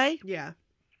sail away. Yeah.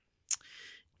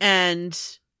 And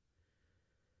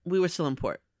we were still in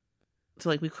port. So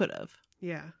like we could have.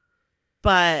 Yeah.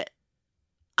 But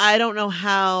I don't know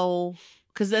how,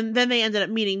 because then they ended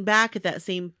up meeting back at that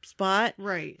same spot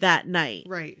that night.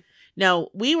 Right. Now,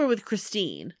 we were with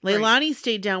Christine. Leilani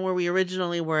stayed down where we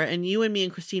originally were, and you and me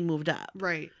and Christine moved up.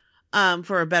 Right.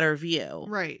 For a better view.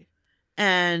 Right.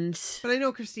 But I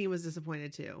know Christine was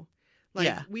disappointed too.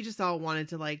 Like, we just all wanted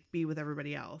to like be with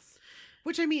everybody else.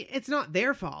 Which, I mean, it's not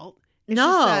their fault. It's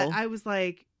just that I was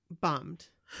like bummed.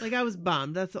 Like, I was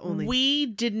bummed. That's the only.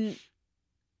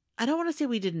 I don't want to say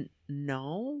we didn't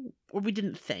know or we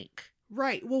didn't think.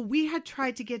 Right. Well, we had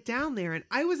tried to get down there and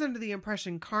I was under the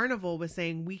impression Carnival was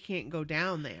saying we can't go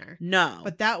down there. No.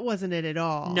 But that wasn't it at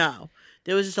all. No.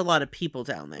 There was just a lot of people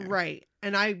down there. Right.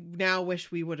 And I now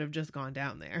wish we would have just gone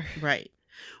down there. Right.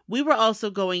 We were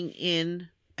also going in,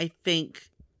 I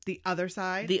think. The other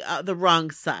side? The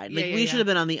wrong side. Like, we should have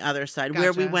been on the other side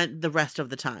where we went the rest of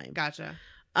the time. Gotcha.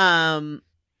 And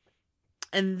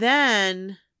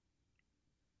then...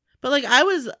 But, like, I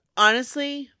was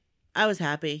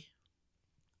happy.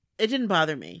 It didn't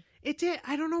bother me. It did.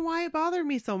 I don't know why it bothered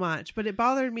me so much, but it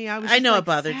bothered me. I know it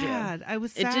bothered sad. you. I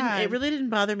was sad. It really didn't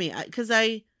bother me. Because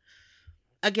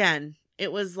again,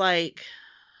 it was like,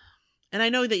 and I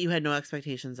know that you had no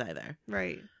expectations either.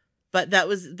 Right. But that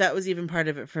was even part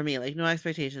of it for me. Like, no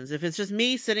expectations. If it's just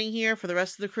me sitting here for the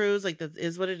rest of the cruise, like, that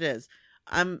is what it is.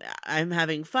 I'm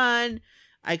having fun.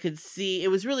 I could see, it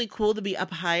was really cool to be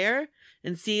up higher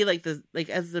and see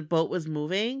as the boat was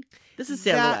moving. This is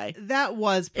sail away. That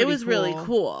was pretty cool. It was really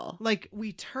cool. Like,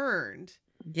 we turned.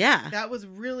 Yeah. That was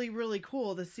really, really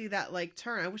cool to see that like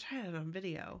turn. I wish I had it on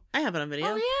video. I have it on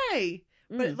video. Oh, yay.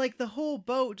 But like the whole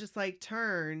boat just like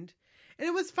turned. And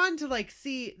it was fun to like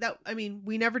see that. I mean,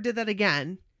 we never did that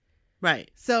again. Right.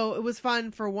 So it was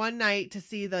fun for one night to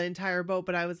see the entire boat.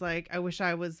 But I was like, I wish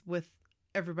I was with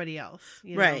everybody else.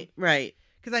 You know? Right. Right.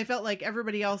 Because I felt like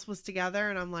everybody else was together,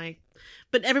 and I'm like...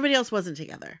 But everybody else wasn't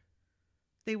together.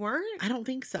 They weren't? I don't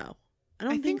think so.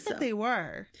 I think that they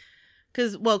were.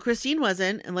 Because, well, Christine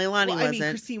wasn't, and Leilani wasn't. I mean,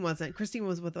 Christine wasn't. Christine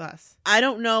was with us. I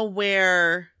don't know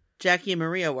where Jackie and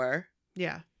Maria were.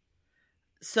 Yeah.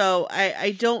 So,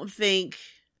 I don't think...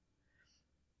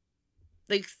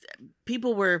 Like,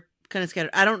 people were kind of scattered.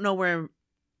 I don't know where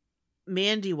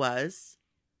Mandy was.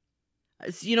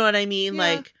 You know what I mean? Yeah.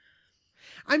 Like...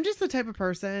 I'm just the type of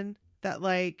person that,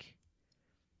 like,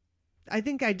 I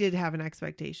think I did have an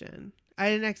expectation. I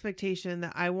had an expectation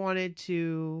that I wanted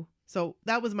to, so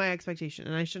that was my expectation,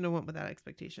 and I shouldn't have went with that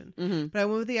expectation. Mm-hmm. But I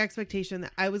went with the expectation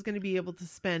that I was going to be able to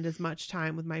spend as much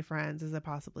time with my friends as I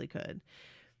possibly could.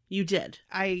 You did.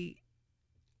 I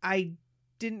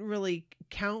didn't really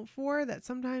count for that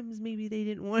sometimes maybe they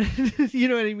didn't want it. You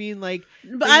know what I mean? Like,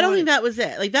 but I don't think that was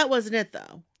it. Like, that wasn't it,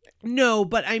 though. No,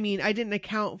 but I mean, I didn't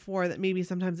account for that maybe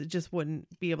sometimes it just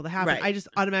wouldn't be able to happen. Right. I just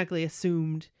automatically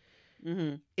assumed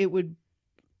we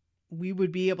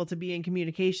would be able to be in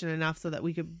communication enough so that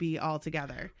we could be all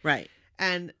together. Right.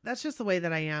 And that's just the way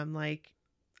that I am. Like,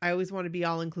 I always want to be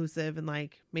all inclusive and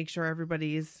like make sure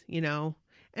everybody's, you know,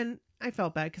 and I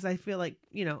felt bad because I feel like,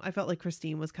 you know, I felt like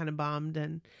Christine was kind of bummed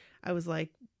and I was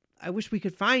like, I wish we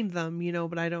could find them, you know,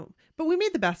 but we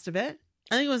made the best of it.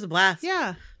 I think it was a blast.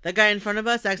 Yeah. That guy in front of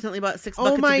us accidentally bought 6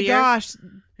 buckets of beer. Oh my gosh.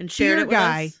 And shared it with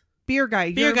us. Beer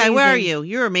guy. Beer guy, where are you?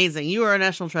 You're amazing. You are a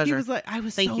national treasure. He was like, I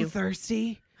was so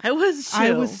thirsty. I was too.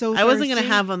 I was so thirsty. I wasn't going to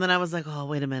have one. Then I was like, oh,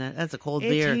 wait a minute. That's a cold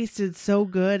beer. It tasted so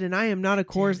good. And I am not a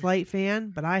Coors Light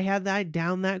fan, but I had that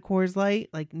down that Coors Light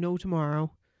like no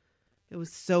tomorrow. It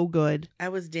was so good. I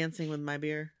was dancing with my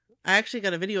beer. I actually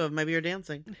got a video of my beer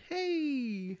dancing.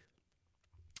 Hey.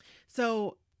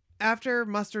 So after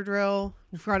muster drill,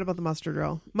 we forgot about the muster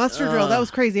drill. Muster drill, that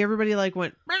was crazy. Everybody like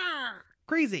went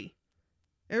crazy.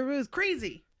 Everybody was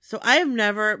crazy. So I have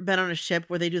never been on a ship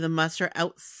where they do the muster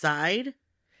outside.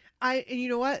 And you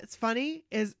know what? It's funny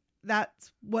is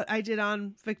that's what I did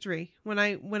on Victory when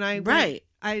I right.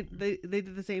 They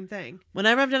did the same thing.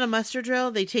 Whenever I've done a muster drill,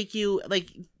 they'll take you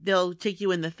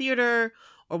in the theater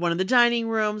or one of the dining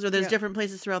rooms, or there's Yeah. different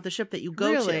places throughout the ship that you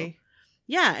go to. Really?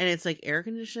 Yeah, and it's like air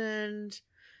conditioned,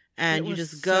 and It you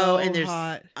was just go, and so there's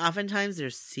hot. oftentimes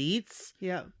there's seats,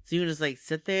 Yeah. so you can just like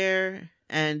sit there,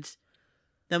 and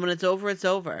then when it's over, it's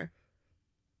over.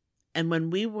 And when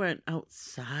we went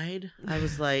outside, I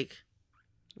was like,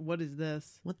 What is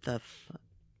this? "What the fuck?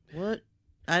 What?"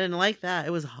 I didn't like that.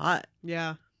 It was hot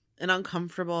Yeah. and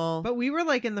uncomfortable. But we were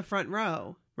like in the front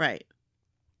row. Right.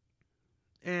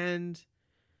 And,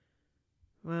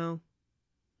 well,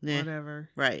 Yeah. whatever.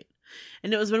 Right.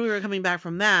 And it was when we were coming back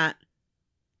from that.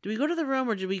 Did we go to the room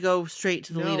or did we go straight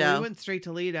to the No, Lido? we went straight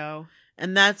to Lido.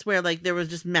 And that's where like there was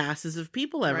just masses of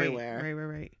people everywhere.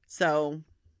 Right. So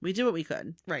we did what we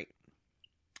could. Right.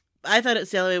 I thought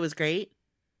Sail Away was great.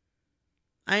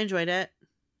 I enjoyed it.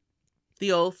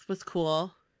 The Oath was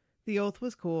cool. The Oath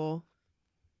was cool.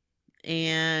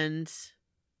 And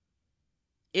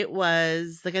it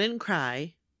was like I didn't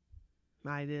cry.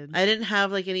 I did. I didn't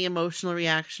have like any emotional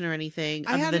reaction or anything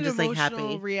I other had than an just like emotional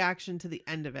happy. reaction to the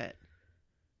end of it.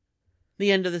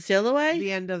 The end of the Sail Away?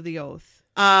 The end of The Oath.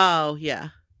 Oh, yeah.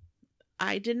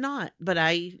 I did not, but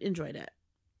I enjoyed it.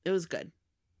 It was good.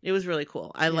 It was really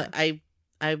cool. I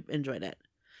enjoyed it.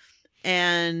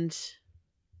 And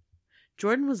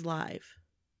Jordan was live.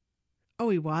 Oh,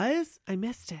 he was? I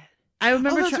missed it. I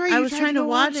remember that's right, I you was tried trying to to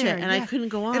go on watch it there, and I yeah. couldn't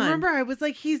go on. And remember, I was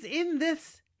like, he's in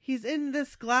this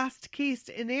glassed cased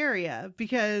in area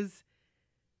because.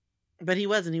 But he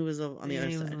wasn't. He was on the other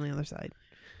he side. was on the other side.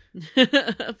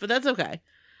 But that's okay.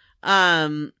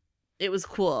 It was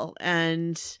cool.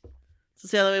 And so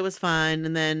Sail Away was fun.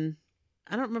 And then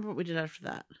I don't remember what we did after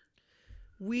that.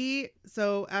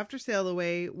 So after Sail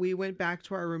Away, we went back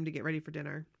to our room to get ready for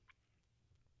dinner.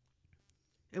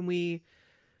 And we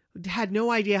had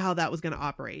no idea how that was going to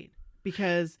operate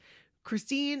because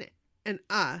Christine and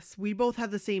us, we both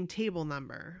had the same table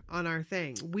number on our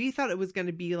thing. We thought it was going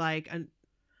to be like a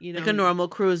normal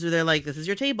cruise where they're like, this is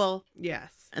your table.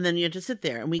 Yes. And then you have to sit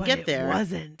there. And we But get it there.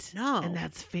 wasn't. No. And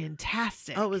that's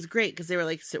fantastic. Oh, it was great because they were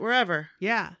like, sit wherever.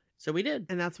 Yeah. So we did.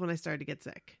 And that's when I started to get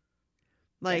sick.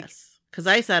 Because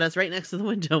I sat us right next to the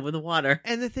window with the water.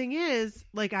 And the thing is,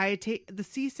 like, I had the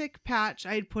seasick patch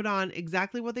I had put on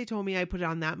exactly what they told me. I put it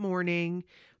on that morning.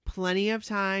 Plenty of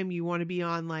time. You want to be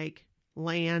on, like,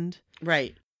 land.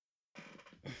 Right.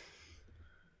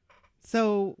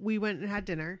 So we went and had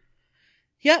dinner.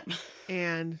 Yep.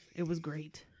 And it was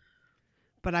great.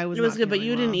 But I was It was not good, but feeling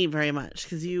you didn't well. eat very much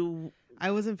because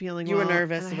I wasn't feeling you well. were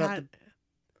nervous and I about had-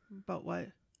 About what?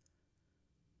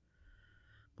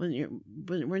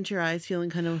 weren't your eyes feeling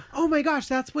kind of. Oh my gosh,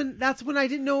 that's when I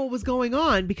didn't know what was going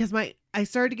on because I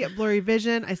started to get blurry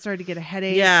vision. I started to get a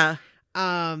headache. Yeah.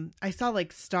 I saw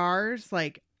like stars.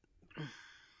 Like,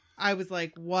 I was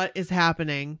like, what is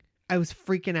happening? I was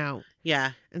freaking out.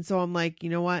 Yeah. And so I'm like, you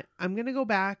know what? I'm going to go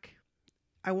back.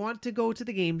 I want to go to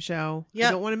the game show. Yep.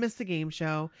 I don't want to miss the game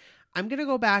show. I'm going to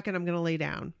go back and I'm going to lay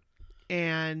down.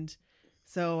 And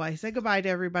so I said goodbye to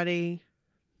everybody.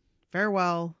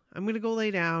 Farewell. I'm going to go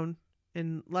lay down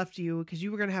and left you because you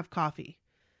were going to have coffee.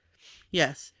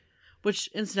 Yes. Which,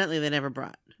 incidentally, they never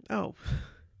brought. Oh.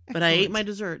 But I ate excellent. my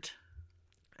dessert.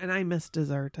 And I missed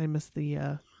dessert. I missed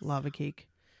the lava cake.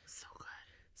 So good.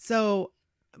 So,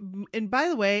 and by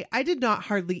the way, I did not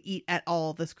hardly eat at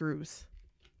all this cruise.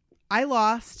 I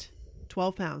lost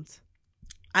 12 pounds.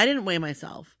 I didn't weigh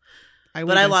myself. I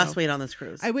But I lost weight on this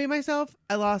cruise. I weighed myself.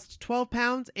 I lost 12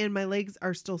 pounds and my legs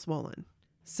are still swollen.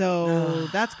 So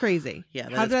that's crazy. Yeah,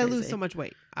 that How is did I crazy. lose so much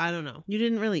weight? I don't know. You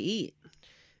didn't really eat.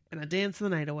 And I danced the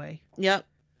night away. Yep.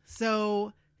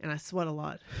 So, and I sweat a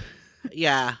lot.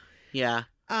 Yeah. Yeah.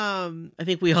 I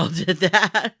think we all did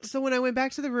that. So when I went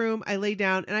back to the room, I laid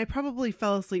down and I probably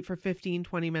fell asleep for 15,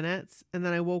 20 minutes. And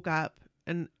then I woke up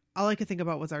and all I could think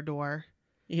about was our door.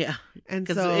 Yeah. And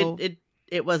Because so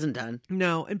it wasn't done.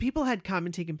 no, and people had come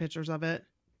and taken pictures of it.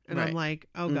 And Right. I'm like,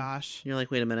 oh Mm. gosh, You're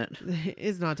like, wait a minute.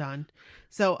 it's not done.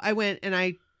 So I went and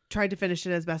I tried to finish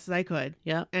it as best as I could.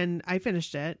 Yeah. And I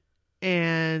finished it.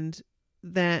 And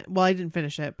then, well, I didn't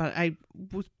finish it, but I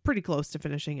was pretty close to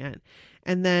finishing it.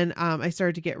 And then I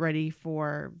started to get ready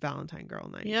for Valentine Girl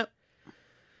Night. Yep.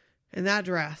 And that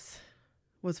dress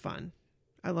was fun.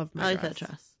 I loved my I like dress. that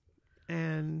dress.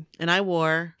 And I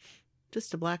wore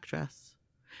just a black dress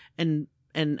and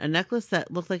a necklace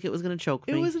that looked like it was going to choke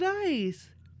me. it was nice.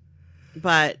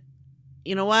 But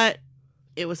you know what?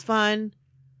 It was fun.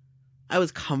 I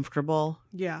was comfortable.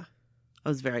 Yeah. I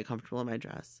was very comfortable in my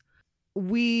dress.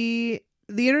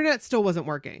 The internet still wasn't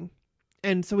working.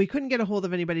 And so we couldn't get a hold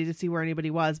of anybody to see where anybody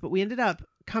was, but we ended up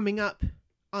coming up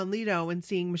on Lido and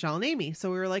seeing Michelle and Amy.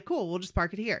 So we were like, cool, we'll just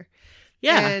park it here.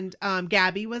 Yeah. And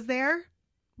Gabby was there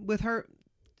with her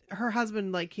her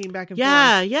husband like came back and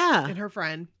Yeah, forth. yeah. And her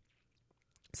friend.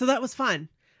 So that was fun.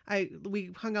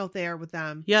 We hung out there with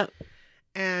them. Yep.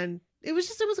 And it was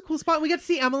a cool spot. We got to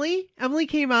see Emily. Emily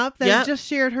came up that Yep. just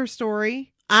shared her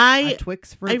story. A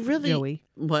Twix for really Joey.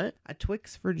 What? A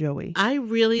Twix for Joey. I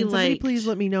really Can somebody liked. please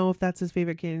let me know if that's his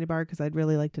favorite candy bar, because I'd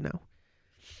really like to know.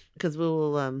 Because we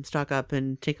will stock up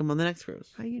and take him on the next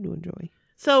cruise. How you doing, Joey?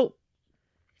 So,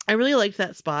 I really liked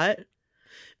that spot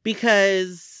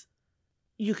because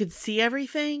you could see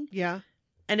everything. Yeah.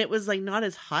 And it was like not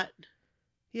as hot.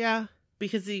 Yeah.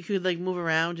 Because you could like move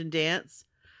around and dance.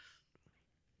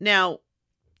 Now,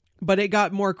 but it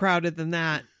got more crowded than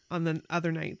that on the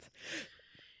other nights.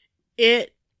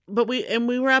 But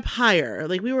we were up higher.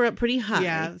 Like we were up pretty high.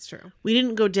 Yeah, that's true. We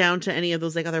didn't go down to any of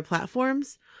those like other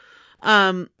platforms.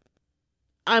 I'm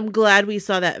glad we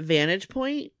saw that vantage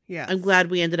point. Yeah. I'm glad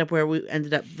we ended up where we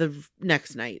ended up the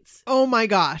next nights. Oh my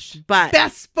gosh. But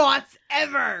best spots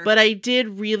ever. But I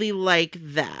did really like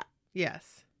that.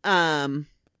 Yes. But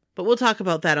we'll talk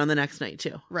about that on the next night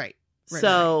too. Right.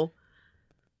 So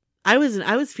I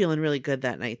was feeling really good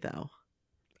that night though.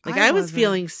 Like I was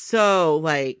feeling so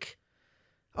like,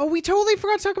 oh, we totally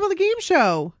forgot to talk about the game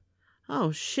show.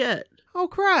 Oh shit. Oh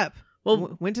crap.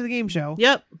 Well, went to the game show.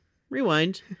 Yep.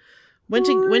 Rewind. Went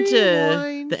to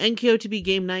the NKOTB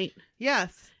game night.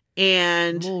 Yes.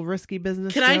 And a little risky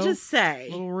business. Can I just say,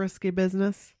 a little risky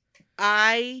business.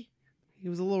 He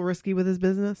was a little risky with his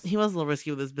business. He was a little risky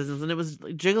with his business, and it was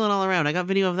like, jiggling all around. I got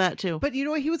video of that too. But you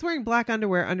know what? He was wearing black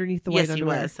underwear underneath the white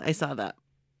underwear. Yes, he was. I saw that.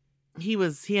 He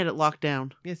had it locked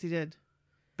down. Yes, he did.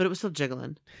 But it was still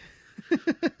jiggling.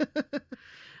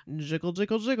 Jiggle,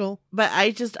 jiggle, jiggle. But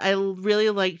I really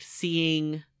liked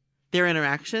seeing their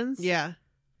interactions. Yeah.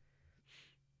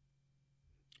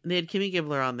 They had Kimmy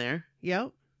Gibbler on there.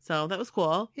 Yep. So that was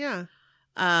cool. Yeah.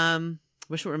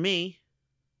 Wish it were me.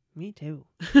 Me too.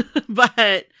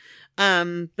 but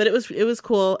it was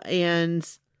cool, and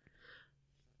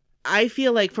I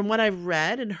feel like from what I've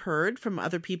read and heard from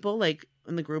other people like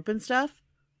in the group and stuff,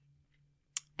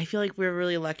 I feel like we're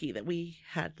really lucky that we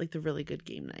had like the really good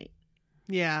game night.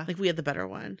 Yeah. Like we had the better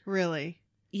one. Really?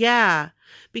 Yeah.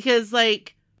 Because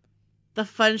like the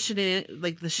fun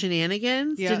the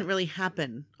shenanigans didn't really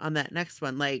happen on that next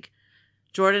one. Like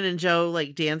Jordan and Joe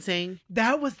like dancing.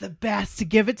 That was the best. To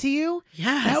give it to you?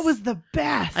 Yes. That was the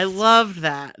best. I loved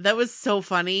that. That was so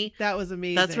funny. That was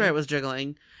amazing. That's where it was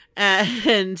jiggling.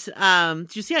 And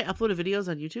did you see I uploaded videos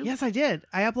on YouTube? Yes, I did.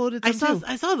 I uploaded some too.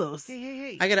 I saw those.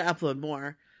 Hey. I gotta upload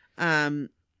more.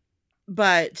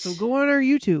 But so go on our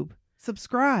YouTube.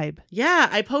 Subscribe. Yeah,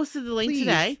 I posted the link Please.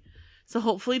 today. So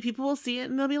hopefully people will see it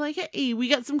and they'll be like, hey, we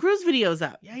got some cruise videos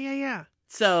up. Yeah.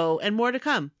 So, and more to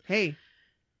come. Hey,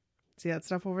 see that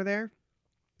stuff over there?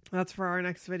 That's for our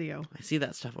next video. I see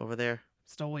that stuff over there.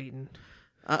 Still waiting.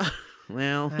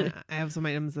 Well, I have some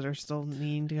items that are still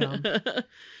needing to come.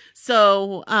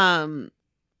 So that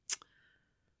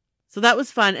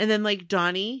was fun. And then like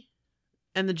Donnie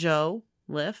and the Joe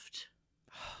lift.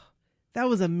 That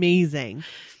was amazing.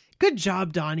 Good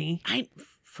job, Donnie.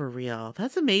 For real.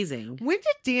 That's amazing. When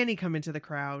did Danny come into the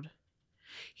crowd?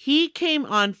 He came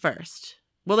on first.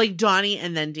 Well, like Donnie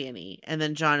and then Danny and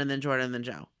then John and then Jordan and then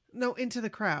Joe. No, into the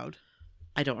crowd.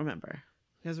 I don't remember.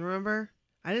 You guys remember?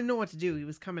 I didn't know what to do. He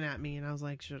was coming at me and I was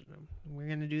like, we're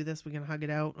going to do this. We're going to hug it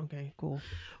out. Okay, cool.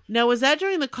 Now, was that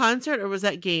during the concert or was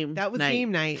that game That was night?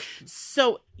 game night.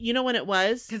 So, you know when it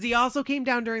was? Because he also came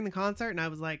down during the concert and I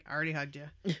was like, I already hugged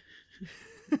you.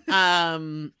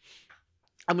 I'm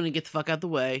going to get the fuck out the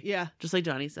way. Yeah. Just like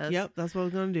Johnny says. Yep, that's what I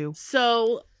was going to do.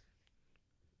 So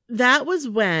that was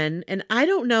when, and I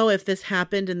don't know if this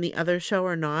happened in the other show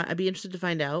or not. I'd be interested to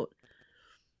find out.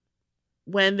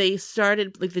 When they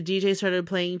started, like the DJ started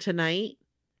playing Tonight.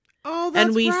 Oh, that's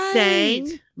and we right.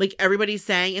 sang, like everybody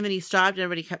sang, and then he stopped and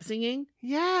everybody kept singing.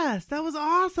 Yes, that was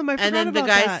awesome. I forgot And then about the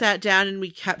guy that. sat down and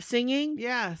we kept singing.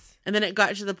 Yes. And then it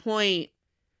got to the point,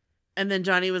 and then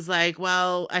Johnny was like,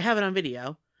 well, I have it on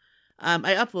video.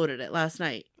 I uploaded it last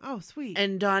night. Oh, sweet.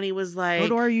 And Donnie was like, go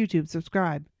to our YouTube,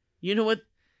 subscribe. You know what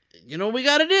we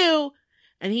got to do?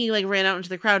 And he like ran out into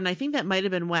the crowd. And I think that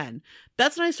might've been when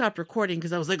I stopped recording.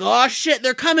 Cause I was like, oh shit,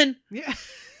 they're coming. Yeah.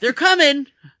 They're coming.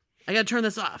 I got to turn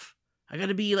this off. I got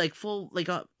to be like full, like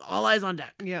all eyes on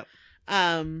deck. Yep.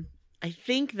 I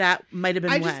think that might've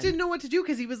been I just didn't know what to do.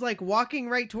 Cause he was like walking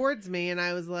right towards me. And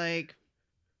I was like,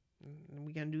 are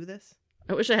we going to do this?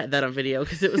 I wish I had that on video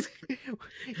because it was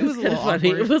it was a kind little of funny.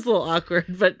 awkward. It was a little awkward,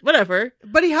 but whatever.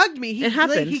 But he hugged me. It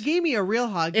happened. He gave me a real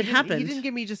hug. It happened. He didn't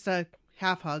give me just a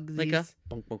half hug. Like a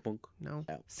bonk, bonk, bonk. No.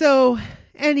 Oh. So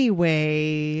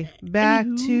anyway, back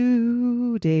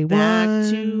to day Back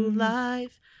one. to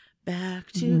life.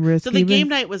 back to. Risky So the game business.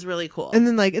 night was really cool. And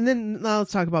then now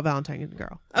let's talk about Valentine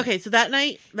Girl. Okay, so that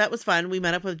night, that was fun. We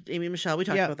met up with Amy and Michelle. We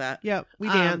talked Yep, about that. Yep, we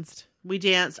danced. We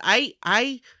danced.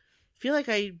 I feel like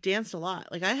I danced a lot.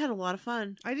 Like, I had a lot of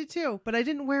fun. I did too, but I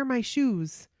didn't wear my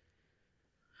shoes.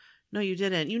 No, you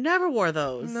didn't. You never wore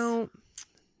those. No.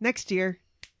 Next year.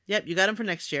 Yep, you got them for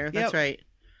next year. That's Yep. right.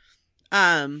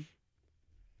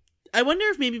 I wonder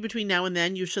if maybe between now and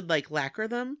then you should, like, lacquer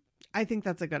them. I think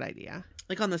that's a good idea.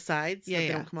 Like, on the sides. Yeah, so they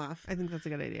yeah. don't come off. I think that's a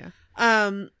good idea.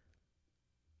 If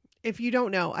If you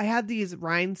don't know, I had these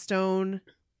rhinestone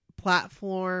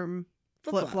platform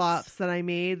flip-flops that I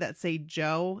made that say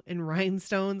Joe and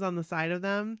rhinestones on the side of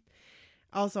them.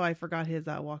 Also, I forgot his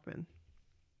Walkman.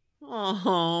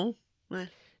 Oh.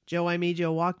 Joe, I made you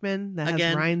a Walkman that has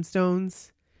Again.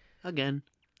 rhinestones. Again.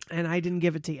 And I didn't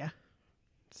give it to you.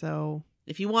 So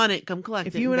If you want it, come collect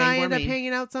if it. you and Bang I more end up Maine.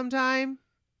 hanging out sometime,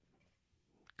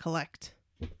 collect.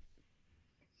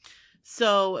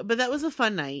 So, but that was a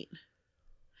fun night.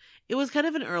 It was kind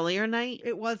of an earlier night.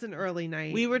 It was an early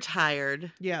night. We were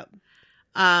tired. Yep.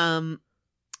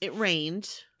 It rained.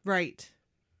 Right.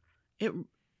 It.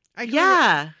 I can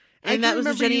Yeah. I And can that was a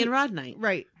remember Jenny you- and Rod night.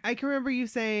 Right. I can remember you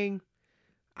saying,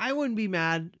 I wouldn't be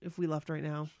mad if we left right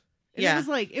now. And Yeah.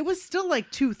 it was still like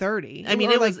 2:30. I mean,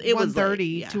 Or it was- like it was 1:30, late,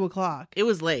 yeah. 2 o'clock. It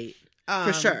was late. For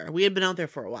Um, sure. We had been out there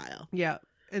for a while. Yeah.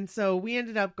 And so we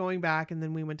ended up going back and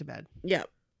then we went to bed. Yep.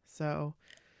 So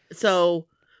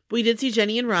we did see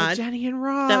Jenny and Rod. Jenny and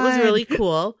Rod. That was really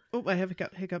cool. Oh, I have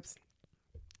hiccups.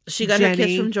 She got her kiss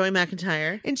Jenny. from Joey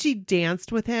McIntyre. And she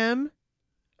danced with him.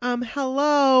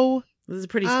 Hello. This is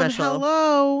pretty special.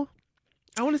 Hello.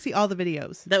 I want to see all the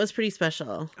videos. That was pretty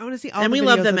special. I want to see all And the we videos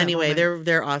love of them that anyway. moment.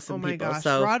 They're awesome Oh my people. gosh.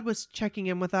 So Rod was checking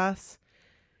in with us.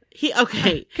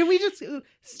 okay. Can we just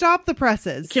stop the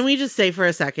presses? Can we just say for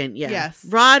a second? Yeah. Yes.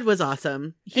 Rod was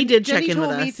awesome. He And did Jenny check in with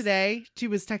told me us. today. I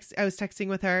was texting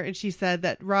with her, and she said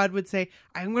that Rod would say,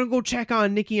 "I'm going to go check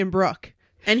on Nikki and Brooke,"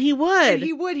 And he would.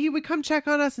 and he would come check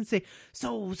on us and say,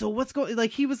 "So what's going?"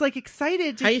 Like he was like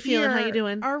excited to How you feeling? How hear you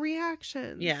doing? Our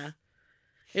reactions. Yeah.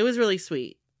 It was really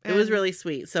sweet. It was And- really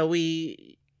sweet. So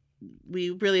we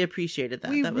really appreciated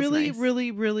that. We that was really, nice.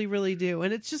 really, really, really do,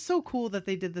 and it's just so cool that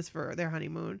they did this for their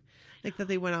honeymoon, like that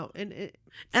they went out and.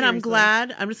 And I'm seriously.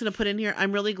 glad. I'm just going to put in here.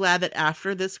 I'm really glad that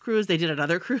after this cruise, they did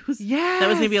another cruise. Yes. That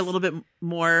was maybe a little bit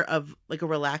more of like a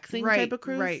relaxing right, type of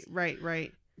cruise.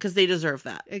 Right. Because they deserve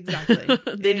that. Exactly.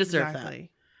 They deserve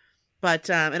Exactly. that. But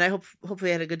and I hopefully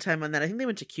they had a good time on that. I think they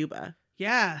went to Cuba,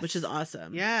 Yes. which is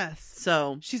awesome. Yes.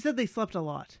 So She said they slept a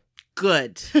lot.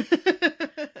 good.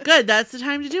 Good. That's the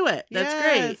time to do it. That's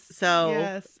great. Yes. So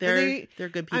Yes. And they're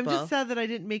good people. I'm just sad that I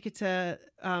didn't make it to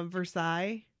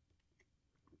Versailles.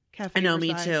 Cafe I know,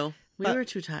 Versailles. me too. We But- were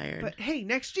too tired. But hey,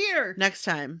 next year. Next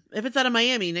time. If it's out of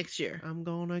Miami, next year. I'm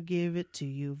gonna give it to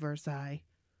you, Versailles.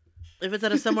 If it's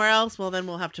out of somewhere else, well, then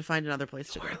we'll have to find another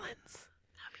place to go. Orleans.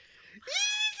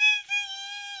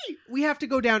 We have to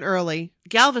go down early.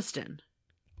 Galveston.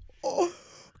 Oh,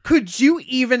 could you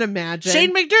even imagine?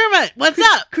 Shane McDermott, what's could,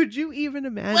 up? Could you even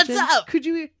imagine? What's up? Could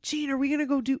you, Shane? Are we gonna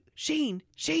go do Shane?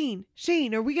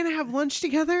 Are we gonna have lunch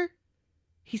together?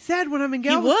 He said when I'm in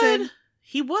Galveston.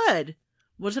 He would.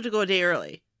 We'll just have to go a day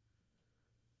early.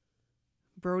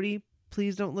 Brody,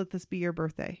 please don't let this be your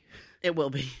birthday. It will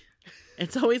be.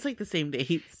 It's always like the same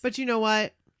dates. But you know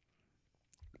what?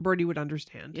 Brody would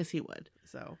understand. Yes, he would.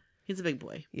 So He's a big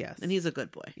boy. yes, And he's a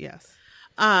good boy. yes,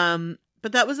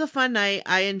 But that was a fun night.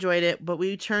 I enjoyed it, but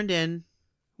we turned in.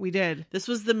 we did. This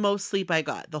was the most sleep I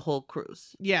got the whole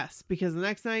cruise. Yes, because the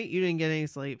next night you didn't get any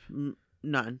sleep.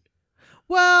 None.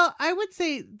 Well, I would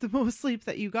say the most sleep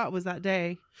that you got was that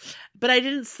day. But I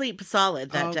didn't sleep solid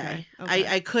that Okay, day. okay.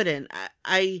 I couldn't.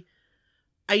 I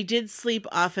did sleep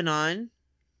off and on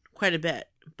quite a bit,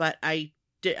 but I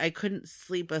couldn't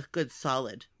sleep a good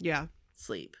solid Yeah,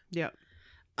 sleep. yeah.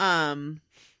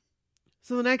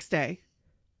 So the next day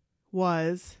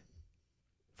was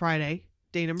Friday,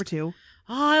 day number 2.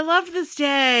 Oh, I loved this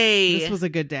day. This was a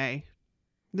good day.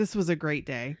 This was a great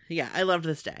day. Yeah, I loved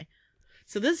this day.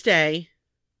 So this day,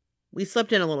 we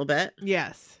slept in a little bit.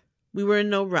 Yes. We were in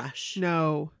no rush.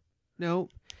 No.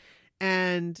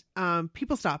 And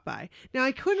people stopped by. Now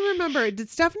I couldn't remember. Did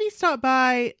Stephanie stop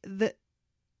by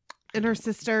and her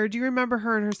sister? Do you remember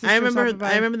her and her sister? I remember. stopping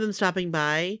by? I remember them stopping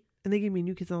by, And they gave me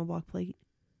New Kids on the Block plate.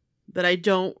 but I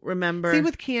don't remember. Same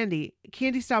with Candy.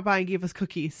 Candy stopped by and gave us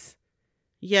cookies.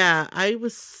 Yeah, I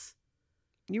was.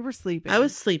 You were sleeping. I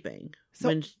was sleeping. So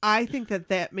when I think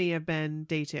that may have been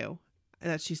day 2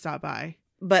 that she stopped by.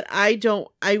 But I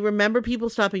remember people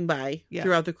stopping by Yeah.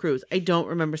 throughout the cruise. I don't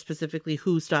remember specifically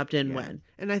who stopped in Yeah. when.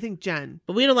 And I think Jen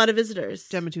But we had a lot of visitors.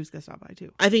 Jen Matuska stopped by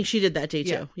too. I think she did that day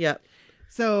Yeah. too. Yep.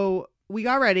 So we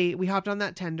got ready. We hopped on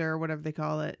that tender or whatever they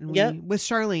call it. And Yep. with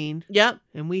Charlene. Yep.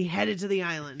 And we headed to the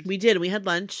island. We did. We had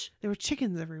lunch. There were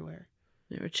chickens everywhere.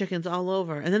 There were chickens all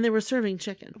over. And then they were serving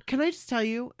chicken. Can I just tell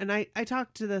you, and I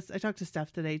talked to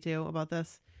Steph today too about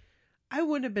this. I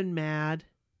wouldn't have been mad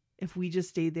if we just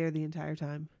stayed there the entire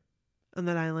time on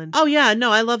that island. Oh, yeah.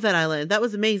 No, I love that island. That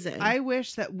was amazing. I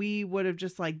wish that we would have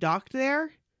just like docked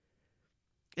there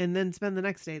and then spend the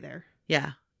next day there.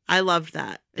 Yeah. I loved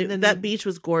that. And then That beach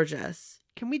was gorgeous.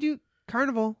 Can we do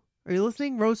Carnival? Are you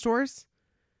listening? Rose Tours?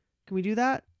 Can we do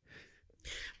that?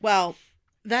 Well,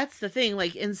 that's the thing.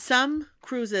 Like in some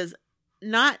cruises,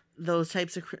 not those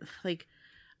types of like,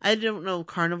 I don't know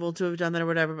Carnival to have done that or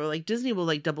whatever, but like Disney will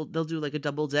like they'll do like a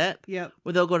double dip. Yep.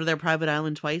 Where they'll go to their private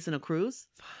island twice in a cruise,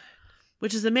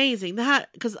 which is amazing.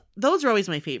 Because those are always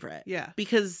my favorite. Yeah.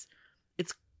 Because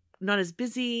it's not as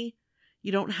busy.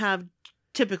 You don't have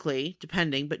typically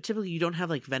you don't have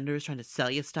like vendors trying to sell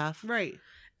you stuff. Right.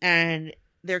 And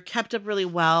they're kept up really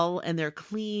well and they're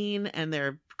clean and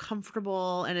they're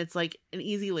comfortable and it's like an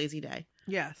easy, lazy day.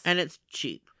 Yes. And it's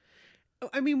cheap.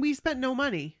 I mean, we spent no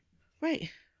money. Right.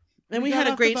 And we got had a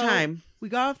off the great boat. time. We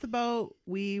got off the boat.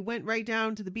 We went right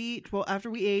down to the beach. Well, after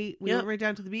we ate, we Yep. went right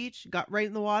down to the beach, got right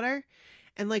in the water,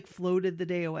 and like floated the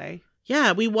day away.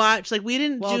 Yeah, we watched, like, we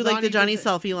didn't Well, do, like, the Johnny did it.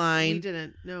 selfie line. We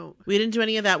didn't, no. We didn't do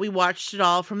any of that. We watched it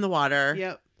all from the water.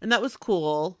 Yep. And that was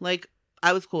cool. Like,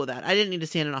 I was cool with that. I didn't need to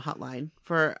stand in a hotline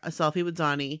for a selfie with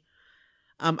Donnie.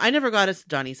 I never got a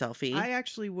Donnie selfie. I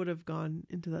actually would have gone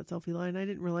into that selfie line. I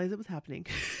didn't realize it was happening.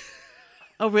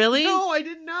 Oh, really? No, I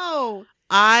didn't know.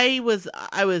 I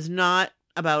was not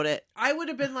about it. I would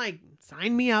have been like,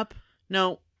 sign me up.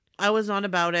 No, I was not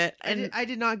about it. And I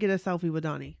did not get a selfie with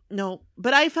Donnie. no,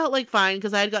 but I felt like fine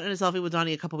because I had gotten a selfie with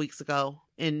Donnie a couple weeks ago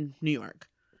in New York.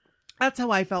 That's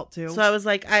how I felt too. So I was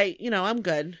like, I'm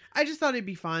good. I just thought it'd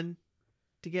be fun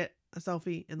to get a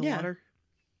selfie in the Yeah. water.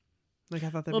 Like I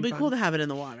thought that'd It'll be fun. cool to have it in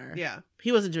the water. Yeah.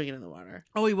 He wasn't doing it in the water.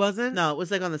 Oh, he wasn't? No, it was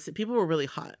like on the people were really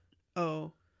hot.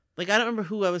 Oh. Like I don't remember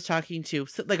who I was talking to,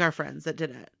 like our friends that did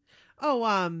it.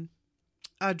 Oh,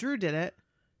 Drew did it.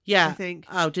 Yeah. I think.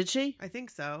 Oh, did she? I think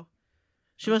so.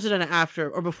 She must have done it after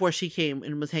or before she came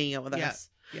and was hanging out with Yeah. us.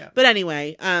 Yeah. But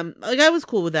anyway, like I was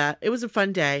cool with that. It was a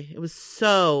fun day. It was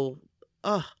so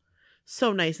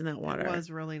nice in that water. It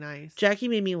was really nice. Jackie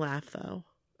made me laugh though.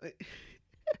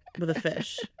 With a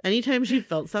fish. Anytime she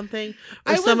felt something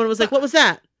or someone was like, "What was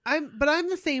that?" I'm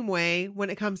the same way when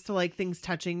it comes to like things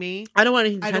touching me. I don't want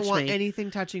anything to I touch don't want me.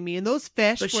 anything touching me. And those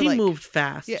fish But were she like, moved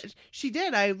fast. Yeah, she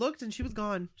did. I looked and she was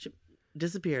gone. She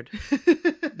disappeared.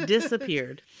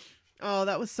 Disappeared. Oh,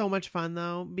 that was so much fun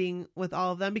though, being with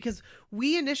all of them because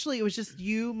we initially it was just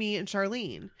you, me, and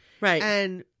Charlene. Right.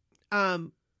 And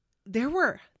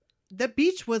the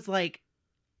beach was like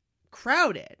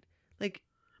crowded. Like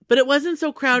but it wasn't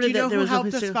so crowded do you know that there who was no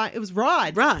helped place us to... find it was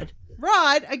Rod.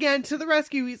 Rod again to the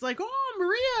rescue. He's like, "Oh,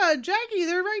 Maria and Jackie,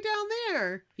 they're right down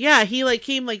there." Yeah, he like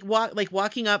came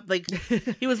walking up like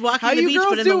he was walking How the you beach girls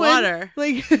but in doing? the water.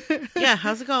 Like Yeah,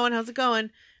 how's it going?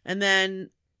 And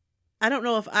then I don't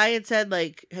know if I had said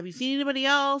like, have you seen anybody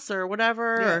else or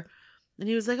whatever? Yeah. And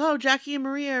he was like, oh, Jackie and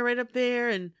Maria are right up there.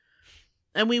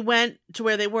 And we went to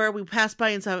where they were. We passed by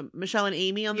and saw Michelle and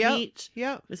Amy on the beach.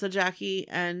 Yep. We saw Jackie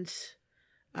and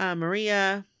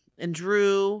Maria and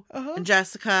Drew and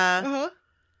Jessica.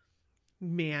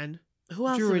 Man, who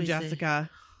else? Drew did and we see? Jessica.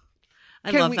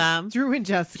 I love them. Drew and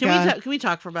Jessica. Can we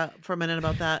talk for a minute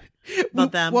about that?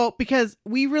 About them? Well, because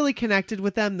we really connected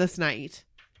with them this night.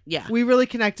 Yeah. We really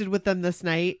connected with them this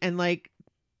night, and like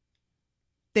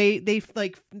they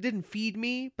like didn't feed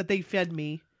me, but they fed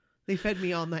me. They fed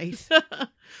me all night.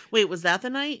 Wait, was that the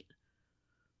night?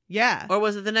 Yeah. Or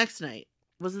was it the next night?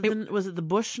 Was it the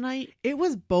Bush night? It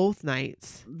was both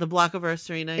nights. The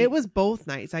Blockiversary night? It was both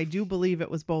nights. I do believe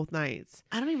it was both nights.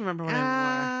 I don't even remember what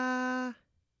I wore.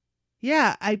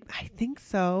 Yeah, I think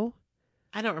so.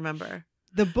 I don't remember.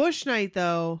 The Bush night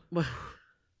though.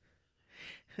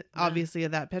 Obviously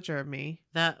that picture of me.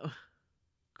 That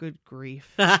good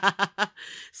grief.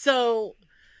 So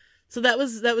that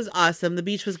was awesome. The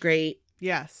beach was great.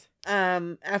 Yes.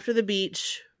 After the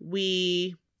beach,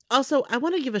 I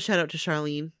want to give a shout out to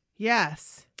Charlene.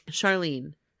 Yes.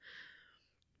 Charlene.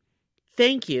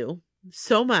 Thank you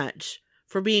so much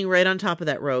for being right on top of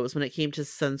that Rose when it came to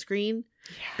sunscreen.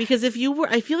 Because if you were,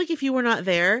 I feel like if you were not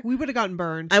there, we would have gotten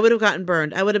burned. I would have gotten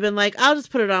burned. I would have been like, I'll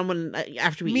just put it on when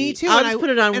after we Me eat. too. I'll just put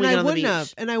it on when we get on the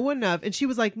beach. And I wouldn't have. And she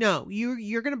was like, no,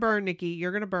 you're going to burn, Nikki.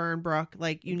 You're going to burn, Brooke.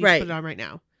 Like, you need to put it on right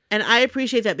now. And I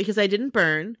appreciate that because I didn't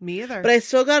burn. Me either. But I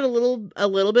still got a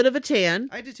little bit of a tan.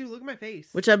 I did too. Look at my face.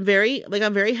 Which I'm very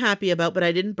happy about, but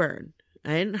I didn't burn.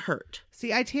 I didn't hurt.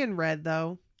 See, I tan red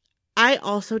though. I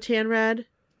also tan red,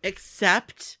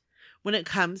 except when it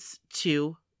comes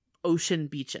to ocean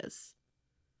beaches.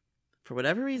 For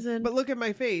whatever reason. But look at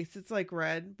my face. It's like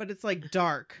red, but it's like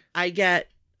dark. I get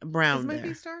brown. Is my there.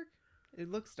 face dark? It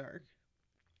looks dark.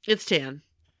 It's tan.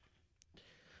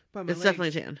 But my it's legs,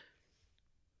 definitely tan.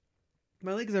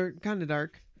 My legs are kind of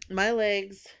dark. My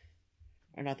legs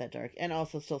are not that dark and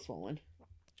also still swollen.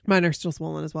 Mine are still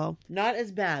swollen as well. Not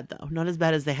as bad though. Not as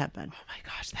bad as they have been. Oh my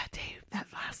gosh, that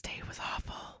last day was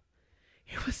awful.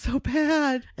 It was so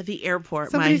bad. At the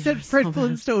airport, somebody said Fred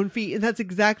Flintstone feet, and that's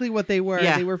exactly what they were.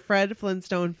 Yeah. They were Fred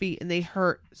Flintstone feet, and they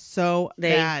hurt so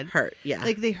bad. They hurt, yeah.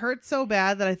 Like they hurt so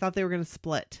bad that I thought they were going to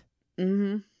split.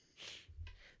 Mm-hmm.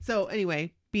 So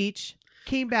anyway, beach,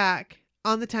 came back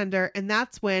on the tender, and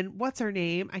that's when, what's her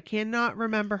name? I cannot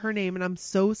remember her name, and I'm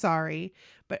so sorry.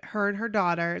 But her and her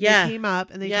daughter, they came up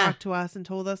and they talked to us and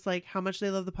told us like how much they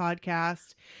love the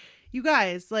podcast. You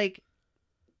guys, like,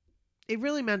 it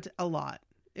really meant a lot.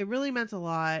 It really meant a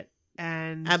lot.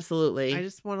 And absolutely, I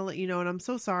just want to let you know, and I'm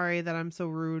so sorry that I'm so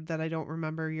rude that I don't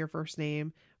remember your first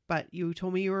name, but you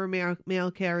told me you were a mail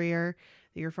carrier,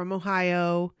 that you're from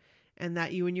Ohio, and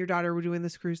that you and your daughter were doing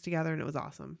this cruise together, and it was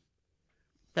awesome.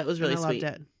 That was really sweet. I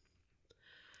loved it.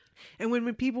 And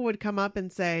when people would come up and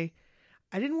say,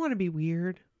 I didn't want to be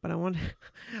weird, but I'm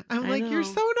like, you're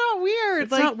so not weird.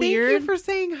 It's like, not weird. Thank you for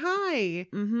saying hi.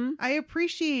 Mm-hmm. I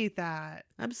appreciate that.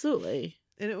 Absolutely.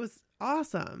 And it was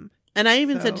awesome. And I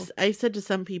even said to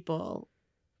some people,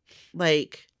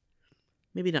 like,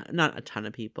 maybe not a ton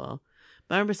of people,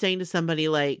 but I remember saying to somebody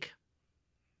like,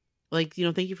 thank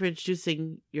you for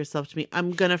introducing yourself to me.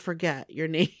 I'm gonna forget your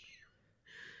name.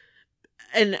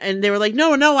 And they were like,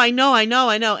 no, I know.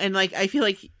 And like, I feel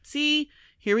like, see,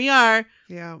 here we are.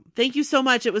 Yeah. Thank you so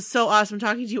much. It was so awesome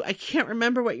talking to you. I can't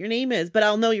remember what your name is, but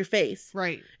I'll know your face.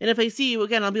 Right. And if I see you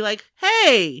again, I'll be like,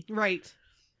 hey. Right.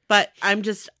 But I'm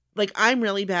just like, I'm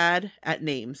really bad at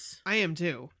names. I am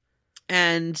too.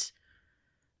 And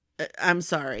I'm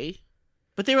sorry.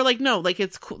 But they were like, no, like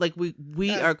it's cool. Like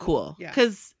we are cool. Yeah.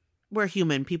 Because we're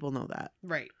human. People know that.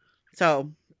 Right.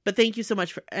 So, but thank you so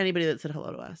much for anybody that said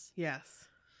hello to us. Yes.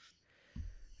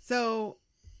 So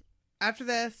after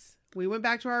this, we went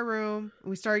back to our room and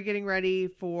we started getting ready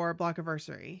for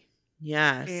Blockiversary.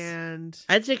 Yes. And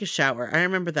I had to take a shower. I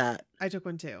remember that. I took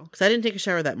one too. Because I didn't take a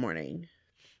shower that morning.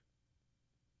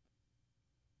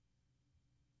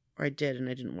 Or I did and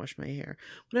I didn't wash my hair.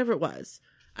 Whatever it was.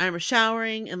 I remember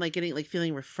showering and like getting like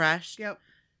feeling refreshed. Yep.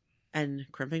 And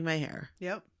crimping my hair.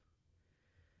 Yep.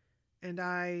 And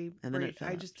then it fell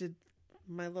I out. just did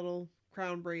my little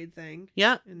crown braid thing.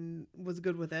 Yep. And was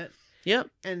good with it. Yep.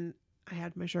 And I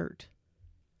had my shirt.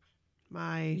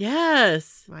 My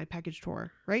package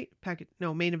tour, right?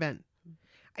 Main event.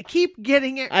 I keep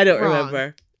getting it I don't wrong.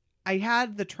 remember. I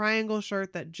had the triangle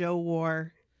shirt that Joe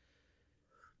wore.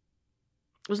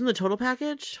 Wasn't the total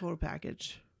package? Total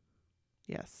package.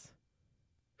 Yes.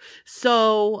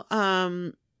 So,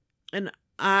 and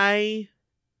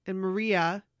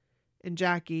Maria and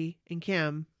Jackie and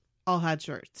Kim all had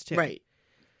shirts too. Right.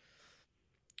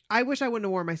 I wish I wouldn't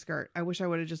have worn my skirt. I wish I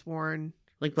would have just worn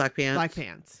like black pants. Black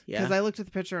pants. Yeah. Because I looked at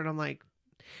the picture and I'm like,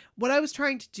 what I was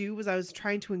trying to do was I was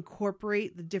trying to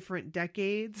incorporate the different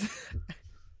decades.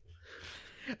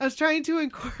 I was trying to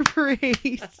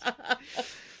incorporate.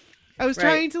 I was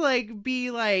trying to like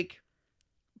be like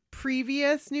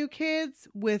previous New Kids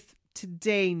with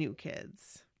today New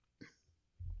Kids.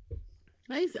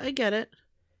 I get it.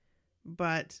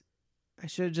 But I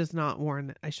should have just not worn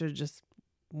it. I should have just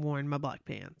worn my black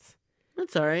pants.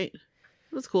 That's all right.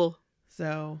 That's cool.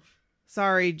 So,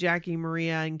 sorry, Jackie,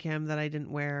 Maria, and Kim, that I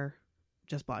didn't wear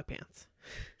just black pants.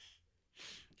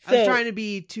 I was trying to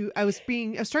be too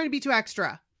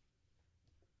extra.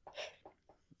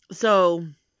 So,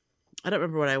 I don't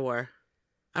remember what I wore.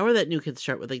 I wore that New Kids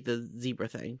shirt with like the zebra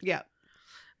thing. Yeah.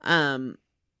 And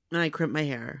I crimped my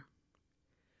hair.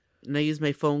 And I used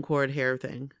my phone cord hair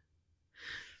thing.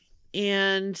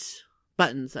 And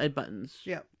buttons. I had buttons.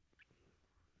 Yep.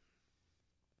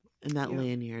 And that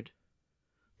lanyard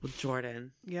with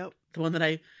Jordan. Yep. The one that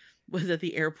I was at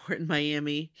the airport in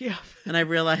Miami. Yeah. And I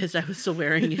realized I was still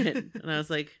wearing it. And I was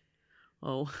like,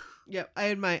 oh. Yep. I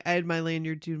had my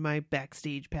lanyard to my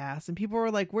backstage pass. And people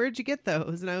were like, where'd you get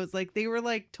those? And I was like, they were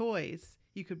like toys.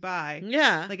 you could buy.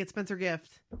 Yeah. Like at Spencer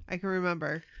Gift. I can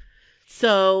remember.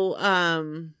 So,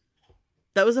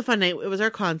 that was a fun night. It was our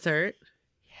concert.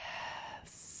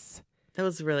 Yes. That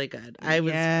was really good. I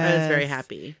was very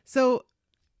happy. So,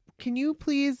 can you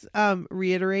please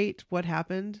reiterate what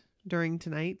happened during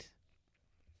tonight?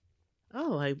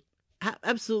 Oh,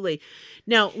 absolutely.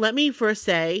 Now, let me first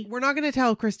say, we're not going to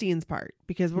tell Christine's part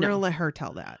because we're No. going to let her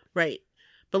tell that. Right.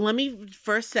 But let me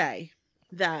first say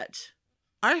that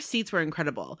our seats were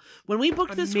incredible. When we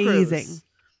booked this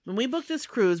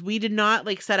cruise, we did not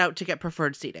like set out to get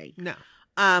preferred seating.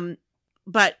 No.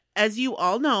 But as you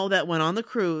all know that went on the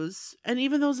cruise, and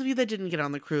even those of you that didn't get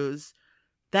on the cruise,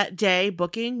 that day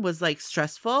booking was like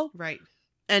stressful. Right.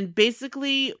 And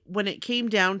basically when it came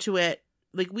down to it,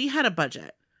 like we had a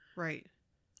budget. Right.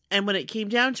 And when it came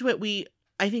down to it,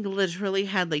 I think literally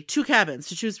had like 2 cabins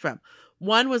to choose from.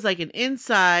 One was like an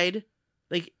inside,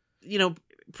 like, you know,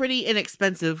 pretty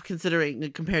inexpensive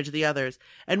considering compared to the others.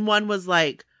 And one was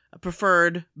like a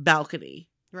preferred balcony.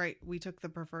 Right. We took the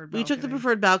preferred balcony. We took the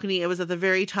preferred balcony. It was at the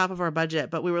very top of our budget,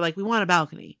 but we were like, we want a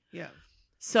balcony. Yeah.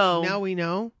 So now we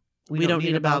know we don't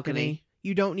need a balcony.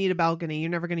 You don't need a balcony. You're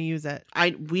never going to use it.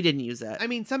 We didn't use it. I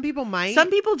mean, some people might. Some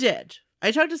people did.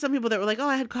 I talked to some people that were like, oh,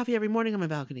 I had coffee every morning on my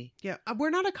balcony. Yeah. We're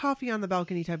not a coffee on the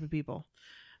balcony type of people.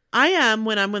 I am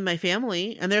when I'm with my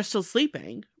family and they're still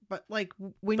sleeping. But like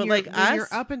when you're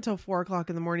up until 4:00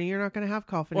 in the morning, you're not going to have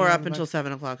coffee. Or up until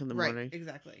 7:00 in the morning. Right,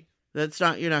 exactly.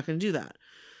 You're not going to do that.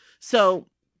 So,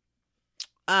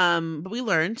 but we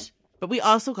learned, but we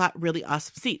also got really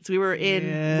awesome seats. We were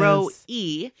in row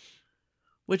E,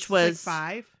 which was like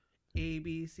 5, A,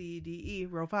 B, C, D, E,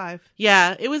 row 5.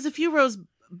 Yeah. It was a few rows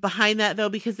behind that though,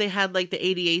 because they had like the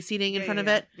ADA seating in front of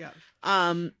it. Yeah.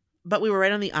 But we were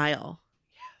right on the aisle,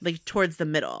 like towards the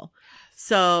middle.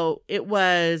 So it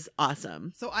was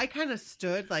awesome. So I kind of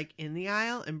stood like in the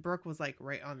aisle and Brooke was like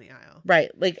right on the aisle. Right.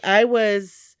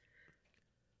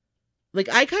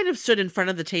 I kind of stood in front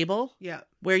of the table. Yeah.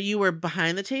 Where you were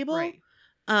behind the table. Right.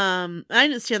 I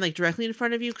didn't stand like directly in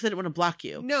front of you because I didn't want to block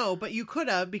you. No, but you could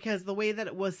have because the way that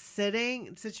it was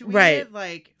situated, right.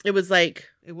 like it was like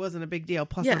it wasn't a big deal.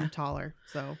 Plus I'm taller,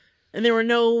 so. And there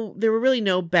were really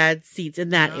no bad seats in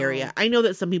that area. I know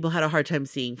that some people had a hard time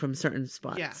seeing from certain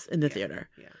spots in the theater.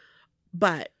 Yeah.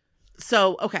 But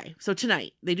so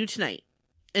tonight, they do tonight.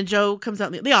 And Joe comes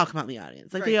out, they all come out in the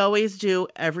audience. Like they always do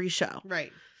every show.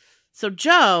 Right. So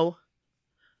Joe,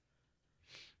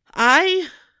 I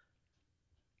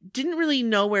didn't really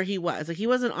know where he was. Like he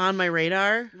wasn't on my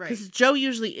radar. Right. Because Joe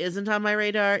usually isn't on my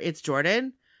radar. It's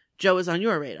Jordan. Joe is on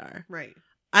your radar. Right.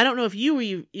 I don't know if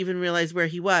you even realized where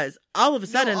he was. All of a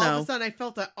sudden, all of a sudden, I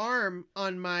felt an arm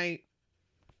on my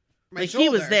like shoulder, he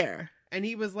was there, and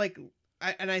he was like,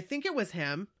 I think it was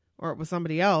him or it was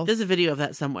somebody else. There's a video of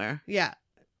that somewhere. Yeah,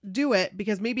 do it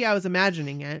because maybe I was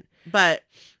imagining it, but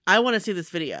I want to see this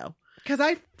video because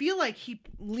I feel like he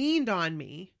leaned on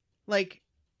me, like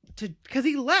because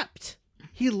he leapt.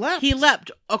 He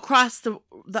leapt across the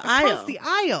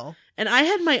aisle, and I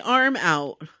had my arm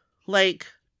out like.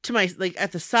 To my like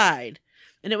at the side,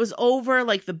 and it was over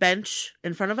like the bench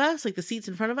in front of us, like the seats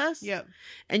in front of us. Yep.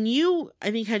 And you,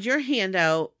 I think, had your hand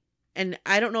out, and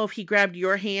I don't know if he grabbed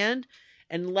your hand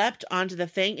and leapt onto the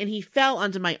thing, and he fell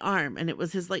onto my arm, and it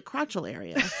was his like crotchal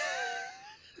area.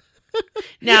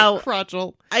 Now,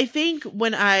 crotchal. I think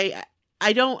when I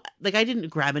didn't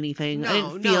grab anything. I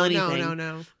didn't feel anything.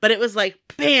 No. But it was like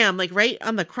bam, like right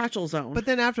on the crotchal zone. But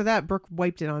then after that, Brooke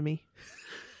wiped it on me.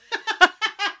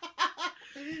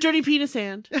 Dirty penis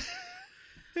hand.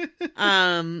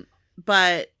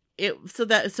 But he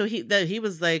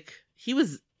was like he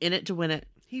was in it to win it.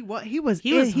 He was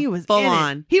full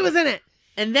on. He was in it.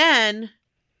 And then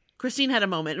Christine had a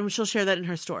moment, and she'll share that in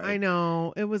her story. I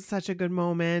know, it was such a good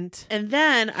moment. And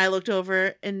then I looked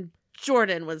over, and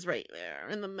Jordan was right there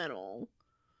in the middle.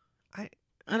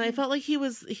 And I felt like he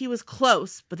was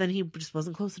close, but then he just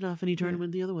wasn't close enough, and he turned and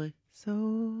went the other way.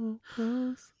 So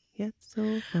close. Yet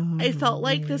so far I felt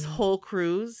like this whole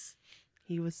cruise,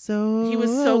 he was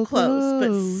so close,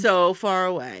 but so far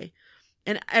away.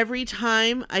 And every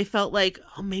time I felt like,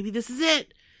 oh, maybe this is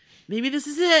it. Maybe this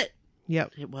is it.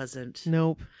 Yep. It wasn't.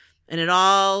 Nope. And it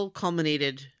all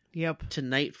culminated. Yep. To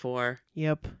night 4.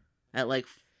 Yep. At like,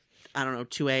 I don't know,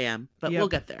 2 a.m. But we'll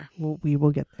get there. We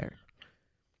will get there.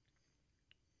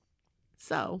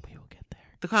 So. We will get there.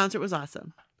 The concert was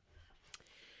awesome.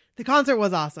 The concert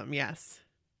was awesome, yes.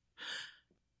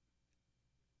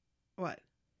 What?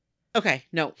 Okay,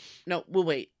 no, we'll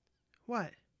wait. What?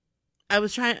 I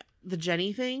was trying the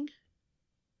Jenny thing,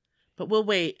 but we'll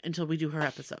wait until we do her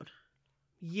episode.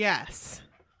 Yes.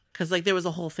 Because like there was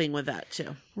a whole thing with that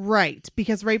too. Right.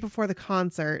 Because right before the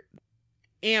concert,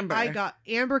 Amber.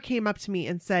 Amber came up to me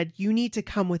and said, "You need to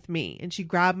come with me." And she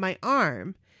grabbed my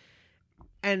arm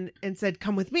and said,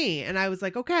 "Come with me." And I was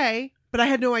like, "Okay." But I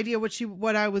had no idea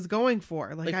what I was going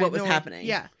for. Like I what had was happening.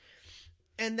 Yeah.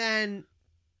 And then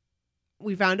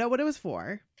we found out what it was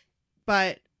for.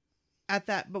 But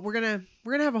we're gonna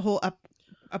have a whole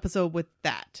episode with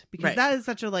that. Because that is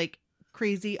such a like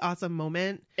crazy, awesome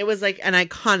moment. It was like an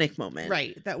iconic moment.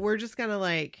 Right. That we're just gonna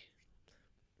like,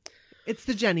 it's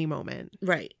the Jenny moment.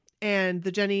 Right. And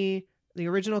the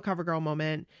original CoverGirl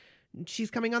moment.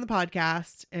 She's coming on the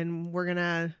podcast and we're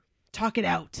gonna talk it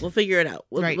out. We'll figure it out.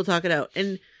 We'll talk it out.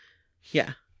 And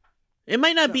yeah. It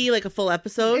might not be like a full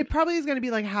episode. It probably is gonna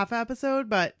be like a half episode,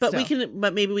 but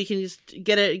maybe we can just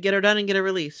get her done and get her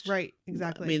released. Right,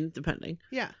 exactly. I mean, depending.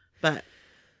 Yeah. But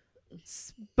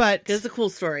it's a cool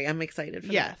story. I'm excited for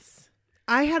that. Yes.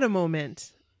 I had a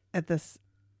moment at this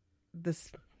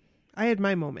I had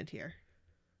my moment here.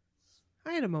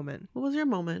 I had a moment. What was your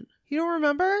moment? You don't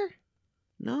remember?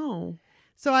 No.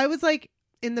 So I was like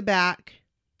in the back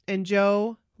and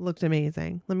Joe looked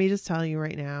amazing. Let me just tell you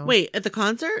right now. Wait, at the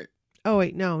concert? Oh,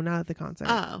 wait, no, not at the concert.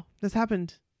 Oh. This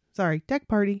happened. Sorry, deck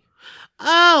party.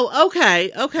 Oh,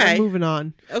 okay. I'm moving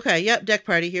on. Okay, yep, deck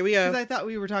party. Here we go. Because I thought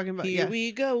we were talking about... Here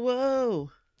we go,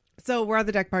 whoa. So we're at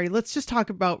the deck party. Let's just talk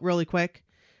about really quick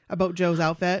about Joe's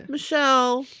outfit.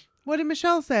 Michelle. What did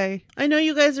Michelle say? I know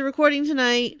you guys are recording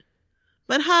tonight,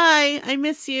 but hi, I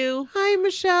miss you. Hi,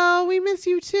 Michelle. We miss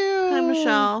you too. Hi,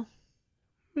 Michelle.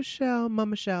 Michelle, Mom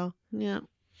Michelle. Yeah.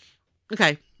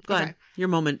 Okay, go ahead. Your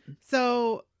moment.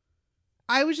 So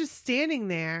I was just standing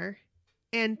there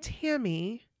and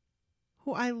Tammy,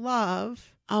 who I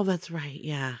love. Oh, that's right.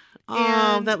 Yeah.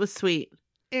 Oh, that was sweet.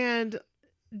 And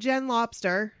Jen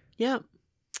Lobster. Yep.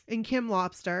 And Kim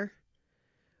Lobster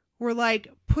were like,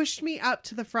 pushed me up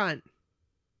to the front.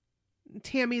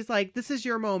 Tammy's like, this is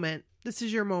your moment. This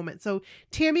is your moment. So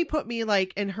Tammy put me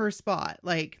like in her spot.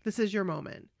 Like, this is your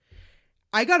moment.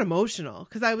 I got emotional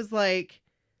because I was like,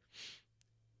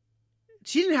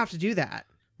 she didn't have to do that.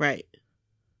 Right.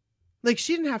 Like,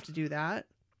 she didn't have to do that.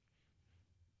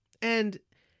 And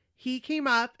he came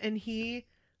up and he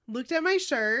looked at my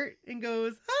shirt and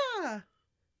goes, ah.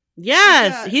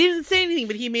 Yes. He didn't say anything,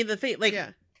 but he made the face. Like,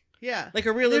 yeah. Like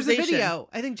a realization. There's a video.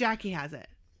 I think Jackie has it.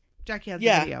 Jackie has the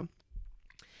video.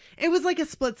 It was like a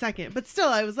split second, but still,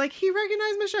 I was like, he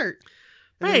recognized my shirt.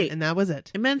 Right. And that was it.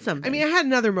 It meant something. I mean, I had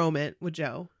another moment with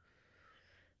Joe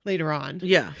later on.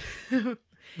 Yeah.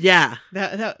 Yeah.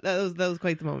 That was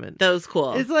quite the moment. That was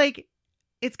cool. It's like,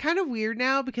 it's kind of weird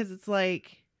now because it's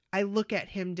like, I look at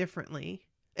him differently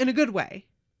in a good way.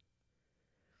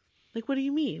 Like, what do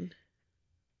you mean?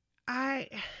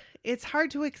 It's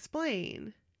hard to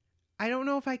explain. I don't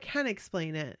know if I can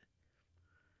explain it.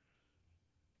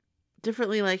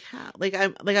 Differently, like how?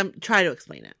 I'm trying to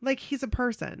explain it. Like he's a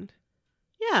person.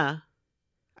 Yeah.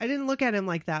 I didn't look at him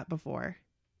like that before.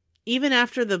 Even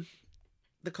after the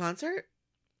concert?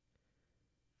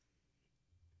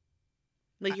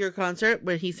 Like your concert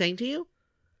when he sang to you?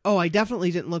 Oh, I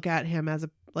definitely didn't look at him as a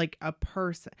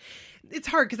person. It's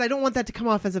hard because I don't want that to come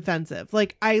off as offensive.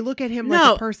 Like I look at him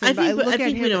like a person, I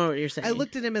think we know what you're saying. I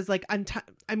looked at him as like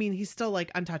I mean, he's still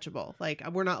like untouchable. Like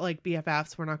we're not like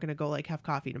BFFs. We're not going to go like have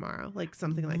coffee tomorrow, like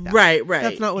something like that. Right.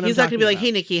 That's not what he's I'm not going to be like, about.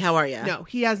 "Hey, Nikki, how are you?" No,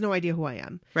 he has no idea who I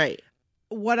am. Right.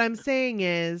 What I'm saying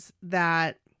is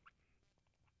that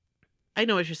I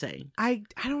know what you're saying. I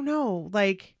don't know.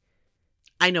 Like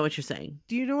I know what you're saying.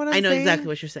 Do you know what I'm saying? I know exactly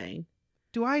what you're saying.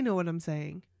 Do I know what I'm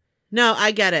saying? No,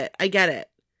 I get it.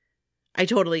 I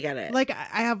totally get it. Like,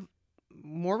 I have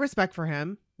more respect for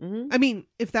him. Mm-hmm. I mean,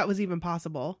 if that was even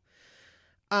possible.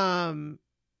 All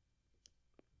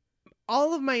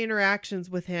of my interactions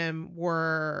with him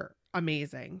were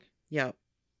amazing. Yep.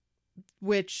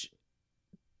 Which,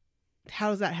 how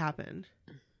does that happen?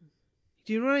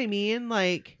 Do you know what I mean?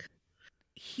 Like,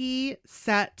 he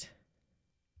set,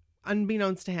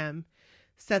 unbeknownst to him,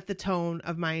 set the tone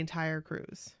of my entire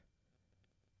cruise.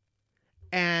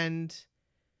 And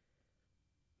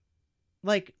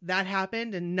like that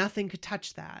happened and nothing could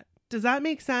touch that. Does that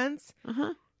make sense?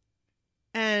 Uh-huh.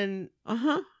 And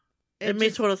it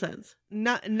makes total sense.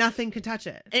 Nothing could touch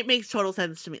it. It makes total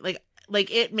sense to me. Like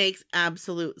it makes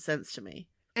absolute sense to me.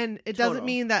 And it doesn't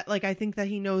mean that like I think that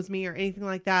he knows me or anything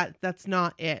like that. That's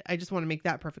not it. I just want to make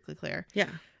that perfectly clear. Yeah.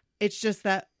 It's just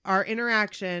that our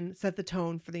interaction set the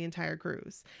tone for the entire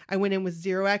cruise. I went in with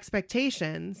zero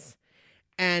expectations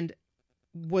and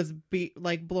was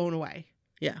blown away.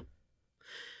 Yeah.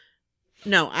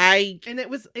 No, and it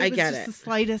was I get just it. the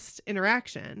slightest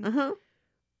interaction. Uh-huh.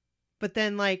 But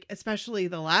then, like, especially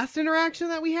the last interaction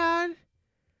that we had,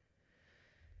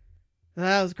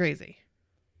 that was crazy.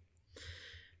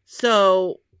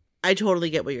 So I totally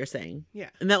get what you're saying.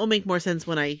 Yeah. And that will make more sense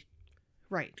when I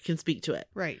can speak to it.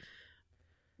 Right.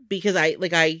 Because I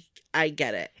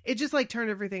get it. It just, like, turned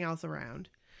everything else around.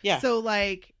 Yeah. So,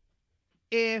 like,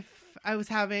 if I was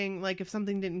having, like, if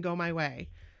something didn't go my way,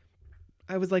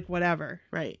 I was like, whatever.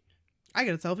 Right. I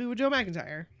got a selfie with Joe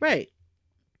McIntyre. Right.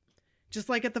 Just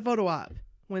like at the photo op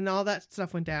when all that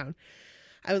stuff went down.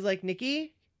 I was like,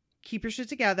 Nikki, keep your shit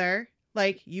together.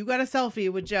 Like, you got a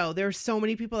selfie with Joe. There are so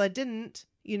many people that didn't.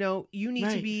 You know, you need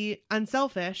to be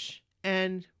unselfish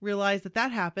and realize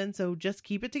that happened. So just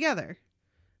keep it together.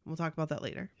 We'll talk about that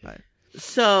later. But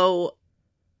so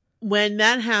when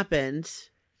that happened,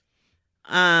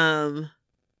 I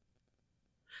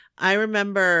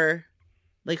remember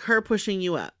like her pushing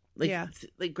you up, like,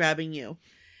 like grabbing you.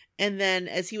 And then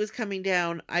as he was coming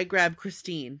down, I grabbed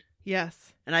Christine.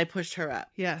 Yes. And I pushed her up.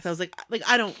 Yes. So I was like,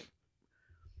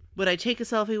 would I take a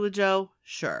selfie with Joe?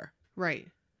 Sure. Right.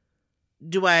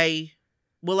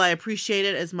 Will I appreciate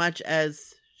it as much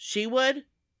as she would?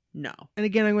 No. And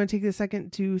again, I'm going to take a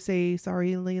second to say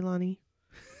sorry, Leilani.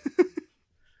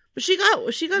 But she got a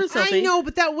selfie. I know,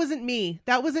 but that wasn't me.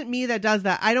 That wasn't me that does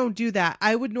that. I don't do that.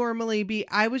 I would normally be,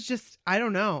 I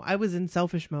don't know. I was in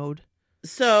selfish mode.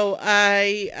 So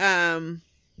Leilani,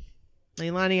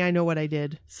 I know what I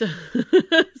did.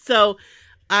 So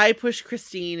I pushed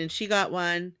Christine and she got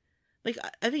one. Like,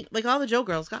 I think like all the Joe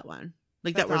girls got one.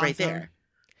 Like That's that were right awesome. there.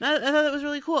 I thought that was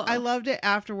really cool. I loved it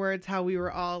afterwards, how we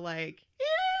were all like,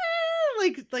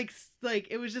 like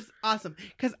it was just awesome.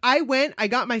 Because I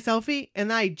got my selfie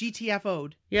and then I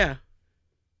GTFO'd. Yeah.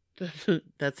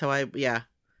 That's how yeah.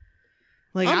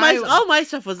 Like all my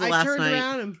stuff was the last night. I turned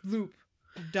around and bloop.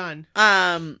 Done.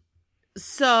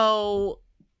 So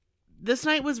this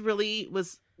night was really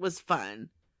was fun.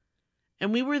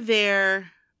 And we were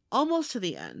there almost to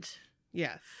the end.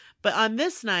 Yes. But on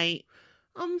this night,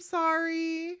 I'm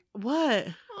sorry. What?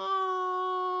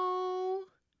 Oh.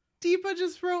 Deepa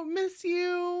just wrote miss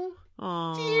you.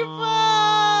 Aww.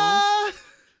 Deepa.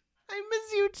 I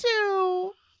miss you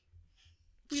too.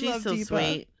 She's so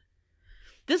sweet.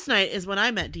 This night is when I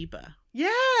met Deepa.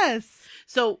 Yes.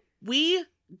 So did we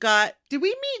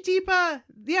meet Deepa?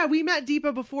 Yeah, we met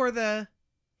Deepa before the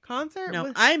concert.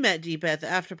 No, I met Deepa at the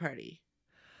after party.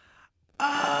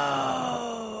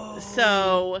 Oh.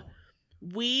 So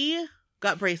we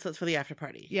got bracelets for the after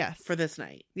party. Yes. For this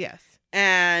night. Yes.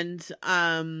 And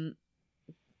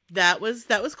that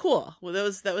was cool. Well,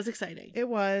 that was exciting. It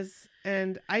was,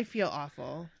 and I feel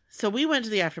awful. So we went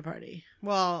to the after party.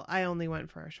 Well, I only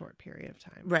went for a short period of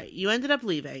time. Right. You ended up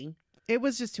leaving. It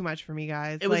was just too much for me,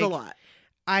 guys. It was a lot.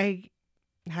 I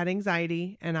had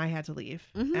anxiety and I had to leave.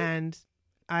 Mm-hmm. And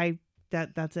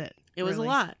that's it. It was a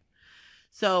lot.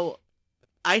 So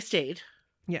I stayed.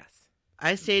 Yes.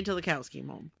 I stayed till the cows came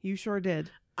home. You sure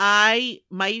did. I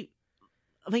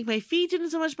think my feet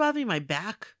didn't so much bother me. My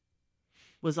back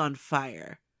was on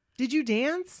fire. Did you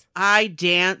dance? I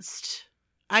danced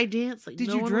like did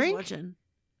no you one drink? was watching.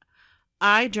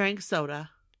 I drank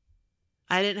soda.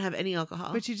 I didn't have any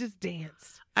alcohol. But you just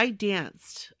danced. I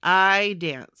danced.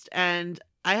 And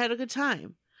I had a good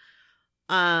time.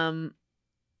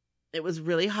 It was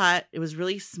really hot. It was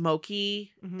really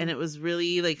smoky. Mm-hmm. And it was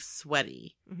really like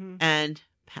sweaty mm-hmm. and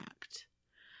packed.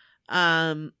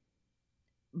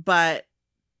 But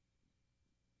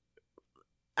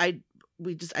I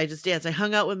just danced. I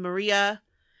hung out with Maria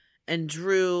and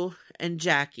Drew and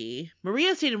Jackie.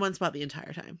 Maria stayed in one spot the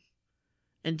entire time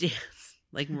and danced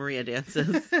like Maria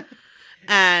dances.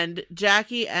 And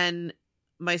Jackie and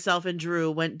myself and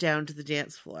Drew went down to the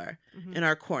dance floor mm-hmm. in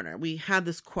our corner. We had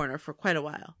this corner for quite a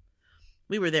while.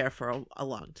 We were there for a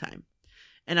long time.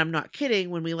 And I'm not kidding.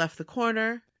 When we left the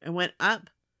corner and went up,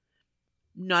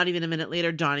 not even a minute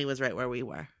later, Donnie was right where we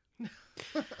were.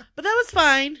 But that was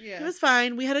fine. Yeah. It was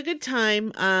fine. We had a good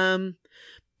time.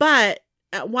 But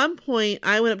at one point,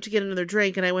 I went up to get another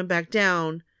drink and I went back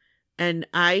down and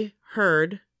I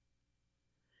heard,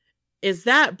 "Is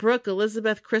that Brooke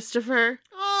Elizabeth Christopher?"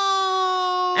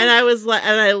 Oh. And I was like,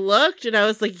 and I looked and I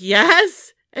was like,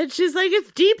 yes. And she's like,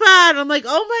 "It's Deepa." And I'm like,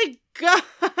 oh my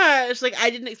gosh. Like, I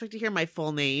didn't expect to hear my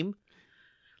full name,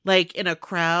 like in a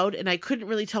crowd. And I couldn't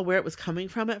really tell where it was coming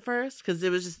from at first because it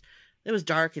was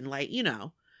dark and light, you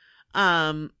know.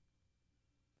 And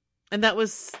that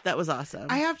was awesome.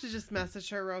 I have to just message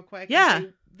her real quick. Yeah. And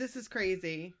say, this is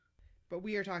crazy, but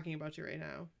we are talking about you right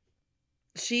now.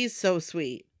 She's so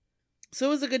sweet. So it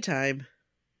was a good time.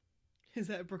 Is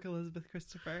that Brooke Elizabeth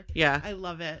Christopher? Yeah. I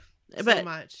love it so but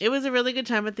much. It was a really good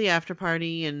time at the after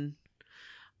party. And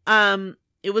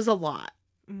It was a lot.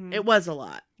 Mhm. It was a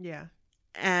lot. Yeah.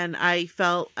 And I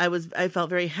felt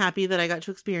very happy that I got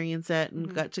to experience it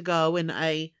and got to go, and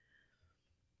I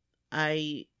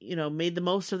made the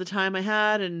most of the time I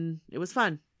had, and it was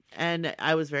fun. And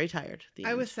I was very tired. at the I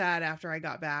end. was sad after I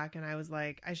got back, and I was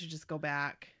like, I should just go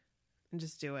back and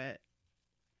just do it.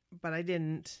 But I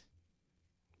didn't,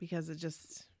 because it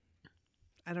just,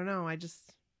 I don't know. I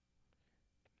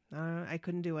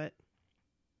couldn't do it.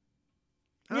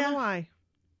 I don't know why.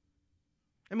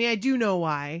 I mean, I do know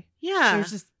why. Yeah.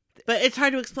 There's just, but it's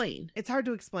hard to explain. It's hard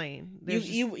to explain.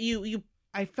 You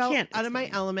I felt can't out of my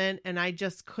explain. element, and I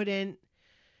just couldn't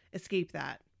escape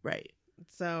that. Right.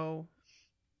 So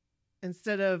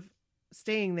instead of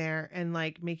staying there and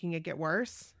like making it get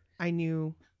worse, I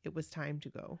knew it was time to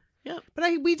go. Yeah.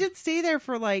 But we did stay there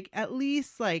for like at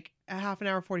least like a half an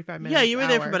hour, 45 minutes. Yeah, you were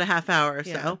there for hour. about a half hour or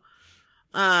Yeah.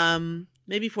 so.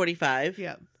 Maybe 45.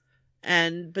 Yeah.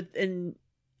 And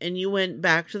you went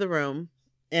back to the room,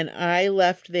 and I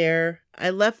left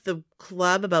the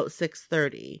club about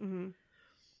 6:30. Mm-hmm.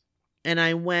 And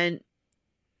I went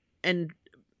and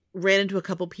ran into a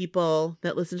couple people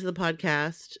that listened to the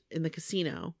podcast in the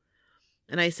casino.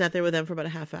 And I sat there with them for about a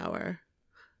half hour.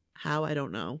 How? I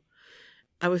don't know.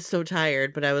 I was so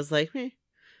tired, but I was like, meh.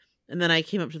 And then I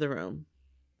came up to the room.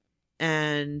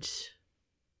 And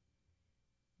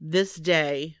this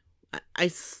day, I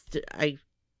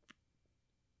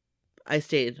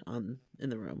stayed in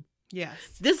the room. Yes.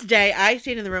 This day, I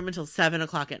stayed in the room until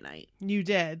 7:00 at night. You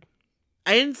did.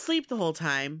 I didn't sleep the whole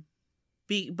time,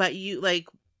 but you, like,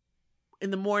 in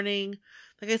the morning,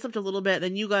 like, I slept a little bit,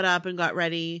 then you got up and got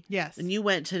ready. Yes. And you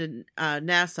went to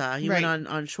Nassau. You Right. went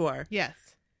on shore.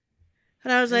 Yes.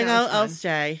 And I was And like, that was I'll fun.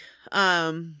 stay.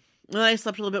 Then I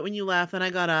slept a little bit when you left, then I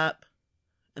got up,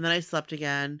 and then I slept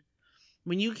again.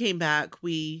 When you came back,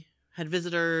 we had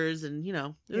visitors, and, it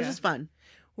was Yeah. just fun.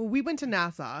 Well, we went to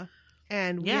Nassau,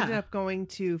 and we Yeah. ended up going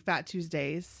to Fat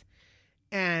Tuesdays,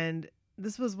 and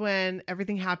this was when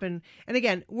everything happened. And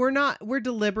again, we're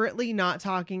deliberately not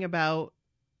talking about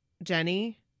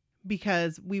Jenny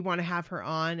because we want to have her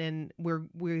on, and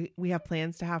we have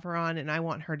plans to have her on, and I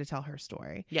want her to tell her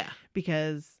story. Yeah.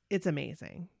 Because it's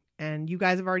amazing. And you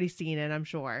guys have already seen it, I'm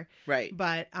sure. Right.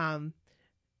 But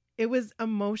it was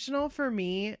emotional for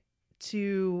me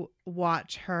to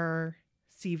watch her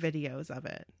see videos of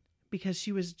it, because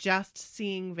she was just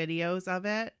seeing videos of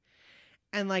it,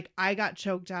 and like I got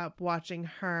choked up watching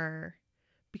her,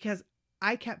 because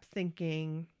I kept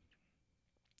thinking,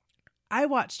 I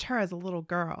watched her as a little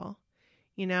girl,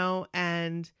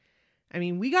 and I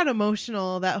mean, we got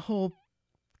emotional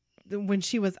when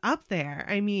she was up there.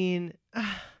 I mean,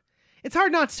 it's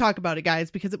hard not to talk about it, guys,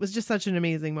 because it was just such an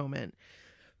amazing moment.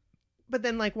 But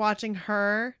then, like, watching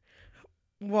her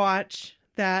watch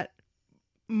that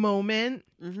moment,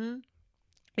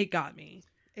 it got me.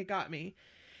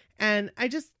 And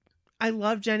I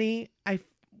love Jenny.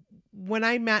 When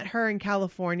I met her in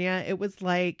California, it was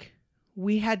like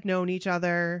we had known each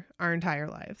other our entire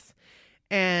lives.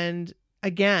 And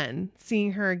again,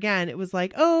 seeing her again, it was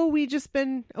like, oh, we just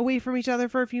been away from each other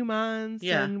for a few months,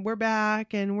 Yeah. and we're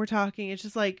back and we're talking. It's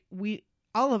just like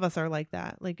all of us are like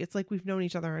that. Like, it's like we've known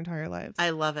each other our entire lives. I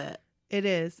love it. It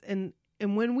is. And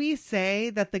when we say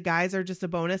that the guys are just a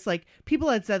bonus, like, people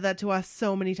had said that to us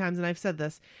so many times, and I've said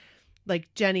this,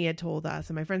 like Jenny had told us,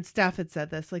 and my friend Steph had said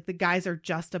this, like, the guys are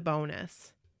just a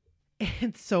bonus.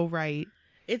 It's so right.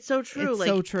 It's so true. It's like,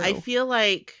 so true. I feel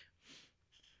like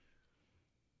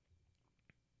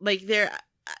they're,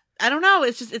 I don't know.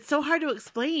 It's so hard to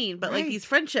explain, but like Right. these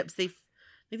friendships, they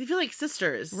feel like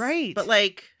sisters. Right. But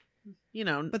like,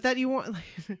 But that you want,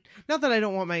 not that I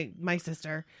don't want my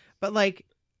sister, but like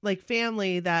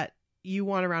family that you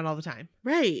want around all the time.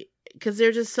 right. Cause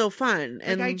they're just so fun. Like,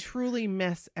 And I truly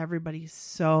miss everybody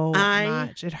so I-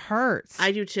 much. It hurts.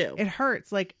 I do too. It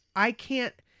hurts. Like, I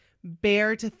can't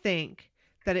bear to think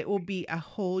that it will be a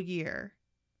whole year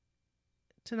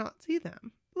to not see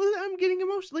them. Well, I'm getting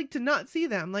emotional. Like, to not see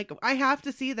them. Like, I have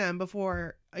to see them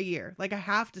before a year. Like, I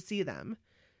have to see them.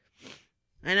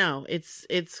 I know. It's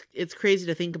crazy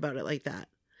to think about it like that.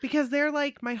 Because they're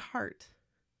like my heart.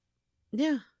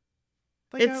 Yeah.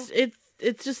 Like,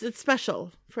 It's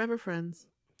special. Forever friends.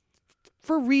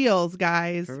 for reals,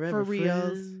 guys. Forever for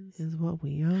reals friends. is what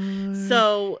we are.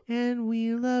 So and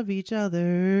we love each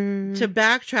other. to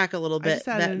backtrack a little I bit just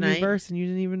added that a night. new verse and you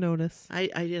didn't even notice. I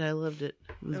did. I loved it.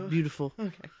 It was Oh, beautiful. okay.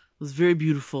 It was very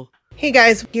beautiful. Hey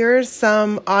guys, here's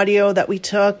some audio that we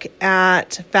took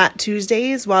at Fat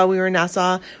Tuesdays while we were in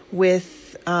Nassau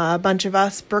with a bunch of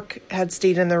us. Brooke had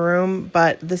stayed in the room,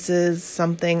 but this is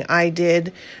something I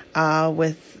did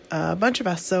with a bunch of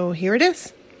us. So here it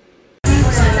is.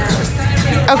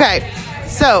 Okay,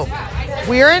 so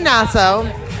we are in Nassau,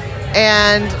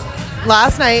 and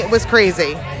last night was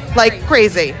crazy. Like,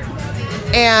 crazy.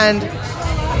 And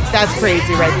that's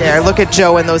crazy right there. Look at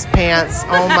Joe in those pants.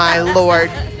 Oh, my Lord.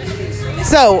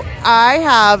 So I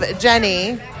have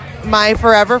Jenny, my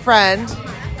forever friend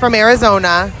from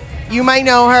Arizona. You might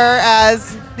know her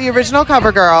as the original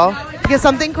cover girl because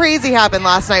something crazy happened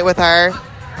last night with her,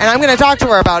 and I'm going to talk to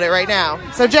her about it right now.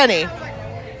 So, Jenny.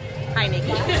 Hi,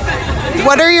 Nikki.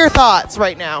 What are your thoughts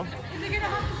right now?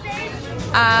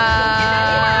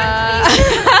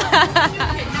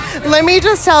 Let me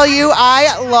just tell you,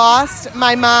 I lost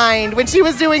my mind when she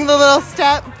was doing the little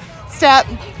step,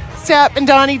 and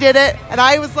Donnie did it, and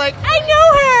I was like, I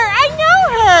know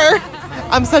her.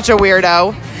 I'm such a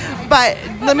weirdo. But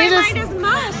let me just... My mind is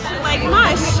mush, like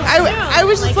mush. I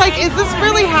was just like, is this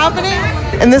really happening?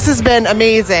 And this has been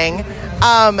amazing.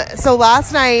 So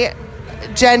last night,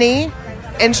 Jenny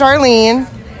and Charlene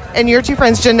and your two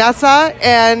friends, Janessa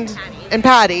and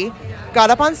Patty, got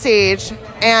up on stage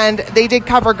and they did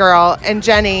Cover Girl, and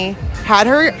Jenny had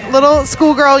her little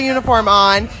schoolgirl uniform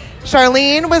on.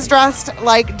 Charlene was dressed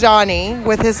like Donnie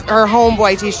with her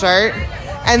homeboy t-shirt,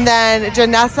 and then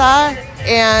Janessa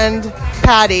and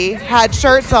Patty had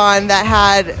shirts on that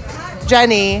had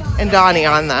Jenny and Donnie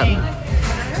on them.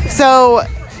 So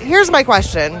here's my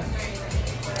question.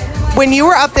 When you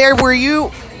were up there,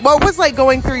 what was like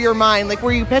going through your mind? Like,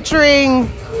 were you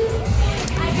picturing...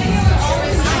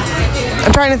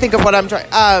 I'm trying to think of what I'm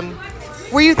trying...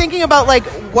 were you thinking about like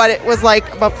what it was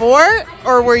like before,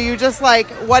 or were you just like,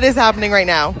 what is happening right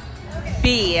now?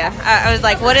 I was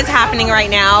like, what is happening right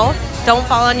now? Don't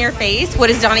fall on your face. What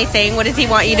is Donnie saying? What does he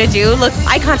want you to do? Look,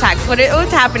 eye contact.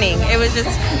 What's happening? It was just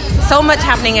so much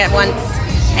happening at once,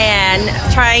 and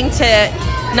trying to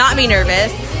not be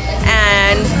nervous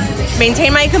and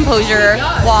maintain my composure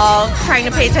while trying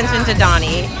to pay attention to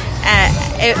Donnie.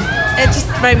 It just,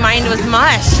 my mind was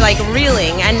mush, like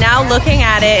reeling. And now looking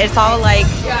at it, it's all like,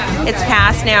 it's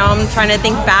past now. I'm trying to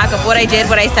think back of what I did,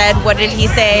 what I said, what did he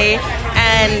say,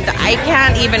 and I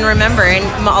can't even remember in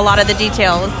a lot of the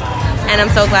details. And I'm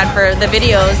so glad for the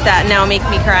videos that now make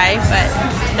me cry. But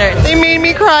they made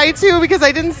me cry too because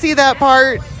I didn't see that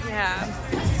part. Yeah,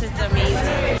 it's just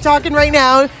amazing. Talking right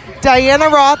now, Diana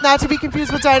Roth, not to be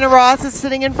confused with Diana Ross, is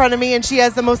sitting in front of me, and she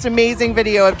has the most amazing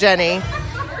video of Jenny,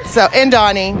 and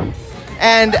Donnie,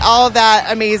 and all of that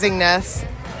amazingness.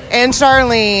 And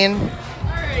Charlene.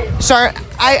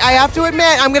 I have to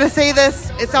admit, I'm going to say this,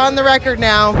 it's on the record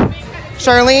now.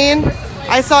 Charlene,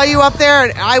 I saw you up there,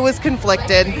 and I was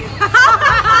conflicted.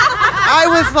 I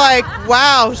was like,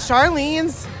 wow,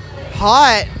 Charlene's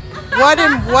hot.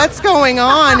 What's going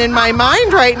on in my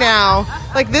mind right now?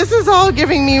 Like, this is all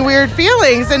giving me weird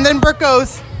feelings. And then Brooke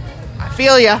goes, I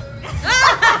feel ya.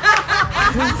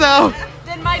 So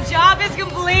then my job is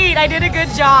complete. I did a good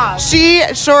job. She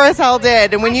sure as hell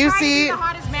did. And when you see the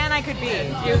hottest man I could be.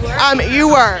 You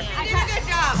were. I did a good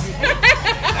job.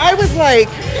 I was like,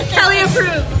 Kelly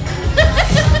approved.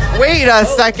 Wait a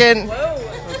second.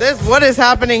 What is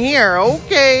happening here?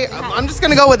 Okay, I'm just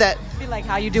gonna go with it. Be like,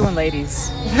 how you doing,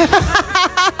 ladies?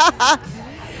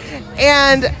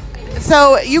 And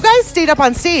so you guys stayed up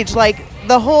on stage like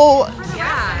the whole.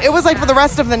 Yeah. It was like for the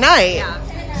rest of the night. Yeah.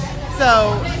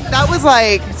 So that was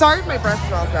like. Sorry, my breath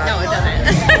smells bad. No, it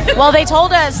doesn't. Well, they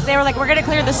told us they were like, we're gonna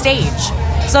clear the stage.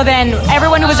 So then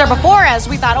everyone who was there before us,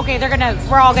 we thought, okay,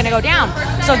 we're all gonna go down.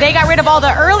 So they got rid of all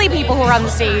the early people who were on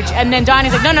the stage, and then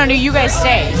Donnie's like, no, you guys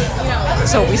stay.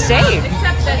 So we stayed.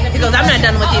 He goes, I'm not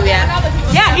done with you yet.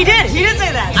 Yeah, he did. He did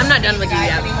say that. I'm not done with you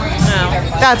yet. No.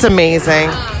 That's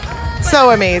amazing. So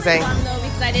amazing.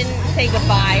 Because I didn't say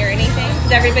goodbye or anything.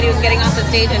 Because everybody was getting off the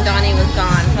stage and Donnie was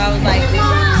gone. So I was like,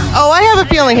 oh, I have a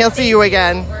feeling he'll see you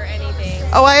again.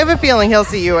 Oh, I have a feeling he'll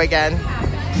see you again.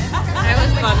 It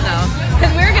was fun though.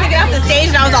 Because we were going to get off the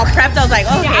stage and I was all prepped. I was like,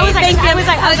 okay, I was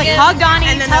like, hug Donnie,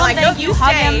 and then tell they're like, him thank you,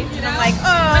 hug him. And I'm like,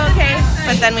 oh, okay.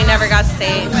 But then we never got to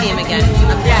see him again.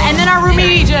 Yeah, and then our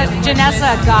roomie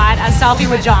Janessa got a selfie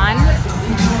with John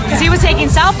because he was taking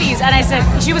selfies, and I said,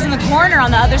 she was in the corner on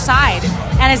the other side,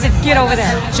 and I said, get over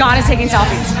there. John is taking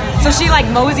selfies. So she like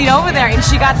moseyed over there, and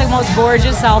she got the most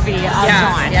gorgeous selfie of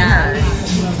John. Yeah.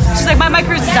 She's like, my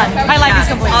cruise is done. My life is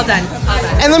complete. All done.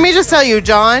 And let me just tell you,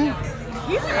 John.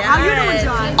 How you doing,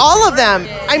 John? All of them.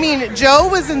 I mean, Joe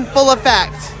was in full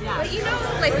effect. But you know,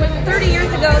 like when 30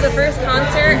 years ago, the first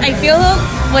concert, I feel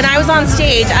when I was on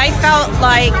stage, I felt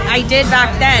like I did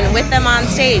back then with them on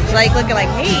stage. Like looking like,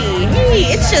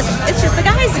 hey, it's just the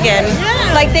guys again.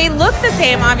 Yeah. Like they look the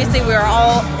same. Obviously, we were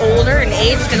all older and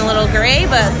aged and a little gray,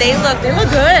 but they look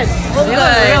good. So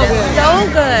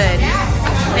good.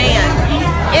 Man.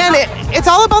 And it's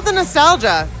all about the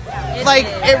nostalgia. Like,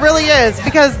 it really is.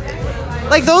 Because,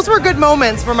 like, those were good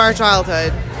moments from our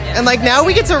childhood. And, like, now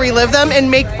we get to relive them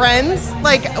and make friends.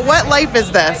 Like, what life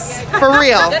is this? For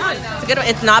real. It's a good one.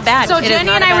 It's not bad. So It is Jenny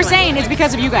not and a I bad were one. saying it's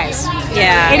because of you guys.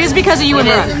 Yeah. It is because of you and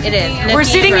It Brooke. is. It is. And We're it's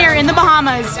sitting Brooke. here in the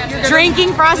Bahamas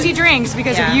drinking frosty drinks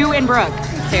because of you and Brooke.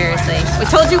 Seriously. We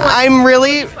told you once.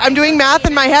 I'm doing math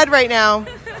in my head right now.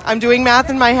 I'm doing math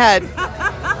in my head.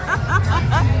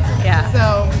 Yeah.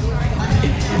 So,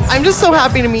 I'm just so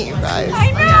happy to meet you guys.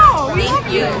 I know.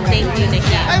 Thank you. Thank you,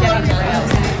 Nikki. I love you.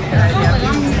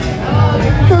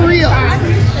 For real.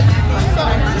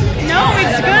 No,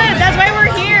 it's good. That's why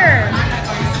we're here.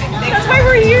 That's why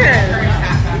we're here.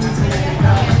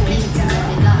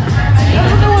 I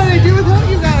don't know what I do without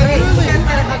you guys. Really.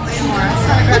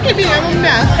 Look at me, I'm a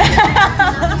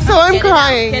mess. So I'm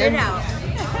crying. Get it out.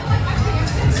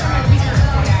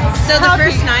 So the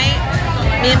first night,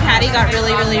 me and Patty got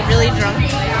really, really, really drunk.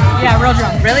 Yeah, real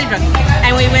drunk. Really drunk.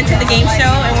 And we went to the game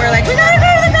show and we're like, we gotta go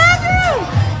to the bathroom!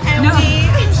 And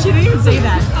She didn't even say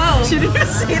that. Oh. She didn't even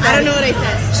say that. I don't know what I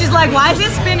said. She's like, why is it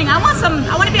spinning? I want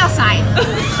to be outside.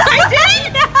 I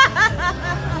did!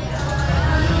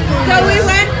 So we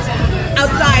went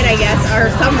outside, I guess, or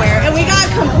somewhere, and we got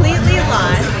completely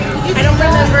lost. I don't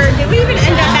remember. Did we even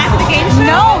end up back at the game show?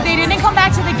 No, they didn't come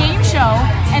back to the game show.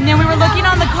 And then we were looking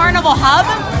on the Carnival Hub,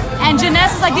 and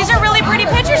Janessa is like, these are really pretty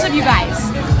pictures of you guys.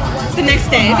 The next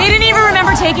day. They didn't even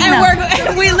remember taking And them.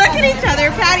 and we look at each other,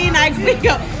 Patty and I, we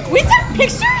go, we took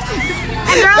pictures?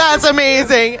 That's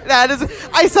amazing. That is,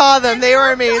 I saw them. They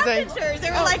were amazing. Pictures.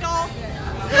 They were like all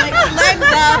like legs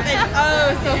up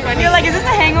and so funny. You're like, is this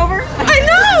a hangover? I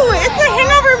know! It's a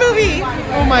hangover movie.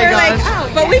 Oh my We're like, gosh.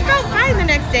 oh, but we felt fine the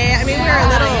next day. I mean, we were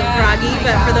a little groggy,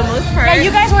 but for the most part. Yeah,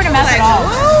 you guys weren't a mess like, at all.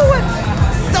 Whoa,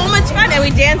 so much fun, and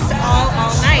we danced all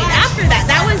night after that.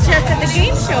 That was just at the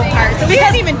game show part, so we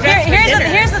Because didn't even dress for dinner.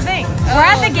 here's the thing. We're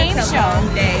at the game show.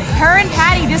 Her and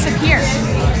Patty disappeared.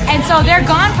 And so they're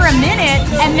gone for a minute,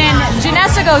 and then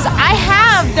Janessa goes, I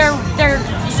have their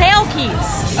sale keys.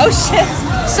 Oh, shit.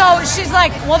 So she's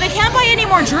like, well, they can't buy any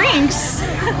more drinks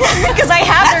because I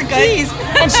have their keys.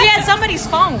 And she had somebody's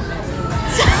phone.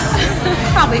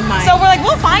 Probably mine. So we're like,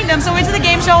 we'll find them. So we went to the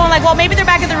game show and like, well, maybe they're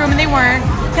back in the room, and they weren't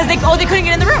because they couldn't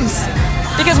get in the rooms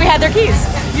because we had their keys.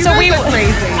 You guys are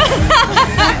crazy.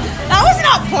 That was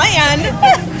not planned.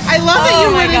 I love that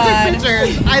you Oh my went and took God.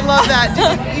 pictures. I love that.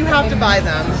 You have to buy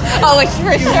them. Oh, it's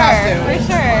for You have to. For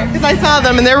sure. Because I saw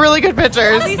them and they're really good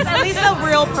pictures. At least the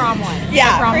real prom one.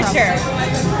 Yeah, The prom for prom. sure.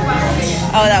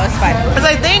 Oh, that was fun. Because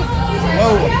I think,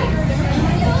 whoa,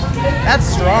 that's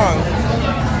strong.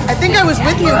 I think I was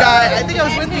with you guys. I think I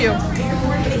was with you.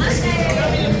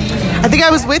 I think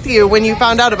I was with you when you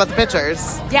found out about the pictures.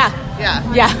 Yeah. Yeah.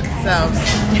 Yeah. So,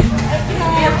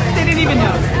 They didn't even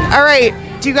know. all right.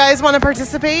 Do you guys want to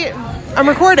participate? I'm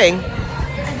recording.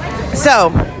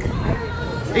 So,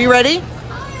 are you ready?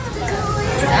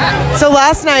 So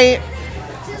last night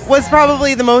was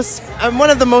probably the most, one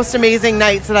of the most amazing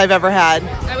nights that I've ever had.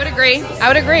 I would agree.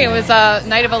 It was a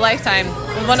night of a lifetime.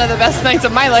 It was one of the best nights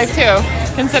of my life, too,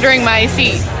 considering my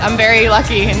seat. I'm very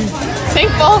lucky and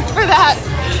thankful for that.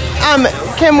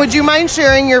 Kim, would you mind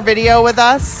sharing your video with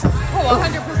us? Oh,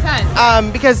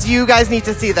 100%. Because you guys need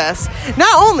to see this.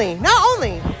 Not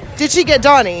only did she get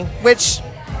Donnie, which,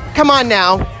 come on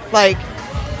now, like,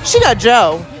 she got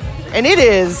Joe. And it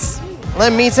is,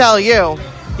 let me tell you,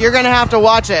 you're going to have to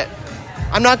watch it.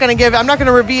 I'm not going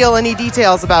to reveal any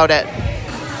details about it.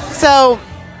 So,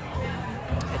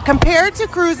 compared to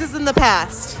cruises in the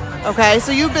past, okay,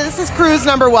 so this is cruise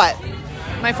number what?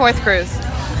 My 4th cruise.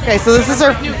 Okay, so this is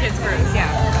her. New Kids cruise, yeah.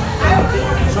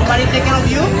 Somebody taking of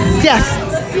you? Yes.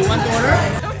 You want to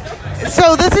order?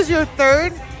 So this is your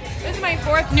 3rd? This is my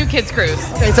 4th New Kids cruise.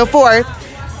 Okay, so 4th.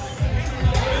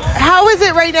 How is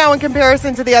it right now in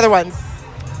comparison to the other ones?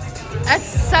 That's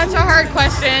such a hard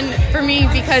question for me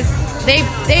because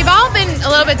they've all been a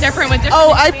little bit different with different.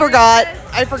 Oh, I forgot.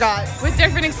 With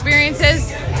different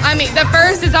experiences. I mean, the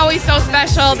first is always so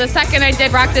special. The second I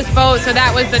did Rock This Boat, so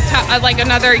that was like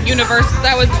another universe.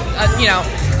 That was,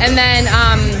 and then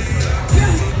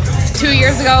 2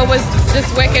 years ago was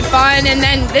just wicked fun, and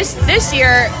then this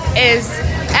year is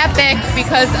epic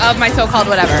because of my so-called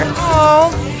whatever. Oh,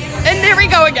 and there we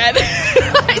go again.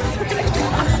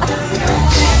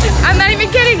 I'm not even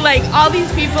kidding. Like all these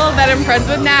people that I'm friends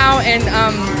with now, and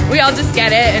we all just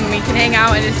get it, and we can hang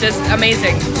out, and it's just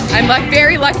amazing. I'm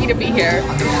very lucky to be here.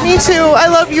 Me too. I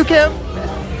love you, Kim.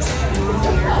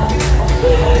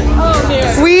 Oh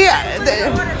dear.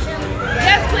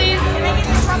 Yes, please.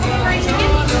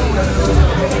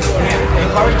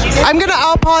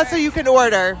 I'll pause so you can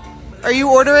order. Are you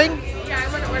ordering? Yeah,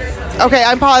 I'm gonna order something. Okay,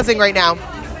 I'm pausing right now.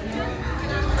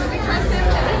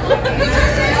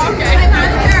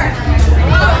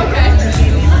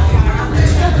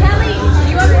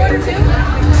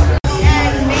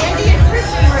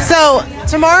 So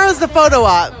tomorrow's the photo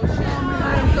op,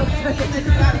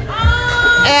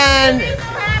 and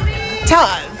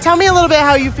tell me a little bit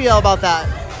how you feel about that.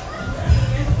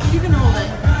 You can hold it.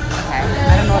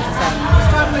 I don't know what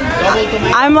to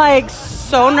say. I'm like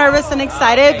so nervous and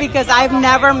excited because I've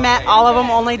never met all of them,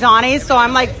 only Donnie. So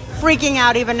I'm like freaking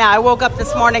out even now. I woke up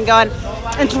this morning going,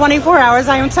 in 24 hours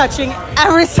I am touching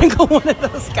every single one of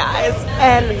those guys,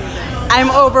 and I'm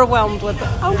overwhelmed with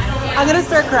them. Oh, I'm gonna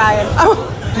start crying.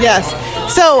 Oh. Yes.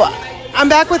 So I'm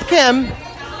back with Kim,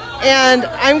 and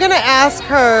I'm gonna ask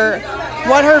her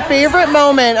what her favorite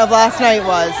moment of last night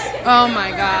was. Oh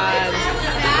my God.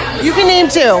 You can name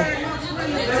two.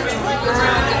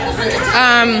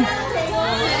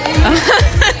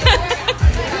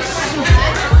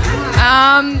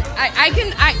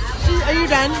 Are you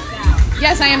done?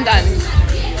 Yes, I am done.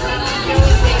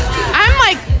 I'm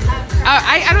like,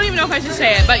 I don't even know if I should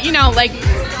say it, but you know, like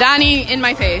Donnie in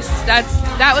my face.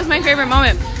 That was my favorite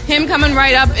moment. Him coming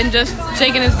right up and just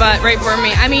shaking his butt right for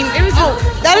me. I mean, it was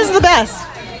just, that is the best.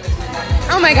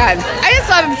 Oh my God, I just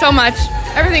love him so much.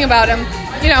 Everything about him.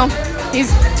 You know, he's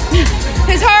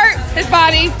his heart, his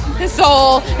body, his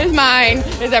soul, his mind,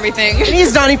 his everything.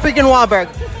 He's Donnie freaking Wahlberg.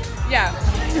 Yeah.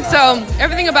 So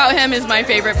everything about him is my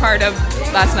favorite part of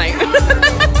last night.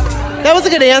 That was a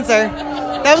good answer.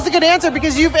 That was a good answer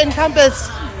because you've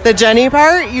encompassed the Jenny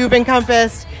part. You've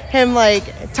encompassed him like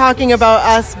talking about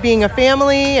us being a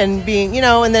family and being, you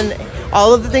know, and then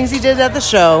all of the things he did at the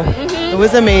show. Mm-hmm. It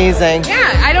was amazing.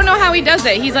 Yeah, I don't know how he does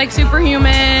it. He's like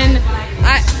superhuman.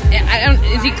 I don't.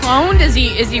 Is he cloned? Is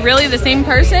he really the same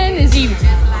person? Is he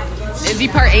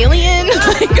part alien?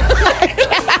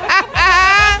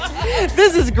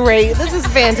 This is great. This is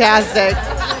fantastic.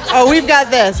 Oh, we've got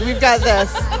this. We've got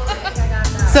this.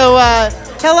 So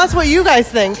tell us what you guys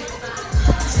think.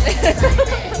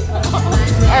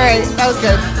 All right, that was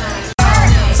good.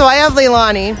 So I have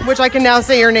Leilani, which I can now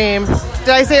say your name. Did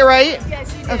I say it right?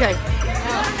 Yes. Okay.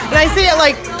 But I say it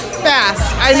like fast.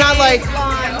 I'm not like.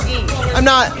 I'm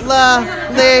not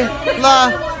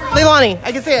Leilani.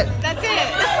 I can say it. That's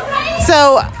it.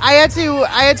 So I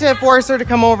had to force her to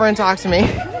come over and talk to me.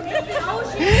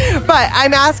 But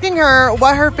I'm asking her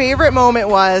what her favorite moment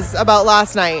was about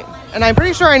last night. And I'm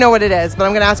pretty sure I know what it is, but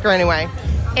I'm going to ask her anyway.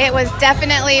 It was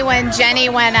definitely when Jenny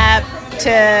went up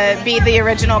to be the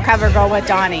original cover girl with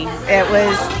Donnie. It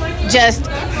was just,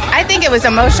 I think it was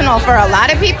emotional for a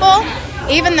lot of people.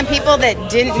 Even the people that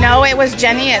didn't know it was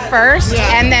Jenny at first.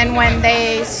 Yeah. And then when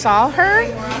they saw her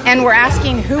and were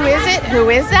asking, who is it? Who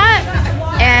is that?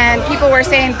 And people were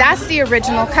saying, that's the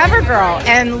original cover girl.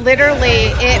 And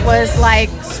literally it was like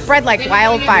spread like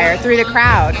wildfire through the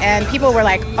crowd. And people were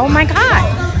like, oh my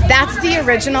God, that's the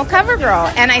original cover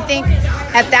girl. And I think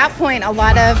at that point, a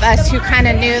lot of us who kind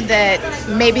of knew that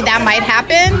maybe that might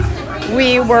happen,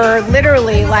 we were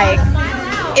literally like,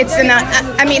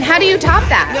 I mean, how do you top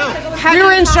that? No, we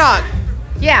were in shock.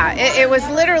 Yeah, it was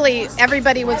literally,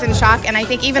 everybody was in shock. And I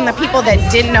think even the people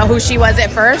that didn't know who she was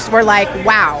at first were like,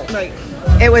 wow. Right.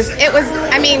 It was,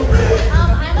 I mean,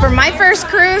 for my first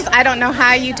cruise, I don't know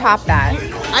how you top that.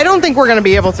 I don't think we're going to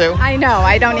be able to. I know,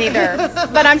 I don't either.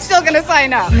 But I'm still going to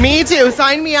sign up. Me too.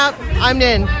 Sign me up. I'm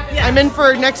in. Yeah. I'm in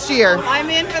for next year. I'm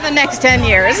in for the next 10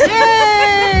 years.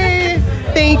 Yay!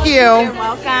 Thank you. You're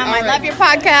welcome. I love your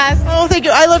podcast. Oh, thank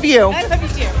you. I love you. I love you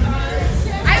too.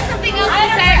 I have something else to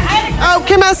say. Oh,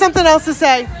 Kim has something else to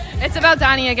say. It's about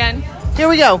Donnie again. Here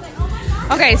we go.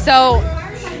 Okay, so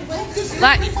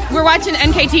we're watching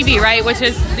NKTV, right? Which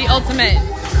is the ultimate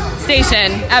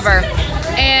station ever.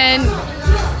 And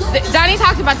Donnie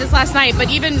talked about this last night, but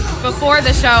even before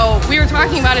the show, we were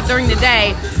talking about it during the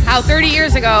day, how 30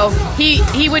 years ago,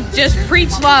 he would just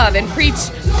preach love and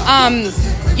preach,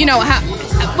 you know,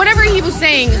 whatever he was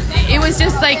saying, it was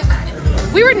just like,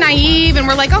 we were naive and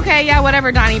we're like, okay, yeah,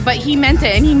 whatever, Donnie, but he meant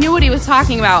it and he knew what he was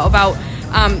talking about,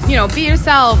 you know, be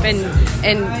yourself and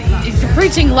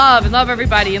preaching love and love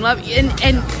everybody and love, and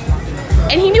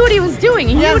he knew what he was doing.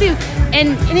 He knew what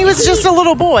and he was just a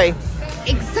little boy.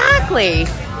 Exactly.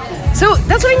 So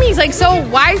that's what I mean. He's like so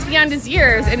wise beyond his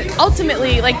years and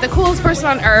ultimately like the coolest person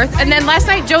on earth. And then last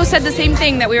night Joe said the same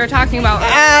thing that we were talking about.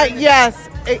 Yes.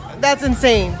 That's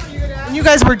insane. And you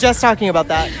guys were just talking about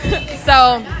that.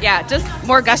 So, yeah, just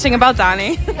more gushing about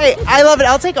Donnie. Hey, I love it.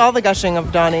 I'll take all the gushing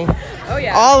of Donnie. Oh,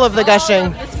 yeah. All of the gushing.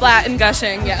 Of the splat and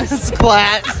gushing, yes.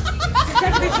 Splat.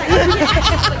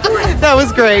 That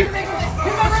was great.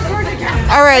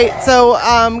 All right, so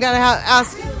I'm gonna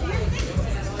ask.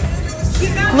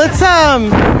 Let's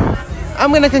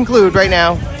I'm gonna conclude right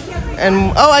now,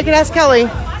 and I can ask Kelly.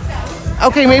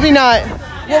 Okay, maybe not.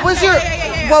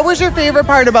 What was your favorite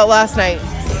part about last night?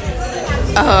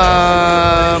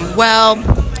 Well,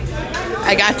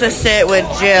 I got to sit with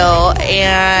Jill,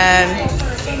 and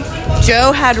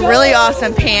Joe had really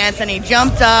awesome pants, and he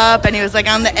jumped up, and he was like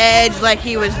on the edge, like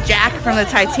he was Jack from the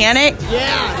Titanic.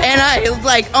 Yeah. And I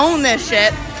like owned this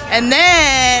shit. And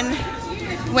then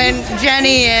when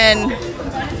Jenny and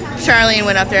Charlene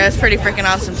went up there, that's pretty freaking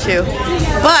awesome too.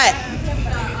 But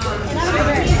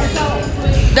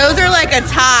those are like a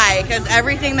tie, because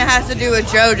everything that has to do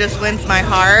with Joe just wins my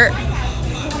heart.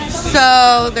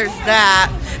 So there's that.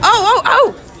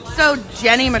 So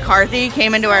Jenny McCarthy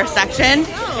came into our section,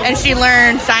 and she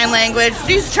learned sign language.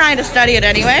 She's trying to study it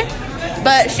anyway,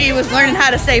 but she was learning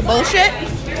how to say bullshit.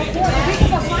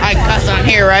 I cuss on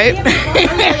here, right?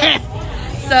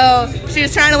 So she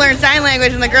was trying to learn sign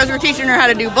language, and the girls were teaching her how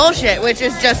to do bullshit, which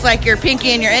is just like your pinky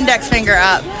and your index finger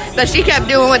up. But she kept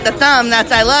doing with the thumb,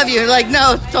 that's I love you. Like,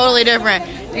 no, it's totally different.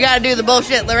 You got to do the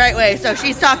bullshit the right way. So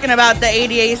she's talking about the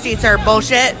ADA seats are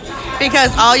bullshit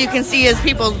because all you can see is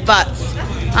people's butts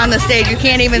on the stage. You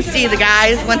can't even see the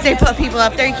guys. Once they put people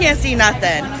up there, you can't see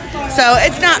nothing. So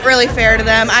it's not really fair to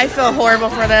them. I feel horrible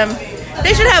for them.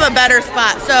 They should have a better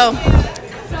spot. So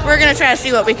we're going to try to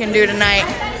see what we can do tonight.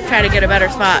 Try to get a better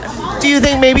spot. Do you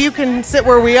think maybe you can sit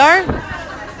where we are?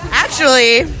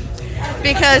 Actually,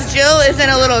 because Jill is in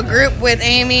a little group with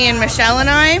Amy and Michelle and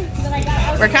I,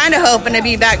 we're kind of hoping to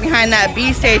be back behind that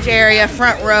B stage area,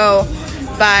 front row,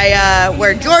 by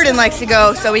where Jordan likes to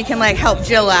go, so we can like help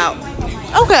Jill out.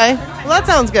 Okay, well that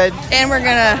sounds good. And we're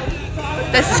gonna,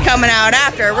 this is coming out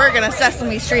after, we're gonna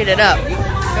Sesame Street it up.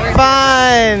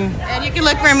 Fun. And you can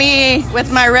look for me with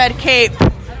my red cape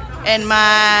and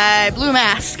my blue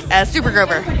mask as Super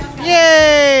Grover.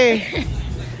 Yay!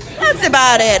 That's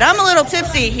about it. I'm a little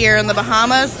tipsy here in the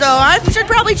Bahamas, so I should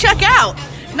probably check out.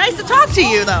 Nice to talk to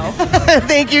you, though.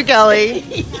 Thank you, Kelly.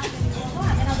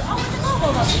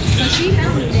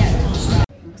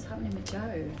 What's happening with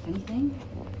Joe? Anything?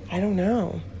 I don't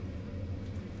know.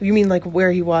 You mean like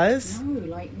where he was? No,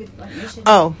 like with Mission.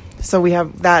 Oh, so we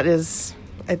have, that is,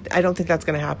 I don't think that's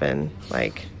going to happen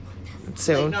like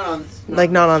soon.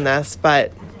 Like not on this,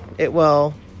 but it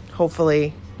will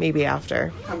hopefully maybe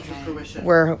after. Come to fruition.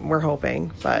 We're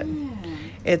hoping, but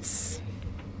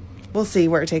we'll see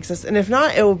where it takes us. And if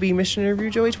not, it will be Mission Interview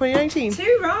Joey 2019.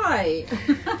 Too right.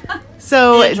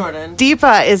 So And Jordan.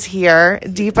 Deepa is here.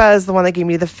 Deepa is the one that gave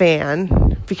me the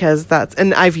fan because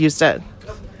and I've used it.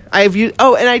 and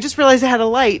I just realized it had a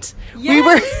light. Yes.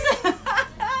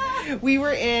 We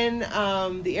were in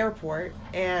the airport,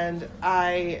 and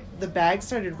the bag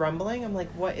started rumbling. I'm like,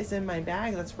 what is in my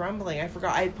bag that's rumbling? I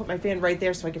forgot. I had put my fan right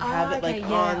there so I could have it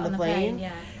on the plane.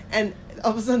 Yeah. And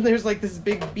all of a sudden there's like this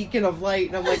big beacon of light,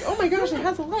 and I'm like, oh my gosh, it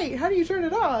has a light. How do you turn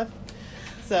it off?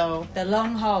 So the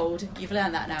long hold. You've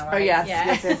learned that now, right? Oh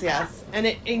yes, yes. And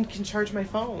it can charge my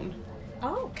phone.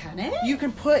 Oh, can it? You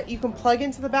can plug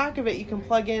into the back of it. You can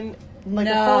plug in like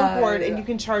a phone cord, and you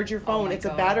can charge your phone. It's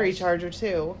a battery charger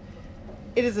too.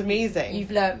 It is amazing.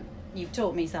 You've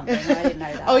taught me something. I didn't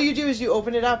know that. All you do is you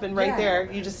open it up, and right there,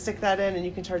 you just stick that in, and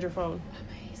you can charge your phone.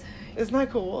 Amazing. Isn't that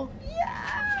cool?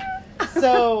 Yeah.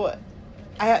 So,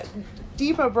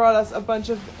 Deepa brought us a bunch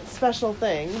of special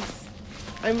things.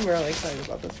 I'm really excited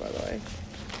about this, by the way.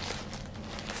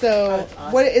 So,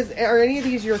 awesome. Are any of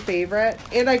these your favorite?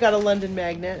 And I got a London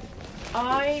magnet.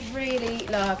 I really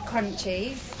love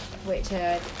crunchies, which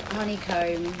are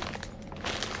honeycomb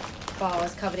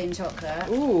bars covered in chocolate.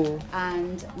 Ooh.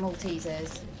 And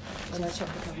Maltesers, which are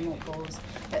chocolate covered malt balls.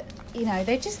 But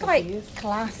they're just like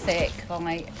classic,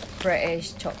 like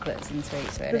British chocolates and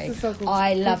sweets. Really, this is so cool.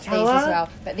 I love these as well.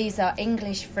 But these are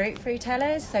English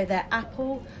fruitellas, so they're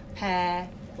apple, pear,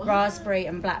 raspberry,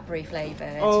 and blackberry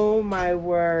flavored. Oh my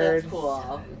word! That's cool.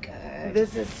 So good.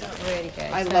 This is really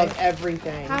good. I love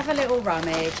everything. Have a little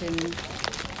rummage and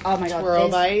oh my god, Twirl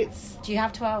bites. Do you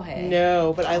have Twirl here?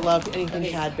 No, but I love anything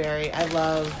Cadbury. I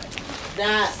love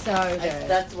that. So good.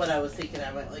 That's what I was thinking.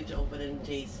 I might like to open it and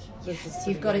taste.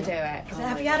 You've got to do it.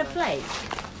 Have you had a flake?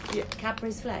 Yeah.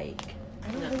 Cadbury's flake?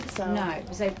 I don't think so. No.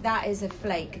 So that is a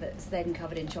flake that's then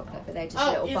covered in chocolate, but they're just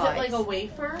little bites. Is it like a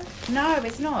wafer? No,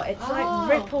 it's not. It's like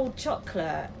rippled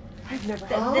chocolate. I've never.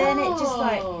 Then it just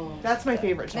like that's my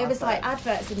favorite chocolate. There was like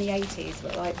adverts in the 80s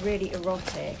that were like really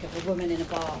erotic of a woman in a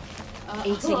bath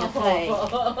eating a flake.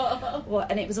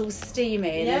 And it was all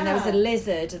steamy, and then there was a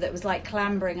lizard that was like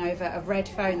clambering over a red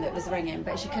phone that was ringing,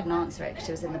 but she couldn't answer it because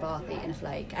she was in the bath eating a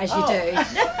flake, as you do.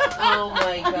 Oh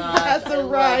my god, that's a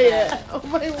riot! Oh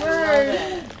my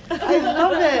word, I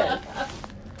love it.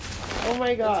 Oh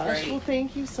my gosh! Well,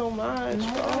 thank you so much.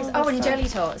 And jelly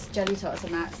tots. Jelly tots are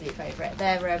my absolute favourite.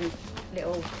 They're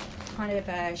little kind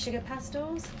of sugar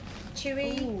pastels,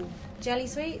 chewy jelly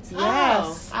sweets.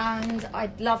 Yes. And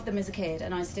I loved them as a kid,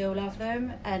 and I still love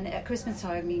them. And at Christmas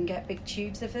time, you can get big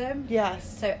tubes of them.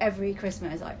 Yes. So every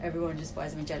Christmas, like everyone just buys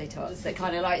them in jelly tots that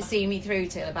kind of like see me through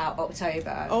till about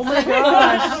October. Oh my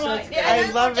gosh!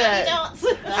 I love it.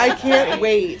 I can't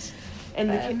wait.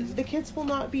 And the kids will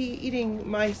not be eating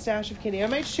my stash of candy. I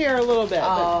might share a little bit,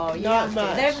 but not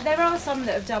much. There are some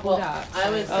that have doubled up. I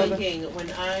was thinking when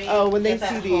they get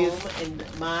see that these, home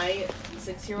and my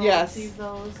 6-year-old sees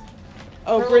those.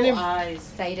 Oh, Brennan,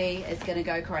 Sadie is going to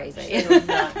go crazy.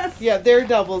 Yeah, they're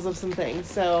doubles of some things,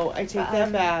 so I take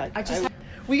that back.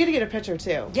 We got to get a picture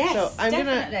too. Yes, so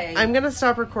definitely. I'm gonna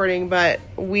stop recording, but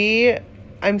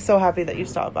I'm so happy that you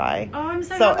stopped by. Oh, I'm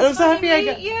so happy. I'm so happy to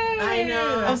meet you. I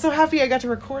know. I'm so happy I got to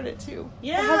record it too.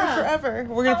 Yeah. We'll have it forever.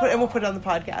 We'll put it on the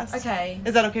podcast. Okay.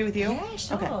 Is that okay with you? Yeah,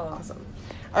 sure. Okay, awesome.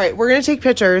 All right, we're gonna take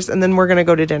pictures and then we're gonna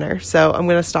go to dinner. So I'm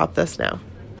gonna stop this now.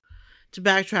 To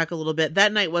backtrack a little bit,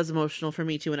 that night was emotional for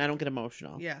me too, and I don't get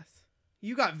emotional. Yes.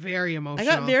 You got very emotional.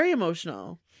 I got very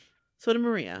emotional. So did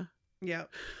Maria. Yep.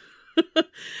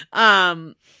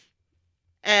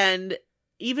 And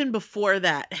even before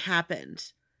that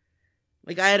happened,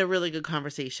 like I had a really good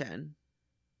conversation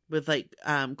with like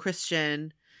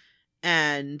Christian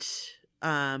and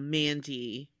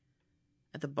Mandy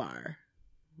at the bar.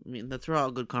 I mean, that's where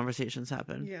all good conversations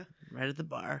happen. Yeah. Right at the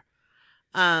bar.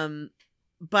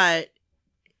 But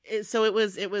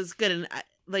it was good, and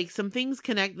like some things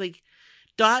connect, like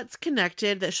dots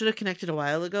connected that should have connected a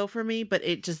while ago for me, but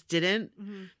it just didn't,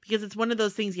 because it's one of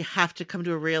those things you have to come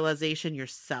to a realization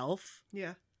yourself.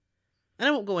 Yeah. And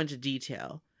I won't go into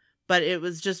detail, but it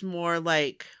was just more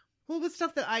like, well, with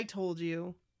stuff that I told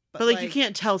you, but like you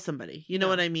can't tell somebody, you know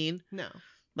what I mean? No.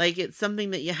 Like it's something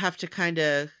that you have to kind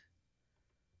of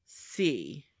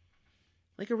see,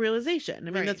 like a realization.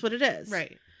 I mean, that's what it is.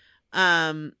 Right.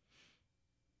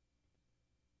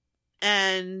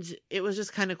 And it was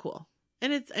just kind of cool.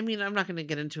 And it's, I mean, I'm not going to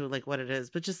get into like what it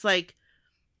is, but just like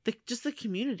the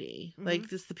community, like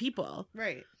just the people.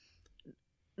 Right.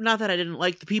 Not that I didn't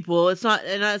like the people. It's not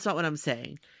what I'm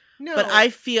saying. No. But I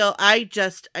feel I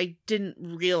didn't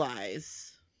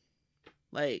realize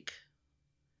like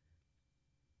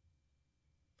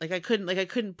I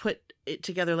couldn't put it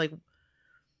together, like,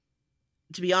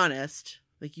 to be honest,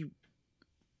 like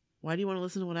why do you want to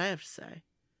listen to what I have to say?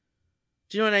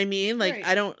 Do you know what I mean? Like, right.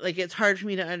 I don't, like, it's hard for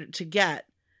me to get.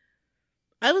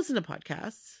 I listen to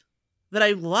podcasts that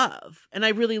I love, and I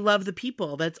really love the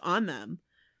people that's on them.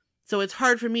 So it's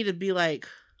hard for me to be like,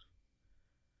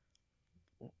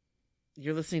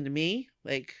 you're listening to me?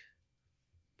 Like,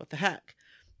 what the heck?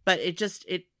 But it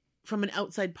from an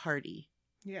outside party.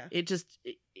 Yeah. It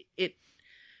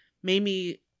made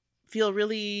me feel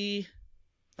really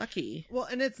lucky. Well,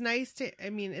 and it's nice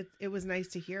it was nice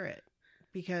to hear it,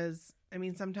 because I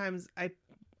mean, sometimes I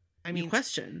mean, you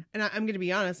question, and I'm going to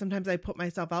be honest. Sometimes I put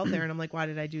myself out there, and I'm like, why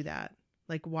did I do that?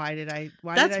 Like, why did I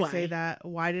say that?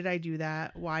 Why did I do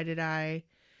that? Why did I?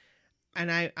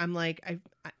 And I'm like,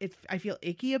 I feel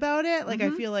icky about it. Like,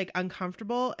 I feel like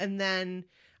uncomfortable. And then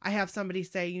I have somebody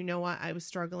say, you know what? I was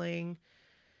struggling.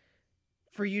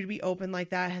 For you to be open like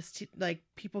that like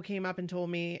people came up and told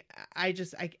me, I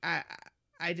was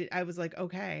like,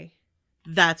 okay,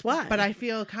 that's why. But I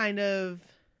feel kind of,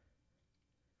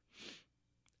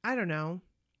 I don't know.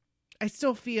 I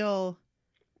still feel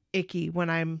icky when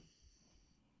I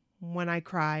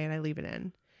cry and I leave it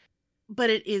in. But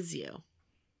it is you.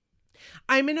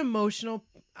 I'm an emotionally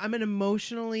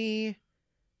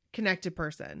connected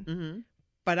person,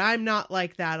 but I'm not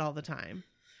like that all the time.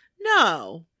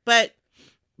 No, but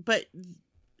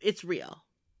it's real.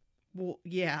 Well,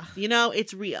 yeah. You know,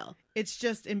 it's real. It's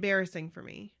just embarrassing for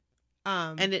me.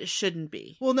 And it shouldn't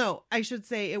be. Well, no, I should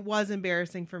say it was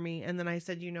embarrassing for me. And then I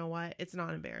said, you know what? It's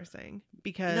not embarrassing,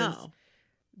 because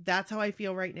that's how I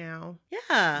feel right now.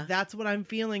 Yeah. That's what I'm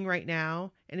feeling right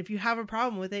now. And if you have a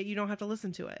problem with it, you don't have to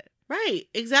listen to it. Right.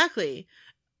 Exactly.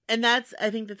 And that's,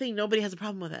 I think, the thing. Nobody has a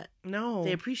problem with it. No.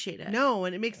 They appreciate it. No.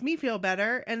 And it makes me feel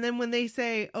better. And then when they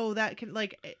say, oh, that can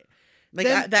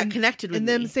that connected with me. And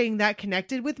them saying that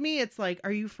connected with me, it's like,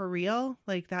 are you for real?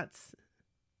 Like, that's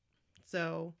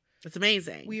so. It's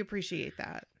amazing. We appreciate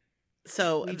that.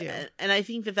 So, We do. and I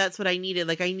think that that's what I needed.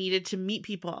 Like, I needed to meet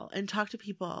people and talk to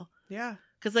people. Yeah.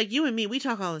 Because, like, you and me, we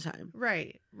talk all the time.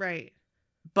 Right.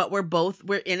 But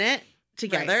we're in it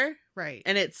together. Right.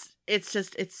 And it's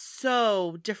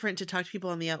so different to talk to people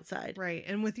on the outside. Right.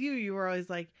 And with you were always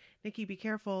like, Nikki, be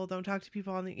careful. Don't talk to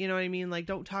people on the, you know what I mean? Like,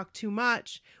 don't talk too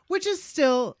much, which is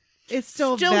still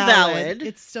valid.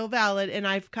 It's still valid. And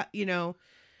I've cut,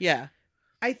 Yeah.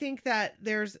 I think that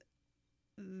there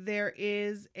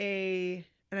is and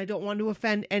I don't want to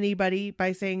offend anybody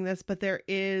by saying this, but there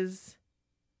is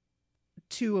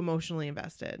too emotionally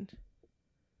invested.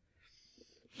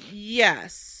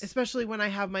 Yes. Especially when I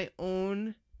have my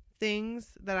own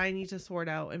things that I need to sort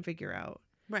out and figure out.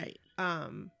 Right. That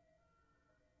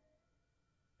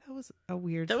was a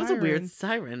weird That was a weird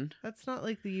siren. That's not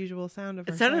like the usual sound of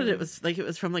It our sounded sirens. it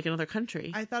was from like another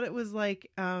country. I thought it was like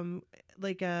a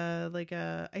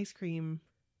ice cream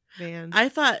van. I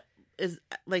thought is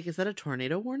that a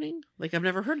tornado warning? Like, I've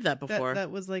never heard that before. That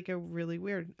was like a really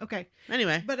weird. Okay.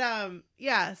 Anyway. But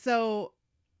yeah, so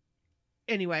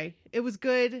anyway, it was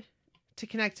good to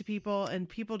connect to people, and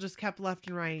people just kept left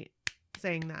and right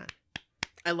saying that.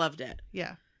 I loved it.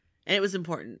 Yeah. And it was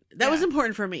important. That was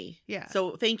important for me. Yeah.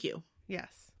 So thank you.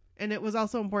 Yes. And it was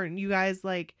also important, you guys,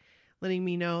 like, letting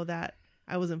me know that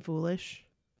I wasn't foolish.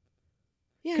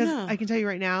 Yeah, Because I can tell you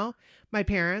right now, my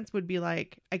parents would be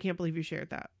like, I can't believe you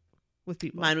shared that with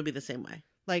people. Mine would be the same way.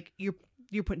 Like, you're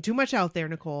putting too much out there,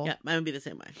 Nicole. Yeah, mine would be the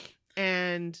same way.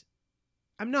 And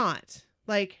I'm not.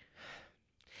 Like,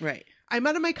 right. I'm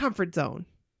out of my comfort zone.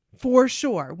 For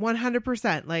sure.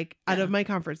 100%. Like, out of my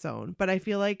comfort zone. But I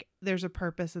feel like there's a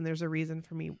purpose and there's a reason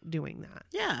for me doing that.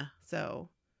 Yeah. So,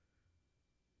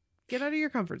 get out of your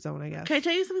comfort zone, I guess. Can I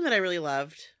tell you something that I really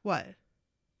loved? What?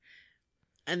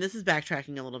 And this is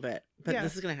backtracking a little bit, but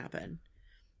this is going to happen.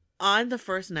 On the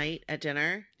first night at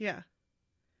dinner. Yeah.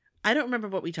 I don't remember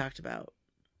what we talked about.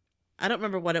 I don't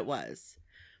remember what it was.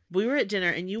 We were at dinner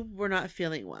and you were not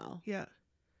feeling well. Yeah.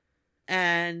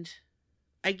 And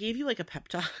I gave you like a pep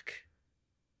talk.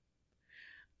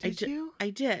 Did you? I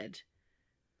did.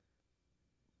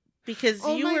 Because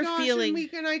oh you my were gosh, feeling.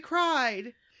 And I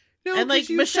cried. No, and like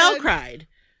Michelle cried.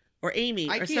 Or Amy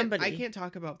or somebody. I can't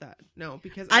talk about that. No,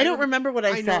 because I don't remember what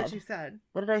I said. I know what you said.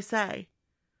 What did I say?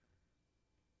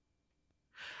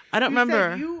 I don't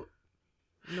remember.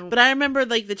 No. But I remember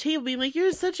like the table being like,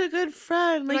 "You're such a good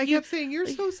friend." Like, and I kept saying, "You're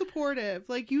so supportive.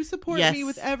 Like, you support me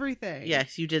with everything."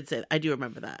 Yes, you did say that. I do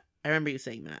remember that. I remember you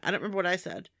saying that. I don't remember what I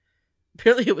said.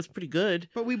 Apparently, it was pretty good.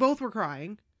 But we both were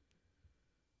crying.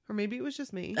 Or maybe it was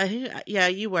just me. I think, yeah,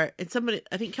 you were. And somebody,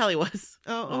 I think Kelly was.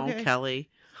 Oh, okay. Oh, Kelly.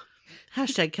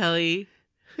 Hashtag Kelly.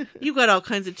 You got all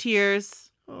kinds of tears.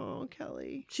 Oh,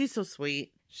 Kelly. She's so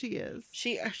sweet. She is.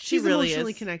 She's really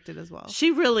emotionally is. Connected as well.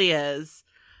 She really is.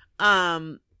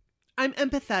 I'm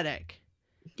empathetic.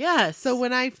 Yes. So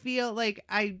when I feel like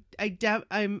I'm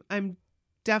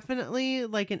definitely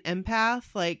like an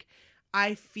empath. Like,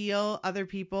 I feel other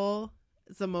people's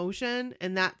emotion,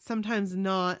 and that's sometimes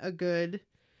not a good.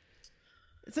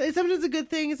 So it's sometimes a good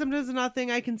thing, and sometimes a not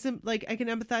thing. I can I can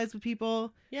empathize with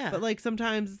people. Yeah. But like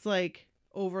sometimes it's like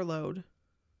overload.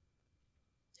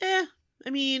 Yeah. I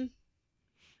mean,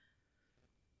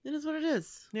 it is what it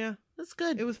is. Yeah. That's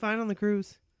good. It was fine on the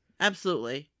cruise.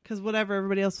 Absolutely. Because whatever,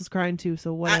 everybody else was crying too,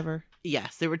 so whatever.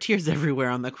 Yes, there were tears everywhere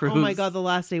on the cruise. Oh my God, the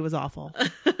last day was awful.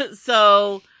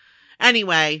 So,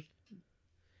 anyway.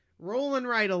 Rolling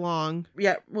right along.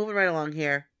 Yeah, moving right along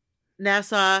here.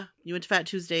 Nassau, you went to Fat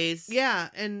Tuesdays. Yeah,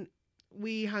 and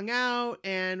we hung out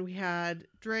and we had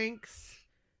drinks.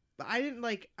 But I didn't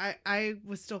I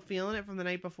was still feeling it from the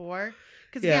night before.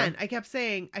 Because again, I kept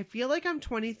saying, I feel like I'm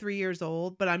 23 years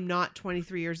old, but I'm not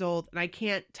 23 years old. And I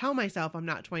can't tell myself I'm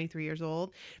not 23 years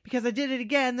old because I did it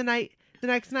again the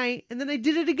next night. And then I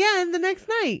did it again the next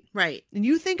night. Right. And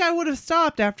you think I would have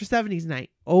stopped after 70s night.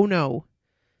 Oh no.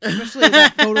 Especially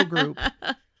that photo group.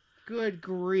 Good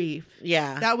grief.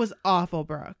 Yeah. That was awful,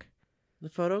 Brooke. The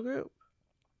photo group?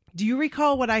 Do you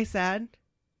recall what I said?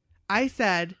 I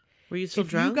said, were you still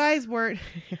drunk? You guys weren't...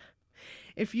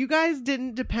 If you guys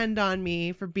didn't depend on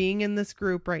me for being in this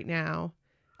group right now,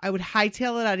 I would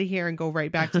hightail it out of here and go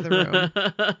right back to the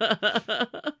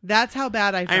room. That's how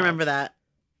bad I felt. I remember that.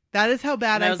 That is how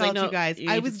bad I felt, no, you guys.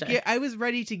 I was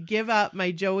ready to give up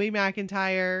my Joey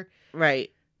McIntyre.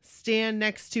 Right. Stand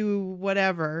next to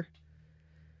whatever.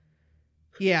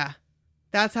 Yeah.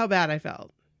 That's how bad I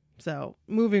felt. So,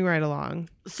 moving right along.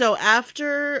 So,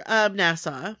 after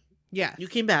Nassau. Yes. You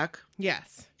came back.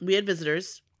 Yes. We had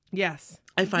visitors. Yes.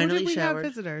 I finally Where did we showered.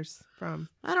 have visitors from?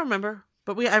 I don't remember.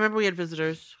 But I remember we had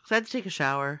visitors. Because I had to take a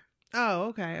shower.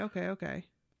 Oh, okay.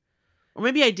 Or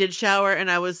maybe I did shower and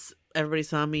everybody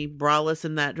saw me braless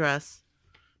in that dress.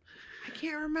 I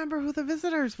can't remember who the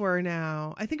visitors were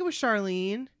now. I think it was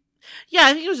Charlene. Yeah,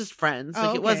 I think it was just friends.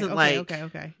 Like it wasn't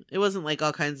okay. It wasn't like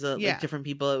all kinds of like different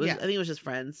people. It was I think it was just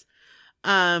friends.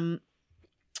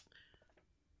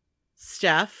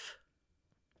 Steph.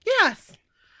 Yes.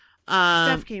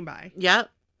 Steph came by. Yep.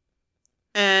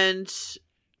 And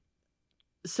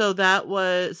so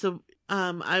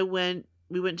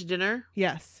we went to dinner.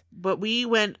 Yes. But we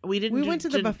went to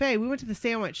the buffet. We went to the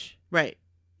sandwich. Right.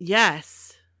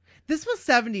 Yes. This was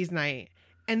 70s night.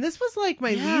 And this was like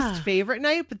my least favorite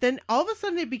night, but then all of a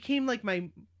sudden it became like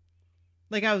I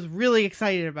was really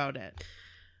excited about it.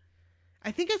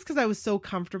 I think it's because I was so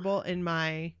comfortable in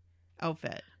my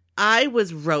outfit. I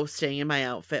was roasting in my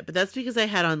outfit, but that's because I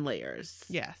had on layers.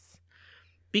 Yes.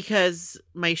 Because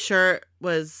my shirt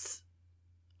was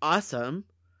awesome,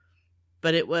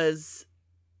 but it was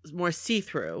more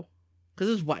see-through because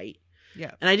it was white.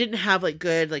 Yeah. And I didn't have like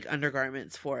good like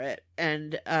undergarments for it.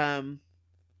 And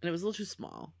it was a little too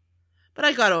small. But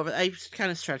I got over it. I just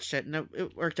kind of stretched it and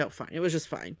it worked out fine. It was just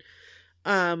fine.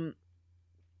 And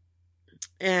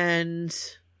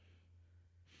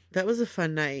that was a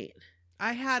fun night.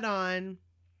 I had on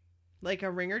like a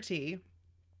ringer tee,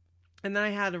 and then I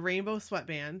had a rainbow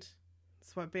sweatbands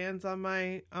on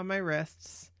my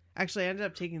wrists. Actually, I ended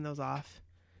up taking those off.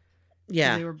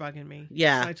 Yeah. They were bugging me.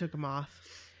 Yeah. So I took them off.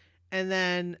 And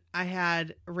then I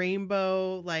had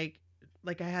rainbow, like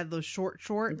I had those shorts.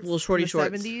 Little shorty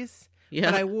shorts. 70s. Yeah.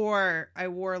 But I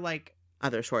wore like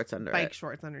other shorts under bike it.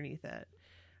 shorts underneath it.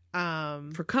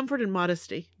 For comfort and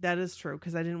modesty. That is true,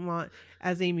 because I didn't want,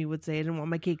 as Amy would say, I didn't want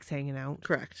my cakes hanging out.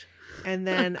 Correct. And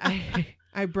then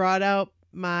I brought out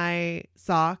my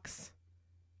socks,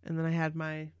 and then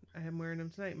I'm wearing them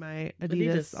tonight, my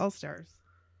Adidas All-Stars.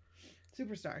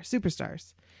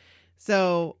 Superstars.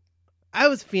 So I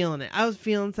was feeling it. I was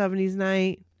feeling 70s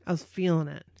night. I was feeling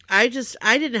it. I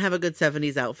didn't have a good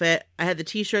 70s outfit. I had the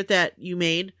t-shirt that you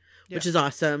made, which is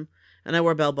awesome. And I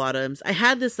wore bell bottoms. I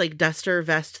had this like duster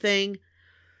vest thing,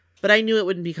 but I knew it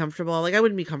wouldn't be comfortable. Like I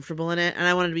wouldn't be comfortable in it, and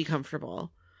I wanted to be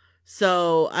comfortable.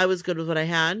 So I was good with what I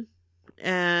had,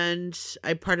 and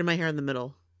I parted my hair in the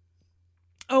middle.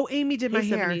 Oh, Amy did my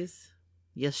hair. 70s.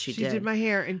 Yes, she did. She did my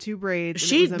hair in 2 braids.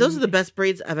 Those are the best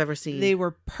braids I've ever seen. They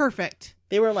were perfect.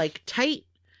 They were like tight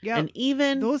and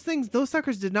even. Those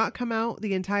suckers did not come out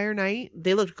the entire night.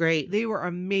 They looked great. They were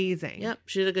amazing. Yep,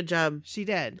 she did a good job. She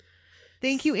did.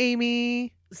 Thank you,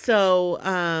 Amy. So,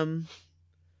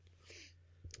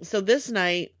 this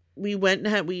night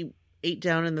we ate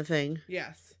down in the thing.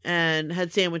 Yes. And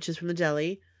had sandwiches from the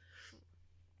deli.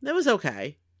 That was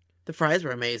okay. The fries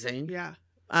were amazing. Yeah.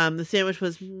 The sandwich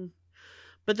was,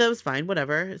 but that was fine.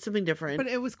 Whatever. It's something different. But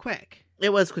it was quick.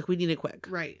 It was quick. We needed quick.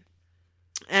 Right.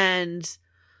 And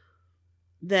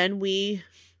then we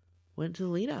went to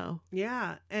Lido.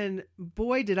 Yeah. And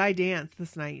boy, did I dance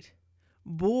this night.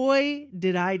 Boy,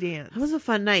 did I dance. It was a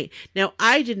fun night. Now,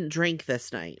 I didn't drink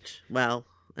this night. Well,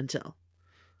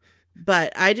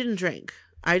 but I didn't drink.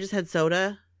 I just had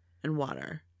soda and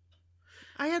water.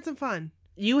 I had some fun.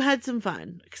 You had some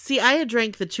fun. See, I had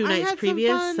drank the 2 nights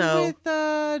previous. Some fun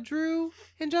with Drew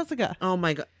and Jessica. Oh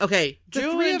my god. Okay,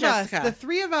 Drew and Jessica. The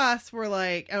 3 of us were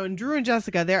like, and Drew and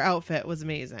Jessica, their outfit was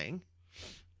amazing.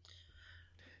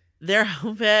 Their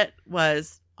outfit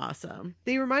was awesome.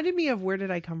 They reminded me of Where Did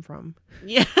I Come From?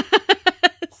 Yes.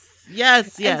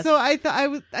 And so I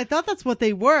thought that's what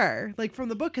they were, like from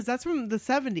the book, because that's from the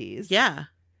 70s. Yeah.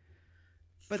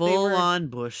 But full on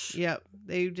bush. Yep.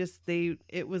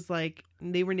 It was like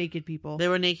they were naked people. They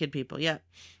were naked people. Yeah.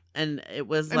 And it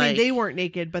was I mean, they weren't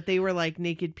naked, but they were like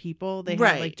naked people. They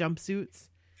had like jumpsuits.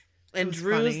 And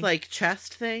Drew's funny. Like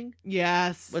chest thing.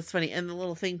 Yes. Was funny. And the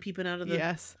little thing peeping out of the.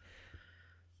 Yes.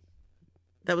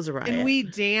 That was a riot. And we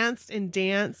danced and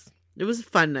danced. It was a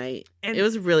fun night. And it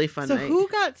was a really fun night. So who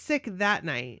got sick that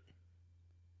night?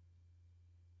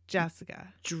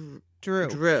 Jessica. Drew.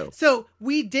 So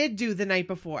we did do the night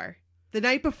before. The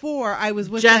night before, I was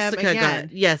with Jessica them again.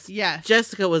 Yes. Yes.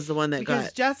 Jessica was the one that got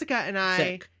because Jessica and I,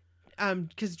 sick.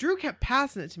 Because Drew kept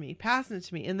passing it to me,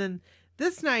 and then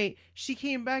this night she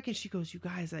came back and she goes, "You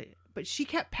guys, but she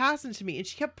kept passing it to me and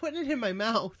she kept putting it in my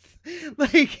mouth,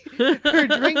 like her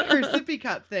sippy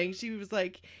cup thing. She was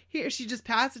like, here, she just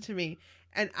passed it to me,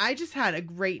 and I just had a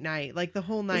great night, like the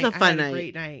whole night. It was a fun I had night. A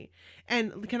great night.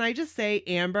 And can I just say,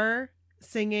 Amber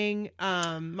singing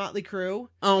Motley Crue.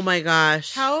 Oh my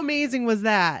gosh. How amazing was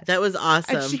that? That was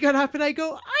awesome. And she got up and I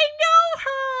go, I know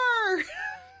her.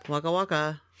 Waka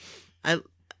waka.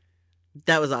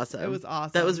 That was awesome. It was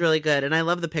awesome. That was really good. And I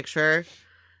love the picture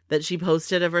that she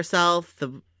posted of herself.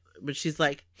 But she's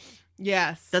like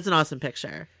Yes. That's an awesome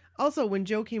picture. Also, when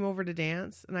Joe came over to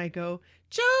dance, and I go,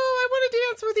 Joe, I want to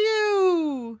dance with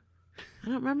you. I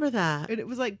don't remember that. And it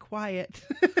was like quiet.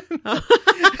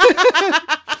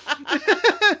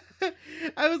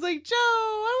 I was like, Joe,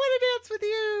 I want to dance with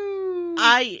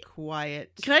you.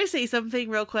 Quiet. Can I say something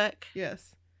real quick?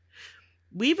 Yes.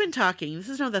 We've been talking. This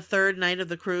is now the third night of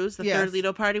the cruise, the Yes. third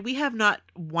Lido party. We have not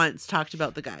once talked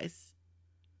about the guys.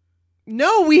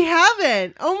 No, we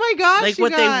haven't. Oh my gosh. Like you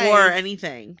what guys. they wore or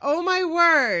anything. Oh my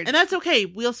word. And that's okay.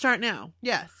 We'll start now.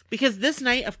 Yes. Because this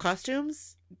night of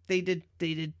costumes, They did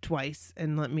twice,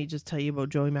 and let me just tell you about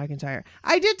Joey McIntyre.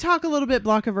 I did talk a little bit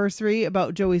Blockiversary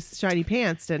about Joey's shiny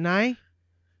pants, didn't I?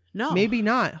 No. Maybe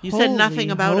not. You said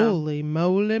nothing about him. Holy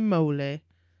moly.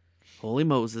 Holy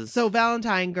Moses. So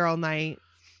Valentine girl night,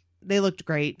 they looked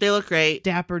great. They look great.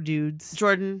 Dapper dudes.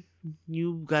 Jordan,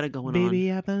 you got it going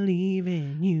Baby, on. I believe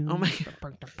in you. Oh my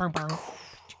God.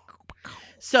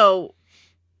 So,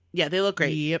 yeah, they look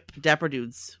great. Yep. Dapper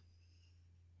dudes.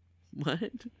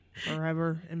 What?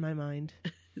 Forever in my mind.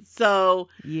 So,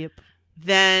 yep.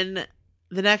 Then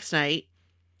the next night,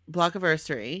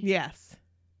 Blockiversary. Yes.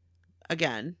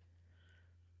 Again.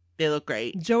 They look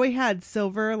great. Joey had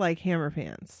silver like hammer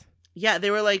pants. Yeah,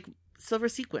 they were like silver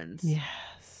sequins.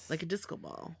 Yes. Like a disco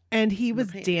ball. And he in the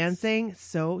was pants. dancing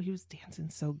so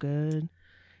good.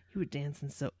 He was dancing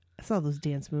so I saw those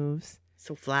dance moves.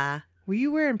 So fly. Were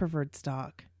you wearing preferred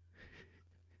stock?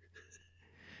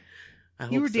 I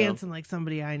You were hope so. dancing like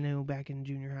somebody I knew back in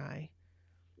junior high.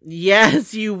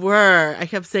 Yes, you were. I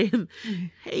kept saying,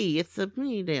 hey, it's a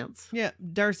mini dance. Yeah,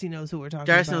 Darcy knows who we're talking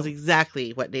Darcy about. knows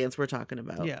exactly what dance we're talking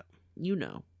about. Yeah. You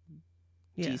know.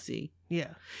 Yeah. DC.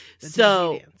 Yeah. The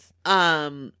So, DC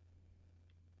dance.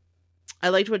 I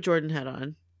liked what Jordan had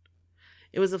on.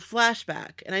 It was a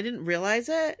flashback, and I didn't realize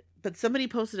it, but somebody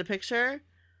posted a picture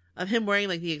of him wearing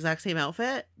like the exact same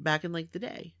outfit back in like the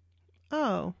day.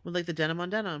 Oh. With like the denim on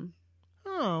denim.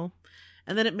 Oh.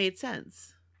 And then it made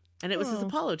sense. And it was his Oh.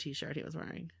 Apollo t-shirt he was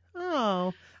wearing.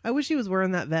 Oh. I wish he was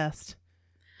wearing that vest.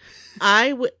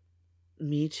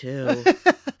 Me too.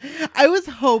 I was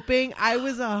just hoping. I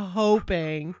was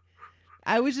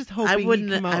just hoping I wouldn't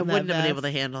he'd come out I in that wouldn't have been able to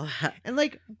vest. handle that. And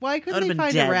like, why couldn't I'd they have been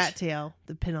find dead. a rat tail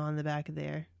to pin on the back of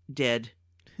there? Dead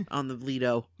on the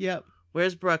Lido. Yep.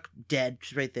 Where's Brooke? Dead.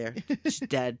 She's right there. She's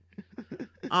dead.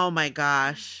 Oh my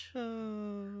gosh.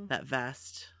 Oh. That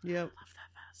vest. Yep. Love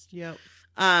that vest. Yep.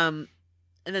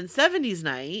 And then 70s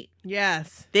night.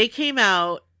 Yes. They came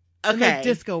out. And, Okay. like,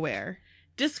 disco wear.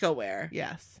 Disco wear.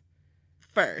 Yes.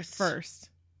 First.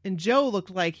 And Joe looked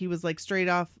like he was like straight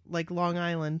off like Long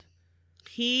Island.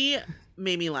 He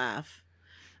made me laugh.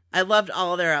 I loved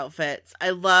all their outfits. I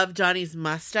loved Johnny's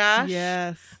mustache.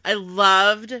 Yes. I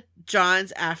loved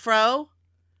John's afro.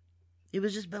 It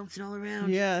was just bouncing all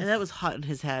around. Yes. And that was hot in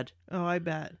his head. Oh, I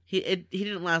bet. He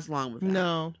didn't last long with that.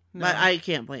 No. But I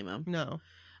can't blame him. No.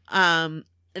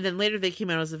 And then later they came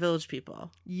out as the Village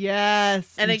People.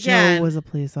 Yes. And again, Joe was a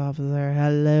police officer.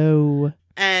 Hello.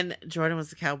 and Jordan was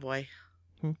the cowboy.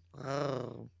 Hmm.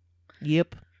 Oh.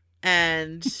 Yep.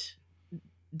 And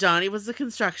Donnie was the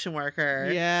construction worker.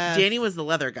 Yes. Danny was the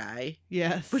leather guy.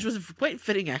 Yes. Which was quite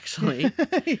fitting, actually.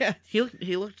 Yes.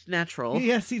 He looked natural.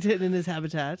 Yes, he did in his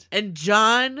habitat. And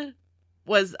John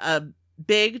was a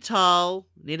big, tall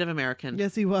Native American.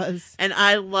 Yes, he was. And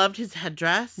I loved his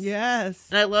headdress. Yes.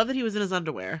 And I love that he was in his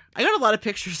underwear. I got a lot of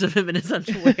pictures of him in his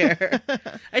underwear.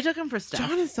 I took him for stuff.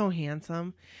 John is so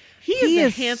handsome. He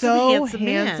is a handsome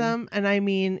man. And I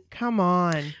mean, come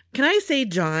on. Can I say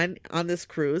John on this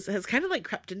cruise has kind of like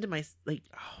crept into my like.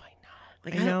 Oh,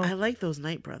 I know. I like those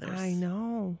Knight brothers. I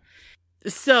know.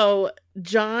 So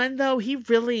John, though, he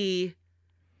really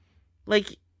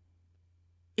like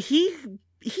he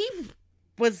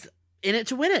was in it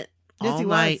to win it. Yes, all he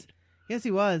night. was. Yes,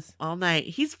 he was. All night.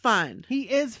 He's fun. He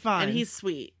is fun. And he's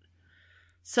sweet.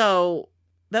 So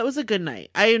that was a good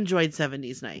night. I enjoyed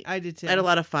 70s night. I did too. I had a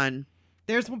lot of fun.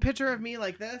 There's one picture of me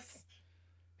like this.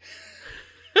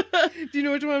 Do you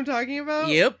know which one I'm talking about?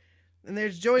 Yep. And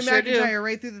there's Joey Sure do. McIntyre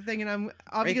right through the thing, and I'm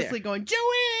obviously there. going,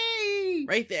 Joey!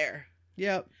 Right there.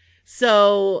 Yep.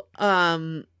 So,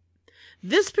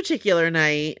 this particular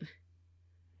night,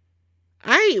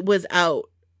 I was out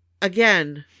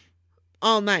again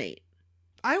all night.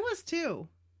 I was too.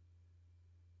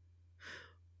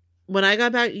 When I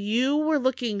got back, you were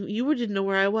looking, didn't know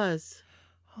where I was.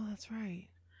 Oh, that's right.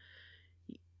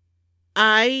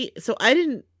 I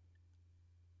didn't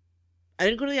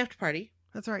go to the after party.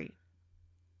 That's right.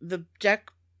 The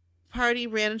Jack party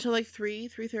ran until like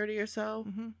 3:30 or so.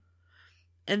 Mm-hmm.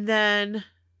 And then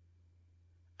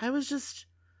I was just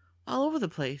all over the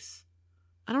place.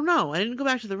 I don't know. I didn't go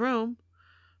back to the room.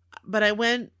 But I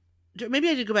went, maybe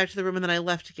I did go back to the room and then I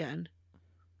left again.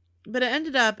 But it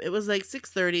ended up, it was like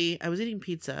 6:30. I was eating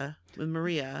pizza with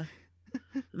Maria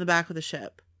in the back of the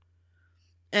ship.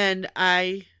 And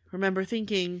I remember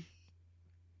thinking,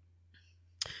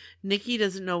 Nikki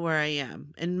doesn't know where I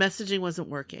am. And messaging wasn't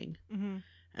working. Mm-hmm.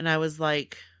 And I was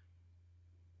like,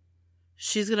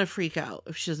 she's going to freak out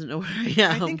if she doesn't know where I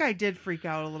am. I think I did freak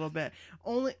out a little bit.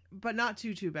 But not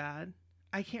too bad.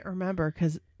 I can't remember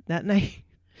because that night,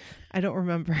 I don't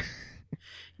remember.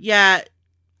 Yeah.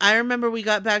 I remember we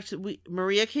got back to,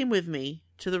 Maria came with me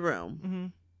to the room. Mm-hmm.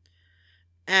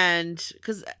 And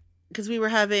because we were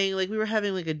having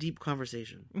like a deep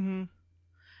conversation. Mm-hmm.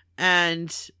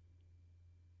 And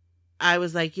I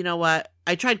was like, you know what?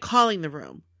 I tried calling the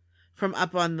room from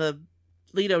up on the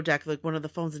Lido deck, like one of the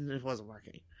phones, and it wasn't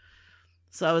working.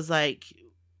 So I was like,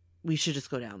 we should just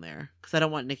go down there because I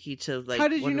don't want Nikki to like. How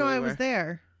did you wonder know where I we was were.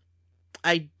 there?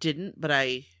 I didn't, but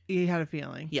You had a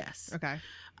feeling. Yes. Okay.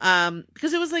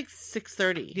 Because it was like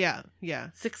 6:30. Yeah.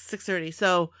 6:30.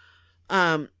 So,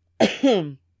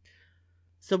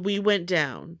 so we went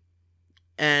down,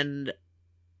 and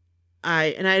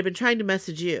I had been trying to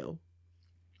message you,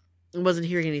 and wasn't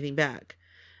hearing anything back,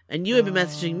 and you had been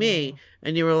messaging me,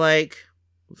 and you were like,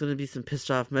 "There's gonna be some pissed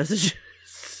off messages."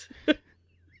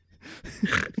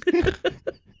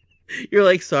 You're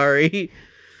like, sorry,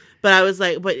 but I was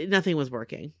like, but nothing was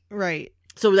working, Right.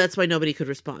 so that's why nobody could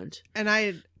respond. And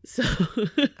I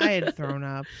had thrown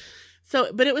up.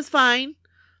 So, but it was fine.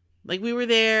 Like we were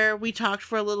there, we talked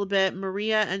for a little bit.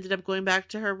 Maria ended up going back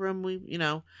to her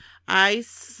room. I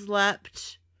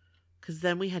slept because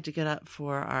then we had to get up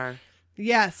for our.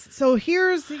 Yes. So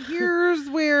here's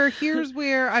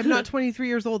where I'm not 23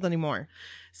 years old anymore.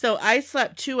 So I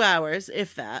slept 2 hours,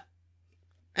 if that.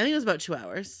 I think it was about 2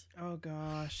 hours. Oh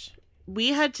gosh. We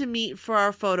had to meet for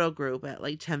our photo group at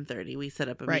like 10:30. We set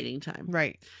up a meeting time.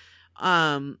 Right.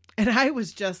 And I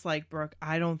was just like, Brooke,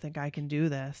 I don't think I can do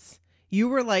this. You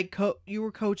were like, you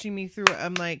were coaching me through it.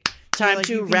 I'm like, time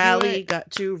to rally, got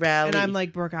to rally. And I'm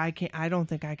like, Brooke, I don't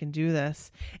think I can do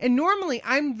this. And normally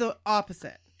I'm the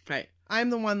opposite. Right. I'm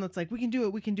the one that's like, we can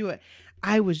do it.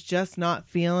 I was just not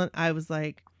feeling. I was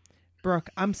like, Brooke,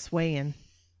 I'm swaying.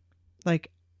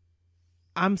 Like,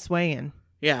 I'm swaying.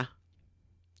 Yeah.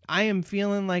 I am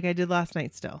feeling like I did last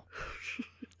night still.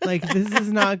 Like, this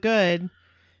is not good.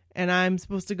 And I'm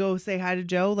supposed to go say hi to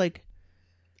Joe. Like,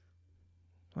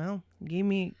 well, I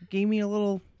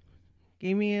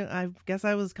guess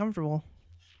I was comfortable.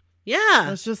 Yeah.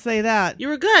 Let's just say that. You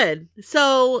were good.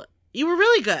 So you were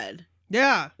really good.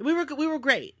 Yeah. We were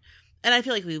great. And I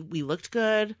feel like we looked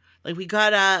good. Like we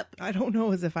got up. I don't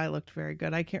know as if I looked very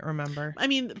good. I can't remember. I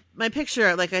mean, my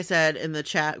picture, like I said in the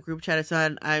group chat it's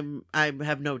on, I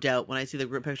have no doubt when I see the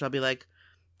group picture, I'll be like,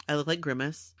 I look like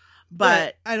Grimace.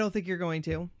 But I don't think you're going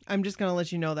to. I'm just going to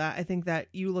let you know that. I think that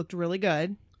you looked really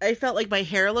good. I felt like my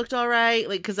hair looked all right.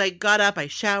 Like, because I got up, I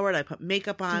showered, I put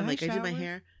makeup on. I did my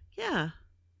hair. Yeah.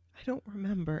 I don't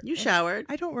remember. You showered.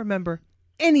 I don't remember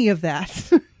any of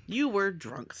that. You were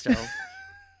drunk still.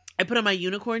 I put on my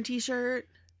unicorn t-shirt.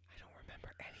 I don't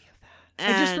remember any of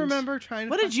that. I just remember trying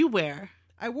to... What did you wear?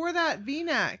 I wore that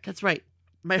V-neck. That's right.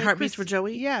 My heart beats for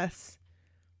Joey? Yes.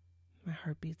 My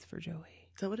heart beats for Joey.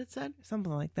 Is that what it said?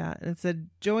 Something like that. And it said,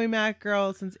 Joey Mac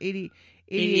girl since 88.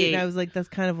 88. And I was like, that's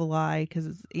kind of a lie because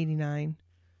it's 89.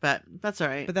 But that's all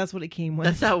right. But that's what it came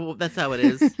with. That's how it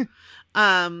is.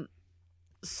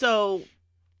 So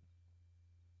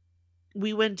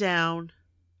we went down.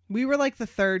 We were like the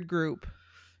third group.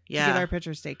 Yeah. To get our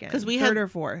pictures taken. Because we third or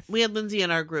fourth. We had Lindsay in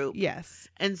our group. Yes.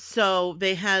 And so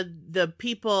they had the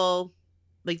people,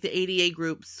 like the ADA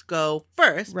groups, go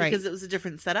first. Right. Because it was a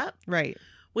different setup. Right.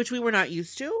 Which we were not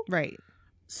used to. Right.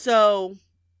 So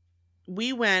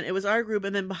we went, it was our group,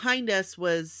 and then behind us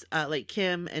was like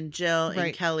Kim and Jill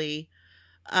and Kelly.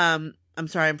 I'm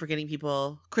sorry, I'm forgetting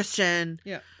people. Christian.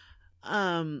 Yeah.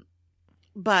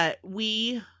 But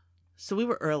we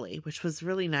were early, which was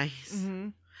really nice. Mm-hmm.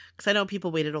 Because I know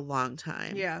people waited a long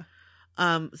time. Yeah.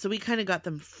 So we kind of got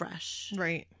them fresh.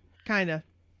 Right. Kind of.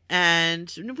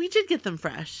 And we did get them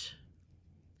fresh.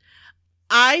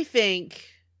 I think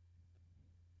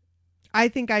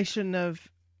I shouldn't have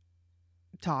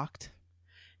talked.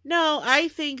 No, I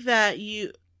think that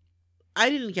I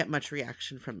didn't get much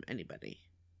reaction from anybody.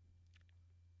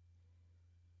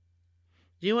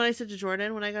 Do you know what I said to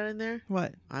Jordan when I got in there?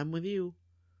 What? I'm with you.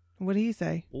 What did he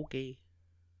say? Okay.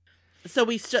 So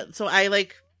so I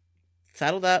like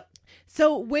saddled up.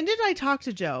 So when did I talk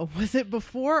to Joe? Was it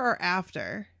before or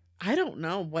after? I don't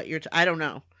know what I don't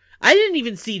know. I didn't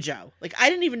even see Joe. Like, I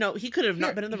didn't even know. He could have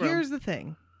not been in the room. Here's the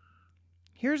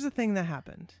thing that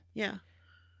happened. Yeah.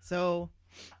 So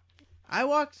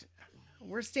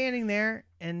we're standing there,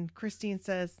 and Christine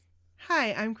says,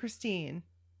 "Hi, I'm Christine."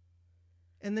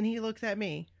 And then he looks at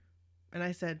me, and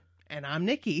I said, "And I'm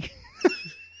Nikki."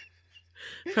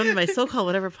 From my so-called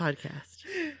whatever podcast.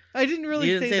 I didn't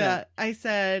really say that. I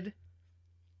said,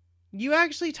 "You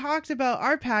actually talked about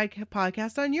our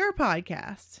podcast on your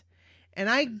podcast." And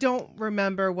I don't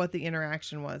remember what the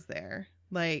interaction was there.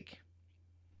 Like,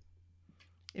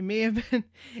 it may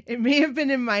have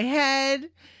been in my head.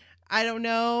 I don't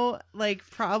know, like,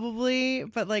 probably,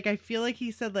 but like I feel like he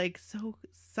said like so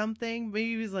something.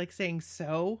 Maybe he was like saying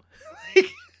so. Like,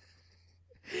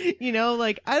 you know,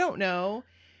 like, I don't know.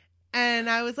 And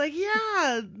I was like,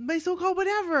 "Yeah, my so-called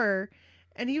whatever."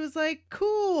 And he was like,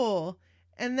 "Cool."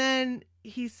 And then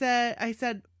I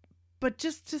said, "But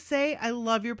just to say, I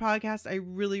love your podcast. I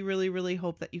really, really, really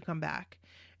hope that you come back."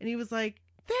 And he was like,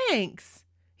 "Thanks."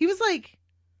 He was like,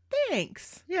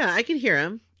 "Thanks." Yeah, I can hear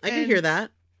him. I can hear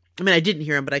that. I mean, I didn't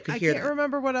hear him, but I could hear that. I can't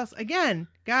remember what else. Again,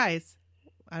 guys,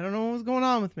 I don't know what was going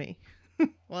on with me.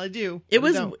 Well, I do. It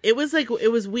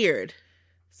was weird.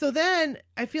 So then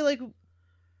I feel like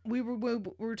we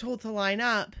were told to line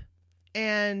up,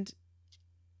 and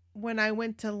when I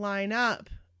went to line up,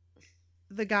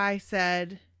 the guy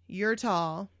said, "You're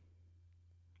tall."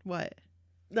 What?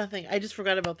 Nothing. I just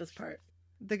forgot about this part.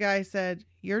 The guy said,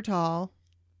 "You're tall.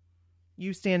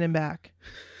 You standing back."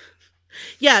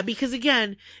 Yeah, because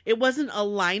again, it wasn't a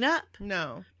lineup.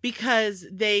 No. Because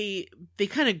they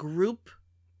kind of group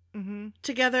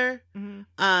together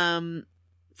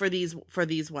for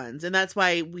these ones, and that's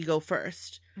why we go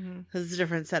first, because it's a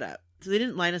different setup. So they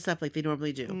didn't line us up like they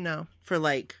normally do. No. For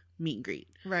like meet and greet.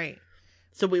 Right.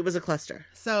 So it was a cluster.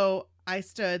 So I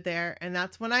stood there, and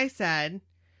that's when I said,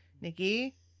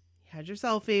 "Nikki, you had your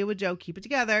selfie with Joe. Keep it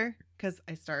together." Because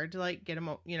I started to like get him,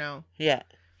 you know. Yeah.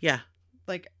 Yeah.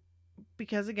 Like,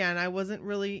 because again, I wasn't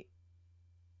really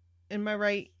in my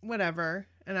right whatever,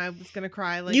 and I was gonna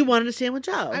cry. Like, you wanted to stand with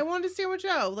Joe. I wanted to stand with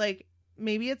Joe. Like,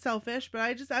 maybe it's selfish, but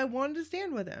I wanted to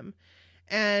stand with him,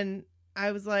 and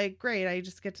I was like, great. I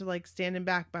just get to like stand in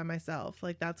back by myself.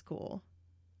 Like, that's cool.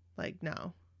 Like,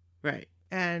 no. Right.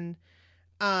 And,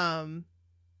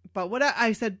 but what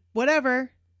I said,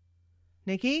 whatever,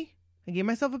 Nikki, I gave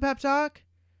myself a pep talk.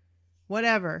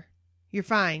 Whatever, you're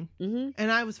fine.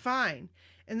 And I was fine.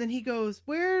 And then he goes,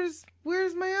 where's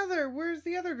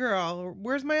the other girl? Or,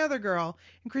 "Where's my other girl?"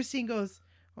 And Christine goes,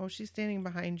 "Oh, she's standing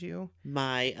behind you."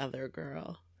 My other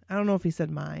girl. I don't know if he said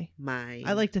my.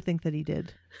 I like to think that he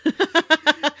did.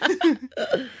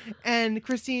 And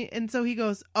Christine, and so he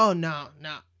goes, "Oh, no.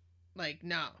 Like,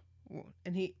 no."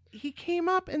 And he came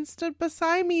up and stood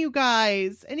beside me, you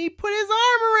guys. And he put his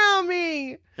arm around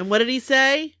me. And what did he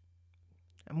say?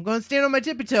 "I'm going to stand on my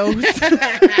tippy toes."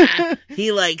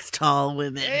 He likes tall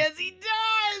women. Yes, he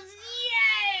does.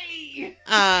 Yay!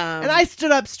 And I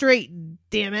stood up straight.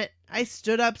 Damn it. I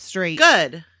stood up straight.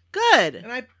 Good.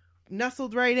 And I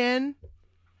nestled right in.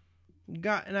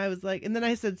 And I was like, and then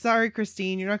I said, "Sorry,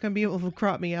 Christine, you're not going to be able to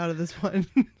crop me out of this one."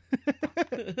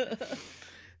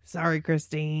 Sorry,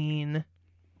 Christine.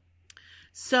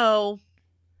 So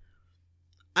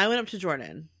I went up to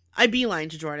Jordan. I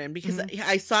beelined to Jordan because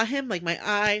I saw him, like my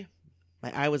eye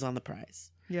was on the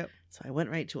prize. Yep. So I went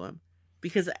right to him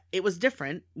because it was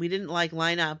different. We didn't like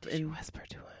line up. Did you whisper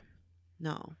to him?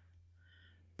 No.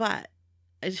 But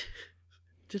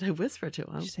did I whisper to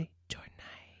him? Did you say, "Jordan,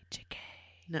 JK"?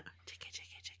 No. JK.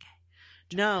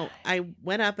 No, I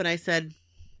went up and I said,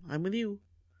 "I'm with you."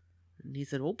 And he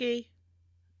said, "Okay."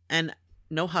 And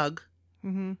no hug.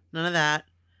 None of that.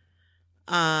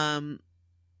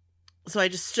 So I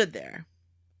just stood there.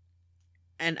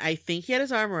 And I think he had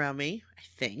his arm around me.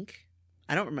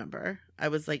 I don't remember. I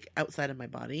was like outside of my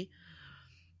body.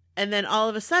 And then all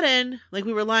of a sudden, like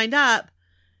we were lined up.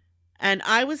 And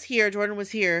I was here. Jordan was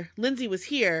here. Lindsay was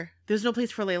here. There's no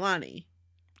place for Leilani.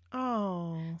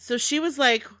 Oh. So she was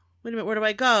like, "Wait a minute, where do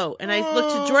I go?" And I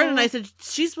looked at Jordan and I said,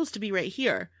 "She's supposed to be right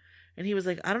here." And he was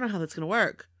like, "I don't know how that's going to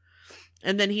work."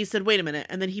 And then he said, "Wait a minute."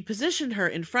 And then he positioned her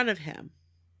in front of him.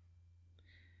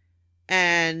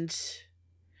 And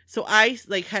so I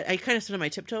kind of stood on my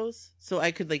tiptoes so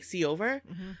I could like see over.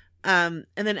 And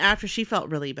then after, she felt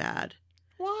really bad.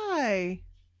 Why?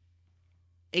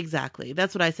 Exactly.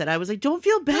 That's what I said. I was like, "Don't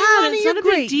feel bad. Leilani, it's not a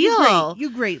big deal.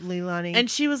 You great, Leilani."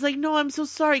 And she was like, "No, I'm so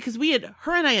sorry." Because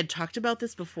her and I had talked about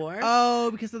this before.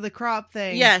 Oh, because of the crop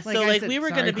thing. Yes. Like, so I like said, we were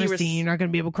 "Sorry, going to be Christine, you're not going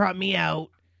to be able to crop me out."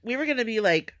 We were going to be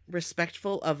like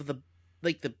respectful of the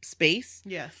space.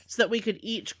 Yes. So that we could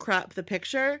each crop the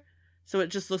picture. So it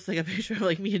just looks like a picture of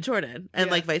like me and Jordan and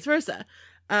like vice versa.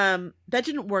 That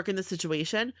didn't work in the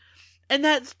situation. And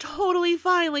that's totally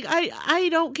fine. Like, I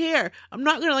don't care. I'm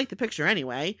not gonna like the picture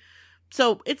anyway.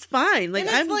 So it's fine. Like,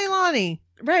 and it's Leilani.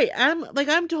 Right.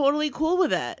 I'm totally cool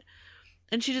with it.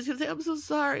 And she just kept saying, I'm so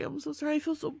sorry. I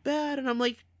feel so bad. And I'm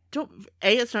like,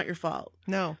 A, it's not your fault.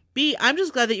 No. B, I'm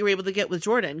just glad that you were able to get with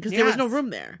Jordan because there was no room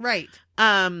there. Right.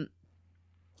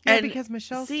 Yeah, because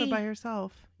Michelle stood by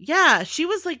herself. Yeah, she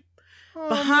was like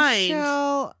behind.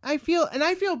 Michelle, I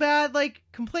feel bad, like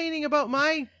complaining about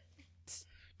my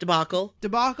debacle.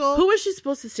 Debacle. Who was she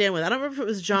supposed to stand with? I don't remember if it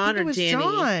was John or Danny.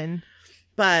 John.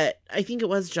 But I think it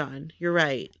was John. You're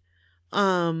right.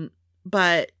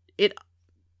 But it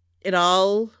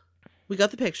all, we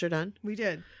got the picture done. We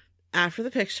did. After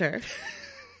the picture.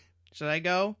 Should I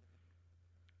go?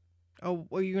 Oh,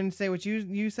 were you going to say what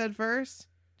you said first?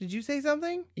 Did you say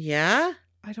something? Yeah.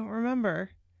 I don't remember.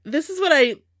 This is what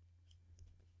did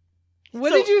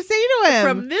you say to him?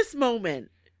 From this moment,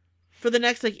 for the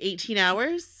next like 18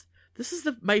 hours, this is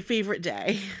my favorite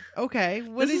day. Okay.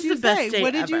 What This did you is the best say? day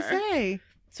What did you ever. say?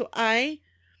 So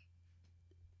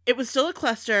it was still a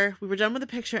cluster. We were done with the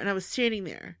picture and I was standing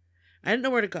there. I didn't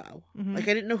know where to go. Mhm. Like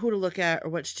I didn't know who to look at or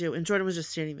what to do. And Jordan was just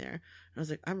standing there. And I was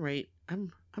like, I'm right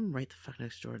the fuck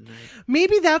next to Jordan.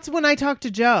 Maybe that's when I talked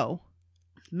to Joe.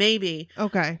 Maybe.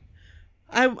 Okay.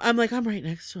 I'm like, I'm right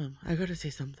next to him. I gotta say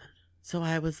something. So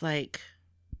I was like,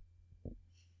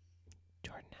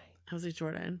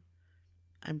 Jordan,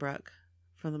 I'm Brooke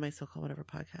from the My So-Called Whatever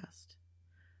podcast.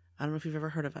 I don't know if you've ever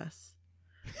heard of us.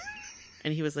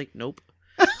 And he was like, nope.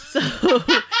 So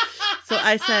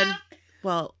I said,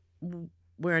 well,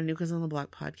 we're a New Kids on the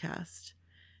Block podcast.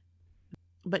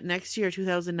 But next year,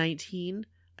 2019,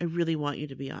 I really want you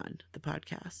to be on the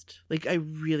podcast. Like, I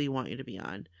really want you to be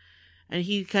on. And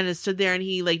he kind of stood there and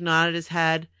he like nodded his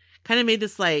head, kind of made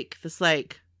this face.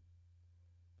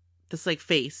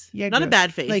 Yeah, not girl. a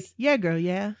bad face. Like, yeah, girl,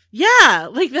 yeah. Yeah,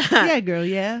 like that. Yeah, girl,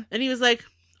 yeah. And he was like,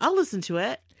 I'll listen to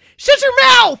it. Shut your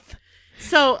mouth!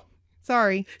 So,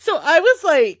 sorry. So I was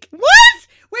like, what?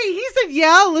 Wait, he said,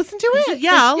 yeah, I'll listen to it? He said,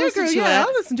 yeah, I'll listen girl, to it.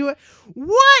 I'll listen to it.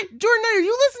 What? Jordan, are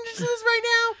you listening to this right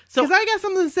now? So- Because I got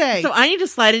something to say. So I need to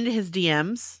slide into his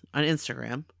DMs on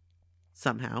Instagram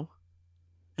somehow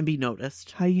and be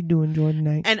noticed. How you doing, Jordan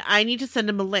Knight? And I need to send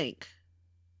him a link.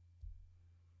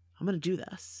 I'm going to do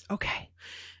this. Okay.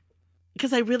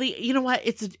 Because I really, you know what?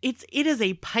 It is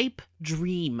a pipe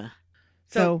dream.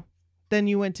 So then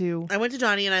you went to... I went to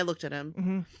Donnie and I looked at him.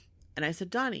 Mhm. And I said,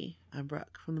 Donnie, I'm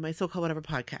Brooke from the My So-Called Whatever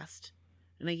podcast.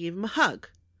 And I gave him a hug.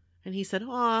 And he said,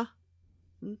 aw.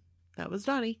 That was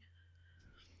Donnie.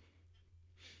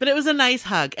 But it was a nice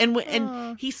hug.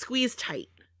 And he squeezed tight.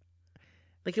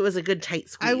 Like it was a good tight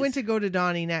squeeze. I went to go to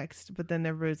Donnie next, but then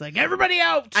everybody's like, everybody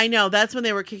out! I know. That's when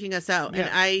they were kicking us out. Yeah. And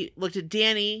I looked at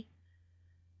Danny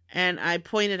and I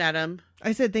pointed at him.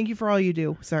 I said, thank you for all you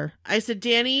do, sir. I said,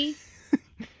 Danny,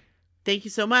 thank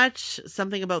you so much.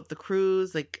 Something about the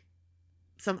cruise. Like,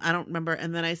 I don't remember.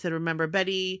 And then I said, remember,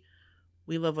 Betty,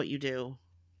 we love what you do.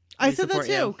 I We said that support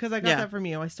too, you. because I got Yeah. that from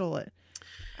you. I stole it.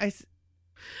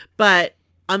 But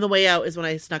on the way out is when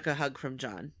I snuck a hug from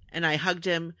John. And I hugged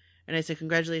him and I said,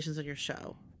 congratulations on your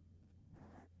show.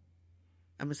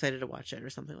 I'm excited to watch it or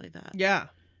something like that. Yeah.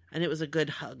 And it was a good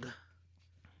hug.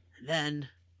 And then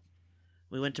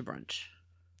we went to brunch.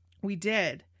 We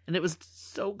did. And it was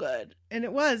so good. And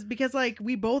it was because, like,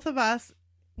 we both of us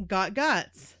got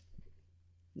guts.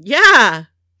 Yeah.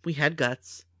 We had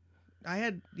guts.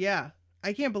 Yeah.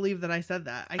 I can't believe that I said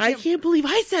that. I can't believe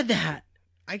I said that.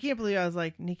 I can't believe I was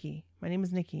like, Nikki, my name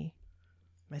is Nikki.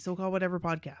 My So-Called Whatever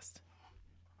podcast.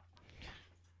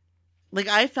 Like,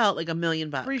 I felt like $1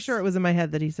 million. Pretty sure it was in my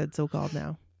head that he said so-called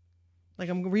now. Like,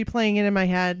 I'm replaying it in my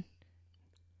head.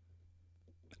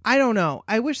 I don't know.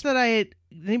 I wish that I had...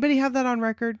 Anybody have that on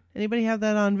record? Anybody have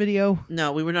that on video?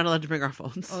 No, we were not allowed to bring our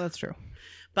phones. Oh, that's true.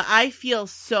 But I feel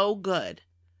so good.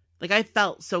 Like, I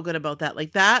felt so good about that.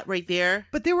 Like, that right there.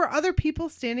 But there were other people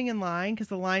standing in line because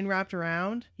the line wrapped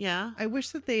around. Yeah. I wish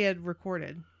that they had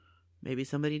recorded. Maybe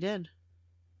somebody did.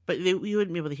 But you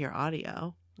wouldn't be able to hear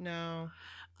audio. No.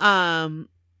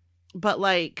 But,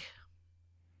 like,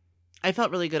 I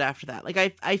felt really good after that. Like,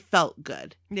 I felt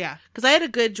good. Yeah. Because I had a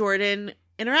good Jordan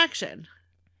interaction.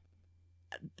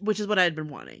 Which is what I had been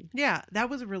wanting. Yeah, that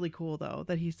was really cool, though,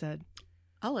 that he said,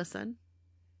 I'll listen.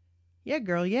 Yeah,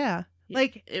 girl, yeah.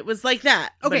 Like, it was like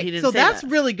that. But okay, he didn't so say that's that.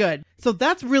 really good. So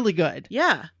that's really good.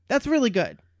 Yeah. That's really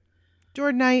good.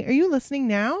 Jordan Knight, are you listening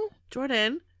now?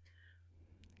 Jordan.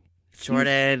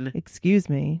 Excuse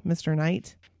me, Mr.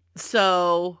 Knight.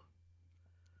 So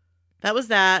that was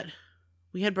that.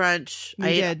 We had brunch.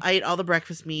 We I ate all the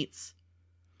breakfast meats.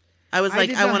 I was I like,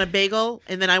 did I not- want a bagel,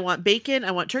 and then I want bacon.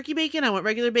 I want turkey bacon. I want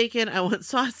regular bacon. I want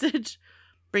sausage.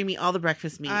 bring me all the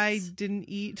breakfast meats. I didn't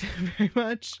eat very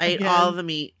much. I ate all the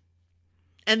meat.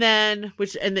 And then,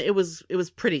 it was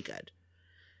pretty good.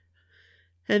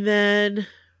 And then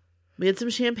we had some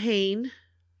champagne.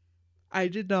 I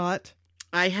did not.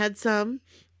 I had some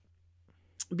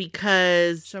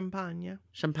because Champagne.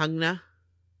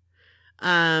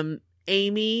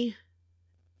 Amy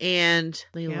and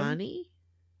Leilani.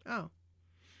 Oh.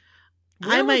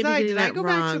 I might be getting Did that I go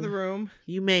wrong. back to the room?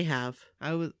 You may have.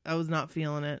 I was not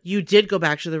feeling it. You did go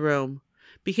back to the room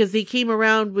because they came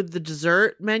around with the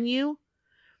dessert menu,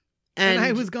 And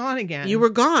I was gone again. You were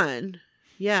gone.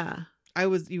 Yeah. I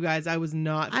was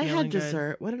not I feeling had good.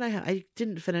 dessert. What did I have? I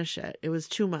didn't finish it. It was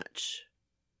too much.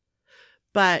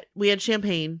 But we had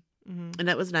champagne, Mhm. and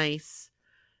that was nice.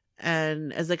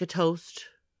 And as like a toast,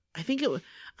 I think it was.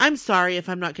 I'm sorry if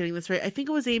I'm not getting this right. I think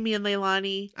it was Amy and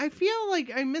Leilani. I feel like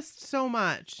I missed so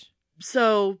much.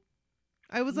 So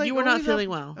I was like, you were not always feeling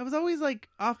off- well. I was always like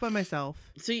off by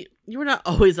myself. So you were not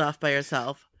always off by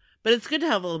yourself. But it's good to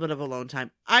have a little bit of alone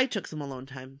time. I took some alone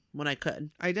time when I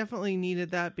could. I definitely needed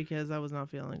that because I was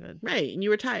not feeling good. Right, and you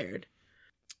were tired.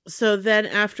 So then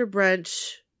after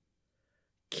brunch,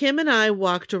 Kim and I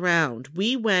walked around.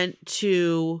 We went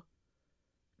to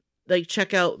like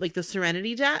check out like the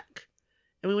Serenity deck,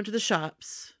 and we went to the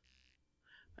shops.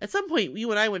 At some point, you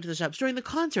and I went to the shops during the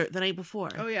concert the night before.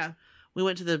 Oh yeah. We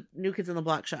went to the New Kids on the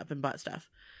Block shop and bought stuff.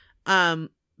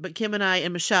 But Kim and I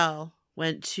and Michelle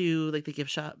went to like the gift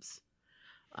shops.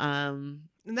 And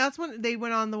that's when they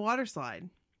went on the water slide.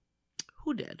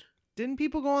 Who did? Didn't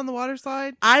people go on the water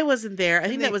slide? I wasn't there. I And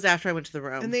think they- that was after I went to the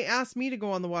room. And they asked me to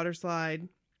go on the water slide.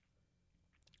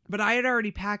 But I had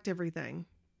already packed everything.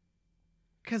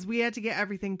 Because we had to get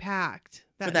everything packed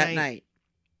for that night.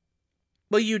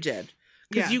 Well, you did.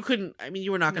 Because Yeah. you couldn't, I mean,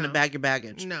 you were not going to No. bag your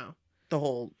baggage. No. The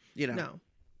whole, No.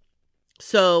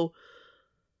 So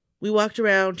we walked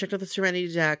around, checked out the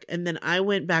Serenity deck, and then I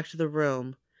went back to the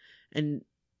room and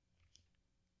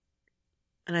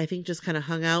I think just kind of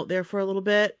hung out there for a little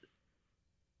bit.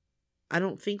 I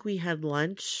don't think we had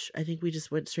lunch. I think we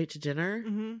just went straight to dinner.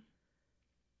 Mm-hmm.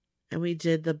 And we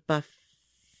did the buffet.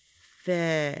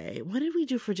 What did we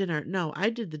do for dinner? No, I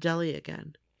did the deli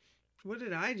again. What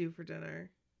did I do for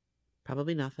dinner?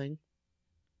 Probably nothing.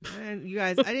 And you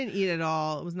guys, I didn't eat at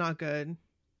all. It was not good.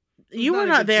 It was You were a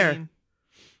not good there. scene.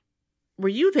 Were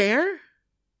you there?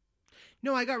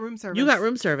 No, I got room service. You got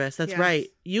room service. That's Yes. right.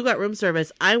 You got room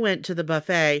service. I went to the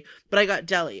buffet, but I got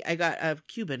deli. I got a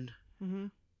Cuban. Mm-hmm.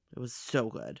 It was so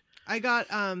good. I got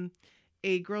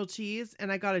a grilled cheese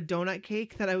and I got a donut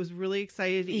cake that I was really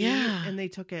excited to Yeah. eat, and they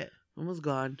took it. Almost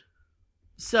gone.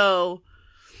 So,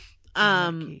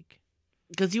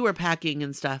 because you were packing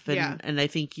and stuff, and Yeah. and I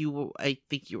think you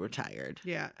were tired,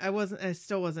 Yeah, I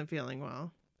still wasn't feeling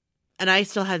well. and I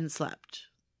still hadn't slept.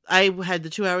 I had the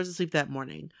 2 hours of sleep that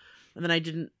morning, and then I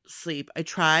didn't sleep. I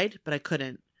tried, but I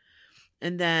couldn't.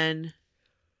 And then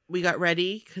we got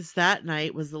ready because that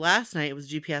night was the last night. It was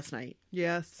GPS night.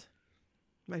 Yes.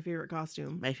 My favorite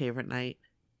costume. My favorite night.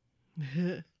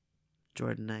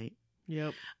 Jordan night.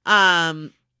 Yep.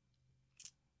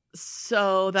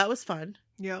 So that was fun.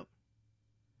 Yep.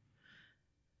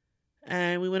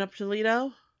 And we went up to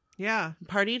Lido. Yeah.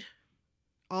 Partied.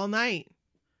 All night.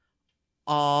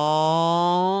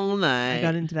 All night. I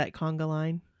got into that conga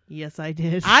line. Yes, I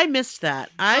did. I missed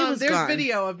that. I was there's gone.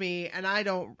 video of me, and I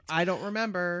don't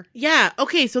remember. Yeah.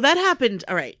 Okay. So that happened.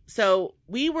 All right. So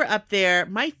we were up there.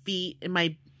 My feet and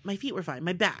my feet were fine.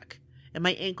 My back and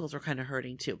my ankles were kind of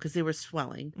hurting too because they were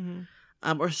swelling,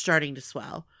 Mm-hmm. or starting to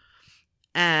swell.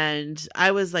 And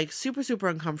I was like super, super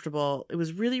uncomfortable. It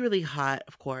was really, really hot,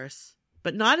 of course,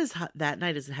 but not as hot that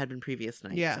night as it had been previous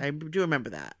nights. Yeah. I do remember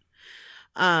that.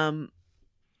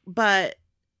 But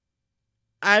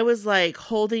I was like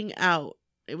holding out.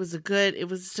 It was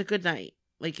just a good night.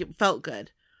 Like it felt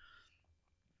good.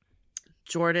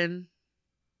 Jordan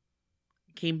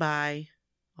came by,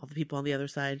 all the people on the other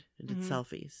side, and did Mhm.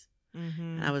 selfies. Mm-hmm.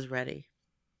 And I was ready.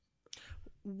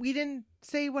 We didn't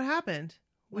say what happened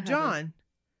with What happened? John.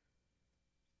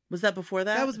 Was that before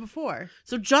that? That was before.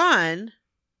 So John,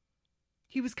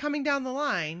 He was coming down the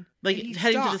line, like and he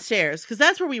heading to the stopped. stairs, because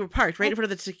that's where we were parked, right in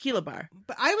front of the tequila bar.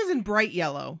 But I was in bright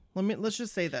yellow. Let's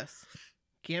just say this.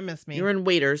 Can't miss me. You were in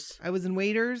waders I was in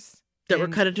waders that were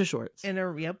and- cut into shorts.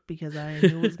 Yep, because I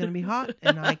knew it was going to be hot,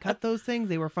 and I cut those things.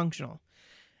 They were functional.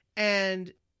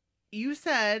 And you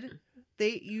said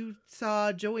you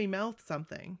saw Joey mouth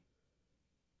something.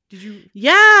 Did you?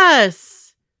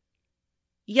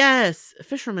 Yes,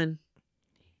 fisherman.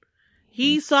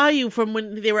 He saw you from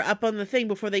when they were up on the thing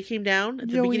before they came down at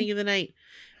the Joey. beginning of the night,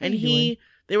 How and you doing?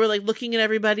 they were like looking at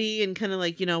everybody and kind of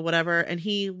like, whatever. And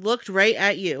he looked right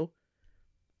at you.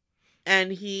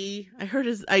 And I heard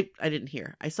I didn't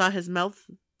hear. I saw his mouth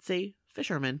say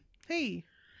fisherman. Hey.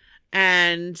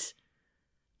 And,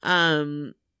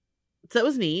 so that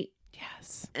was neat.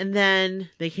 Yes. And then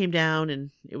they came down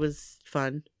and it was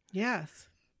fun. Yes.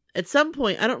 At some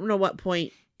point, I don't know what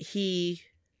point, he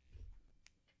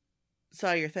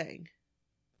saw your thing.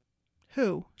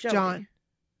 Who? Joey. John.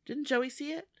 Didn't Joey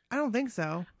see it? I don't think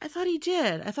so. I thought he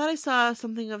did. I thought I saw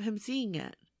something of him seeing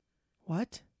it.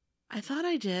 What? I thought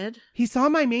I did. He saw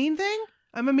my main thing?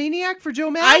 I'm a maniac for Joe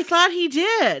Mack? I thought he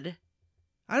did.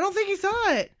 I don't think he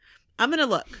saw it. I'm going to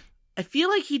look. I feel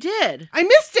like he did. I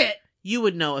missed it. You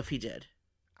would know if he did.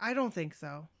 I don't think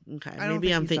so. Okay. I don't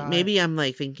Maybe think he saw maybe it. I'm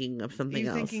like thinking of something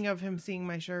else. Are you thinking of him seeing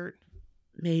my shirt?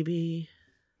 Maybe.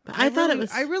 But I thought really, it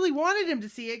was. I really wanted him to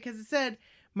see it because it said,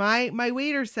 my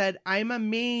waiter said, I'm a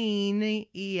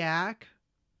maniac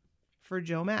for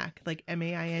Joe Mack. Like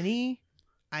MAINEIAC.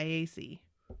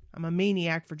 I'm a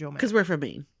maniac for Joe Mack. Because we're from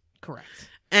Maine. Correct.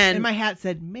 And my hat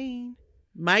said Maine.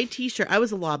 My t-shirt, I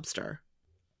was a lobster.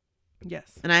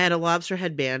 Yes. And I had a lobster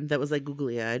headband that was like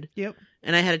googly-eyed. Yep.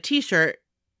 And I had a t-shirt.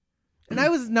 And I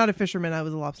was not a fisherman. I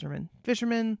was a lobsterman.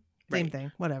 Fisherman, same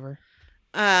thing. Whatever.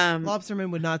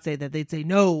 Lobstermen would not say that. They'd say,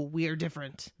 no, we are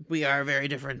different. We are very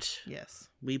different. Yes.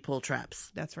 We pull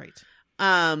traps. That's right.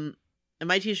 And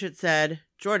my t-shirt said,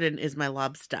 Jordan is my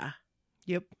lobster.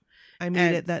 Yep. I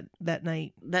made it that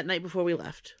night. That night before we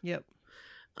left. Yep.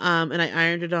 And I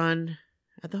ironed it on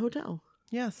at the hotel.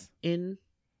 Yes. In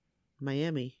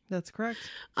Miami. That's correct.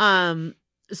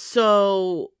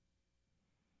 So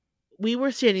we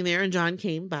were standing there and John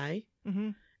came by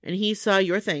and he saw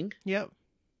your thing. Yep.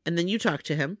 And then you talked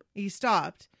to him. He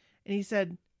stopped and he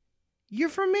said, you're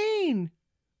from Maine.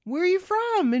 Where are you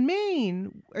from in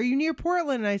Maine? Are you near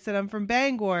Portland? And I said, I'm from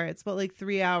Bangor. It's about like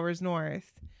 3 hours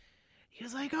north. He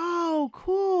was like, oh,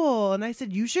 cool. And I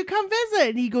said, you should come visit.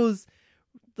 And he goes,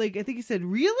 like, I think he said,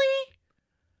 really?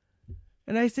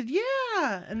 And I said,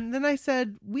 yeah. And then I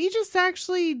said, we just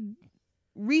actually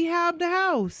rehabbed a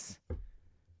house.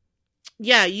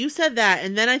 Yeah, you said that.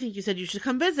 And then I think you said you should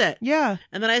come visit. Yeah.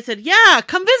 And then I said, yeah,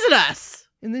 come visit us.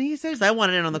 And then he said, because I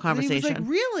wanted in on the conversation. He was like,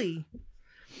 really?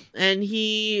 And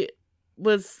he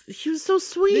was so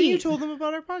sweet. Then you told him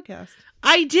about our podcast.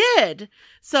 I did.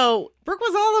 So Brooke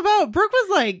was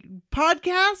like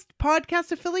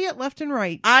podcast affiliate left and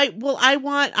right. I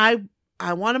want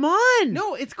him on.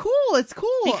 No, it's cool. It's cool.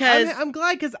 Because I'm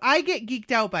glad because I get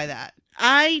geeked out by that.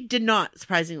 I did not,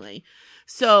 surprisingly.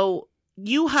 So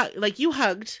you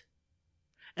hugged,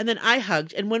 and then I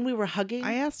hugged, and when we were hugging,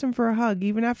 I asked him for a hug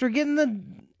even after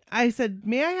I said,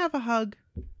 may I have a hug?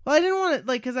 Well, I didn't want it,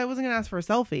 like, because I wasn't going to ask for a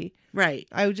selfie. Right.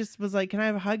 I just was like, can I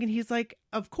have a hug? And he's like,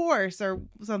 of course, or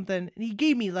something. And he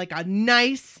gave me, like, a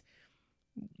nice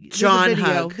John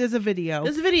hug. There's a video.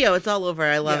 It's all over.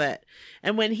 I love it.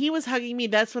 And when he was hugging me,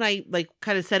 that's when I, like,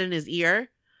 kind of said in his ear,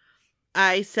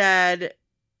 I said,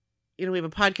 we have a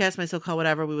podcast, My So-Called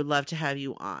Whatever. We would love to have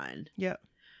you on. Yep.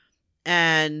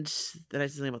 And then I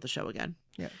said something about the show again.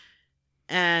 Yeah.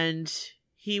 And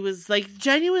he was like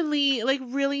genuinely like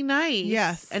really nice.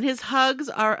 Yes. And his hugs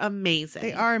are amazing.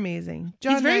 They are amazing.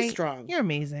 John he's very Knight, strong. You're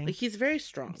amazing. Like he's very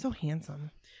strong. So handsome.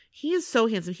 He is so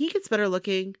handsome. He gets better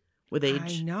looking with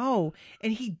age. I know.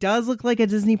 And he does look like a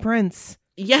Disney prince.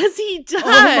 Yes, he does.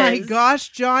 Oh my gosh,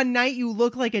 John Knight, you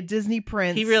look like a Disney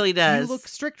prince. He really does. You look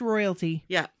strict royalty.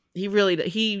 Yeah. He really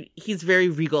does. He's very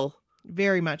regal.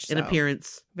 Very much so. In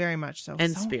appearance. Very much so.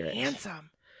 And so spirit. Handsome.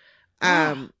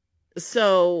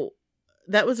 So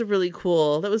that was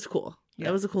cool. That was cool. Yeah.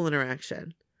 That was a cool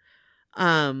interaction.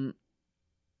 And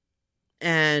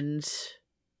then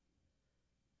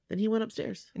he went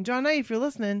upstairs. And John Knight, if you're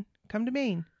listening, come to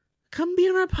Maine. Come be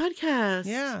on our podcast.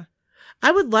 Yeah.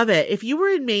 I would love it. If you were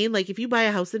in Maine, like if you buy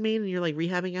a house in Maine and you're like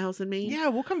rehabbing a house in Maine. Yeah,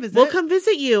 we'll come visit. We'll come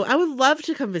visit you. I would love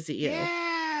to come visit you.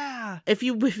 Yeah. If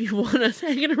you want us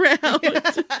hanging around.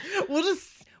 Yeah. We'll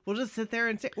just sit there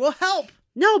and say, we'll help.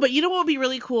 No, but you know what would be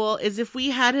really cool is if we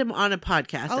had him on a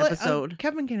podcast episode.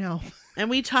 Kevin can help. And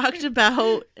we talked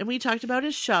about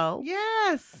his show.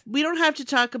 Yes. We don't have to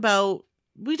talk about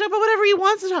whatever he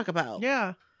wants to talk about.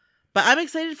 Yeah. But I'm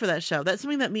excited for that show. That's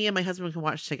something that me and my husband can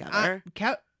watch together.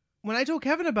 When I told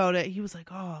Kevin about it, he was like,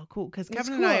 oh, cool. Because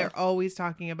Kevin and I are always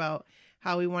talking about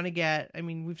how we want to get, I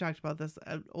mean, we've talked about this,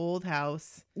 an old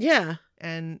house. Yeah.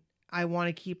 And I want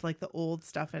to keep like the old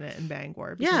stuff in it in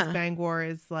Bangor. Because Bangor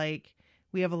is like,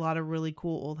 we have a lot of really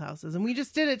cool old houses. And we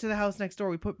just did it to the house next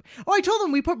door. I told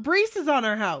him we put braces on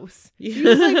our house. He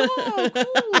was like, oh,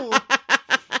 cool.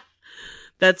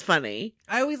 That's funny.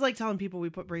 I always like telling people we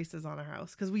put braces on our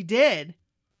house because we did.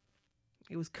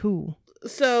 It was cool.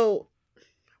 So,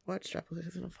 watch strap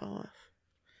is gonna fall off.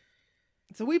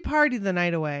 So we partied the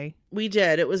night away. We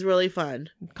did. It was really fun.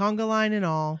 Conga line and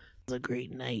all. It was a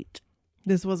great night.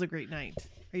 This was a great night.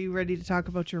 Are you ready to talk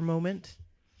about your moment?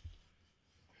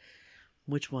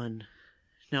 Which one?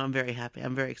 No, I'm very happy.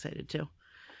 I'm very excited too.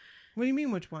 What do you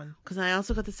mean, which one? Because I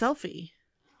also got the selfie.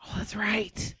 Oh, that's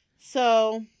right.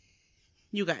 So,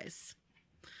 you guys,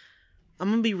 I'm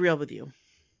going to be real with you.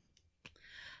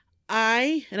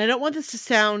 And I don't want this to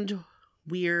sound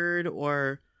weird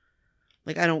or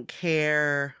like I don't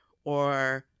care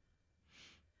or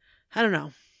I don't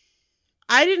know.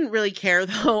 I didn't really care,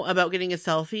 though, about getting a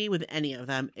selfie with any of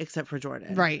them except for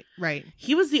Jordan. Right.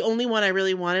 He was the only one I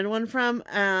really wanted one from.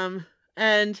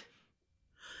 And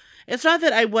it's not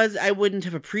that I wouldn't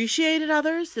have appreciated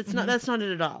others. It's not, that's not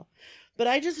it at all. But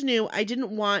I just knew I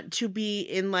didn't want to be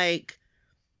in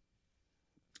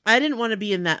I didn't want to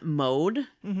be in that mode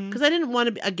because I didn't want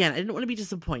to be, again, I didn't want to be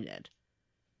disappointed.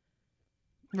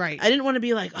 Right. I didn't want to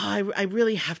be like, oh, I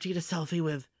really have to get a selfie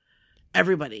with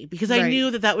everybody because I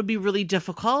knew that would be really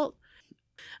difficult.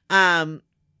 But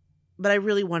I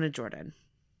really wanted Jordan.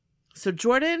 So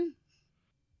Jordan,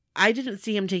 I didn't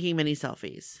see him taking many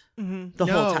selfies the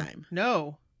whole time.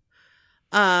 No.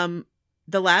 The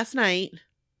last night,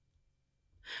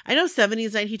 I know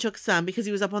 70s night he took some because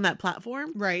he was up on that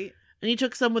platform. Right. And he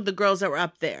took some with the girls that were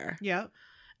up there. Yep.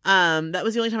 That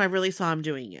was the only time I really saw him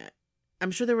doing it. I'm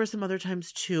sure there were some other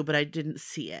times too, but I didn't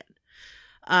see it.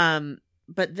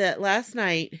 But that last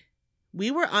night, we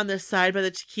were on the side by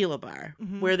the tequila bar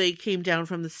where they came down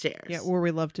from the stairs. Yeah, where we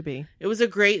love to be. It was a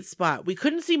great spot. We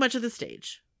couldn't see much of the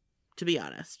stage, to be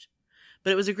honest.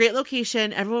 But it was a great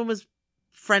location. Everyone was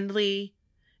friendly.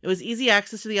 It was easy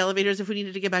access to the elevators if we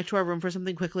needed to get back to our room for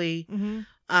something quickly.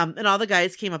 And all the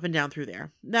guys came up and down through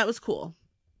there. That was cool.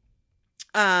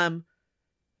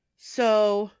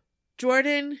 So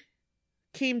Jordan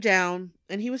came down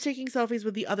and he was taking selfies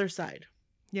with the other side.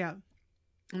 Yeah.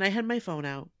 And I had my phone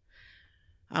out.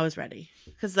 I was ready.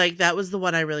 Because, that was the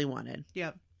one I really wanted.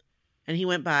 Yep. And he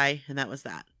went by, and that was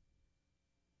that.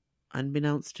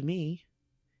 Unbeknownst to me,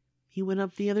 he went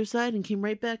up the other side and came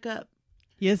right back up.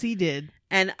 Yes, he did.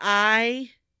 And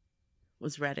I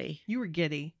was ready. You were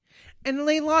giddy. And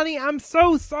Leilani, I'm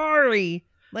so sorry.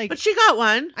 But she got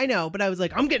one. I know, but I was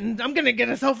like, I'm gonna get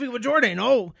a selfie with Jordan.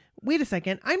 Oh, wait a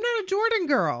second. I'm not a Jordan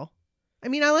girl. I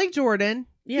mean, I like Jordan.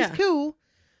 Yeah. He's cool.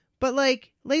 But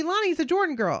Leilani's a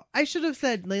Jordan girl. I should have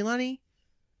said, Leilani,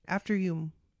 after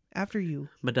you.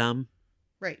 Madame.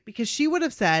 Right. Because she would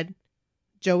have said,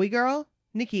 Joey girl,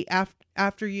 Nikki,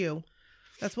 after you.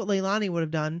 That's what Leilani would have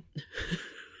done.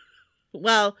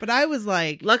 Well. But I was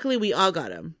like. Luckily, we all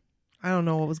got him. I don't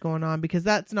know what was going on because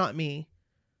that's not me.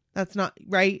 That's not,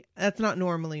 right? That's not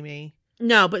normally me.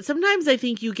 No, but sometimes I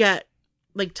think you get,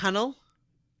 tunnel.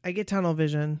 I get tunnel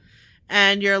vision.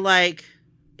 And you're like,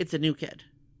 it's a new kid.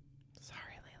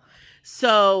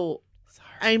 So,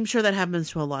 I'm sure that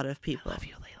happens to a lot of people. I love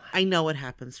you, Leilani. I know it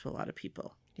happens to a lot of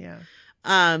people. Yeah.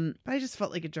 But I just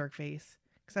felt like a jerk face.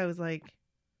 Because I was like,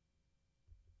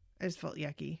 I just felt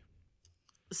yucky.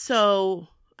 So,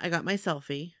 I got my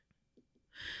selfie.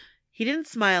 He didn't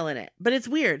smile in it. But it's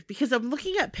weird. Because I'm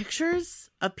looking at pictures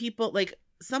of people, I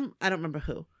don't remember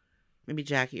who. Maybe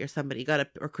Jackie or somebody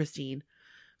or Christine.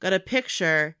 Got a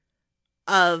picture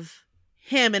of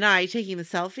him and I taking the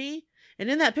selfie. And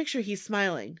in that picture, he's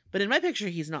smiling. But in my picture,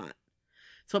 he's not.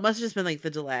 So it must have just been the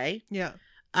delay. Yeah.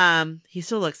 He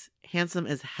still looks handsome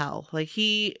as hell.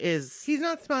 He's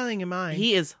not smiling in mine.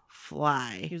 He is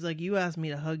fly. He was like, you asked me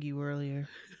to hug you earlier.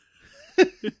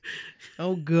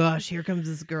 Oh gosh, here comes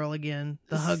this girl again.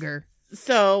 The hugger.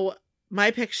 So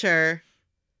my picture.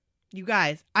 You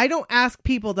guys, I don't ask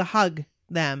people to hug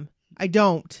them. I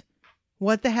don't.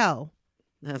 What the hell?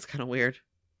 That's kind of weird.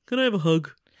 Can I have a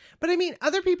hug? But I mean,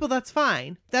 other people, that's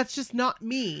fine. That's just not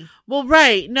me. Well,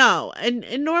 right. No. And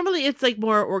normally it's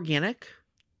more organic.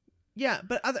 Yeah.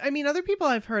 But other people,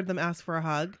 I've heard them ask for a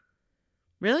hug.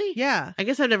 Really? Yeah. I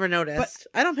guess I've never noticed.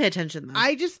 But I don't pay attention though.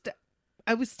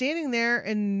 I was standing there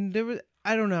and there was,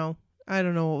 I don't know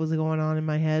what was going on in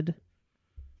my head.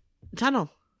 Tunnel.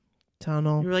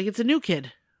 You were like, it's a new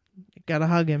kid. Gotta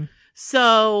hug him.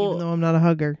 So. Even though I'm not a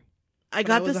hugger. I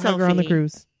got the selfie. Hugger on the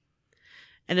cruise.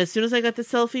 And as soon as I got the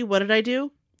selfie, what did I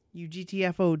do? You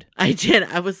GTFO'd. I did.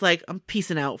 I was like, I'm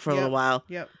peacing out for a little while.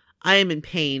 Yep. I am in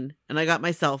pain. And I got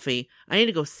my selfie. I need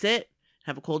to go sit,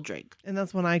 have a cold drink. And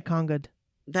that's when I conga'd.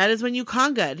 That is when you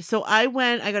conga'd. So I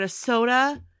got a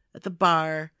soda at the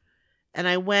bar. And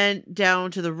I went down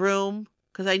to the room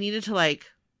because I needed to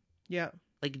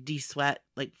de-sweat,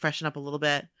 freshen up a little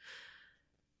bit.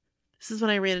 This is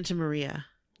when I ran into Maria.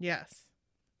 Yes.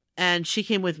 and she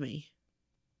came with me.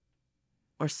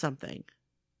 Or something.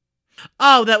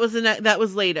 Oh, that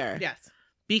was later. Yes.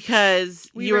 Because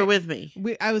you were with me.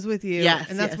 I was with you. Yes.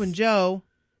 And that's when Joe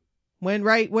went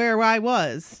right where I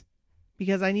was.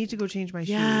 Because I need to go change my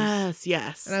shoes.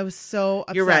 Yes. And I was so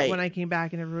upset You're right. when I came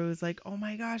back and everyone was like, oh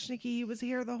my gosh, Nikki, he was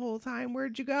here the whole time.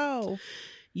 Where'd you go?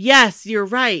 Yes, you're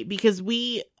right. Because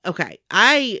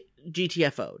I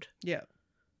GTFO'd. Yeah.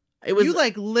 It was You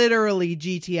like literally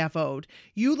GTFO'd.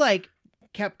 You like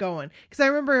kept going. Because I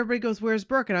remember everybody goes, where's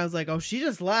Brooke? And I was like, oh, she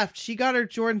just left. She got her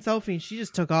Jordan selfie and she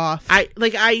just took off. I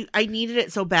needed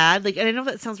it so bad. Like, and I know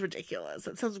that sounds ridiculous.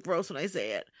 That sounds gross when I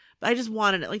say it. But I just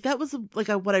wanted it. Like, that was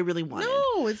what I really wanted.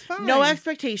 No, it's fine. No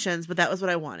expectations, but that was what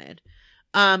I wanted.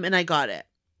 And I got it.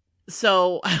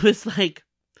 So I was like,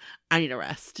 I need a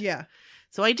rest. Yeah.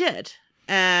 So I did.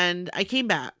 And I came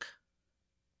back.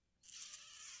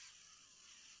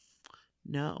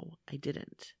 No, I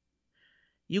didn't.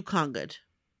 You conged.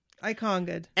 I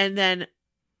conged. And then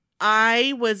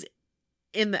I was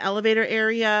in the elevator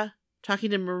area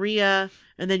talking to Maria,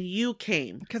 and then you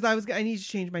came. Because I need to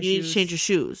change my shoes. You need to change your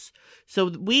shoes. So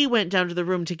we went down to the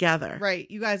room together. Right.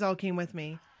 You guys all came with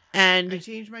me. And I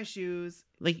changed my shoes.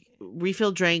 Like,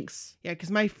 refilled drinks. Yeah,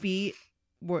 because my feet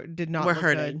did not were look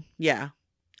hurting. good. Yeah.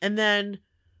 And then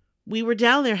we were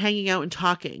down there hanging out and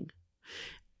talking.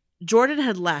 Jordan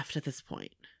had left at this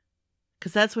point.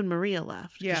 Because that's when Maria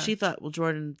left. 'Cause Yeah. she thought, well,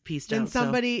 Jordan pieced Then out.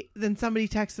 somebody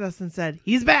texted us and said,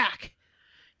 he's back.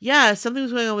 Yeah, something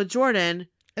was going on with Jordan.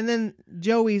 And then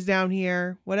Joey's down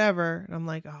here, whatever. And I'm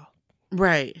like, oh.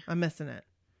 Right. I'm missing it.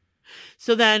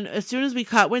 So then as soon as we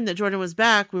caught wind that Jordan was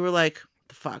back, we were like, what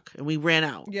the fuck? And we ran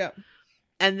out. Yeah.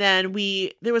 And then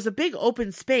there was a big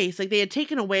open space. Like, they had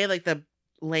taken away, like, the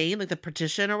lane, like the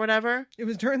partition or whatever. It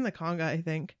was during the conga, I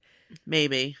think.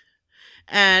 Maybe.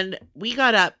 And we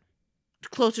got up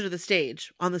closer to the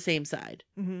stage on the same side.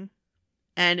 Mm-hmm.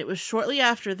 And it was shortly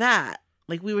after that,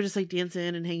 like, we were just like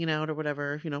dancing and hanging out or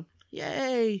whatever,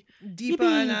 yay.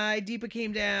 Deepa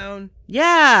came down.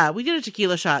 Yeah, we did a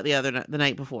tequila shot the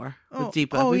night before with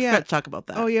Deepa. We forgot to talk about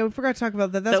that. Oh yeah, we forgot to talk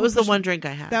about that. That was the one drink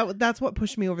I had. That's what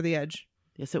pushed me over the edge.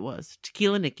 Yes, it was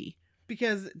Tequila Nikki.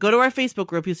 Because go to our Facebook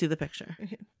group, you'll see the picture.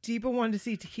 Deepa wanted to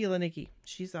see Tequila Nikki.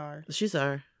 She's our.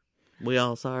 We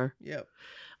all saw her. Yep.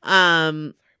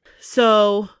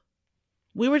 So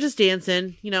we were just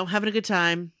dancing, having a good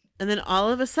time. And then all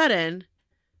of a sudden,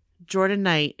 Jordan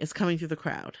Knight is coming through the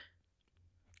crowd.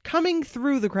 Coming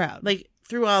through the crowd? Like,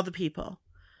 through all the people.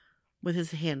 With his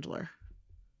handler.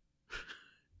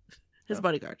 His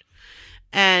bodyguard.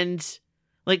 And,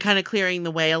 like, kind of clearing the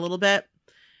way a little bit.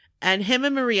 And him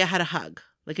and Maria had a hug.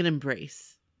 Like, an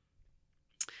embrace.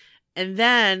 And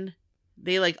then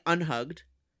they, like, unhugged.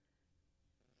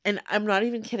 And I'm not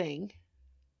even kidding.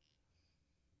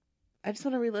 I just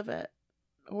want to relive it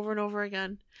over and over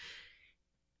again.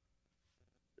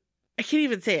 I can't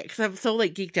even say it because I'm so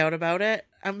like geeked out about it.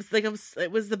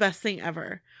 It was the best thing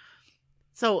ever.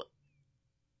 So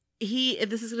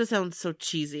this is going to sound so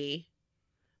cheesy,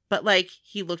 but like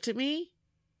he looked at me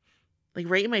like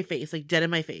right in my face, like dead in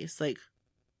my face, like,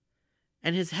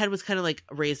 and his head was kind of like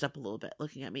raised up a little bit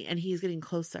looking at me, and he's getting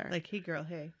closer. Like, hey girl,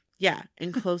 hey. Yeah.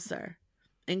 And closer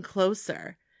and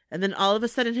closer. And then all of a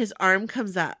sudden his arm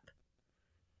comes up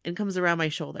and comes around my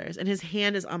shoulders, and his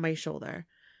hand is on my shoulder.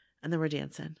 And then we're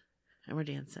dancing. And we're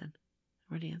dancing.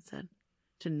 We're dancing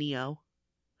to Neo.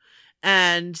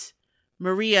 And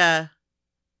Maria,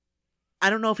 I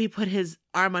don't know if he put his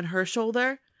arm on her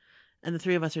shoulder, and the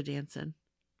three of us are dancing.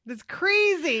 That's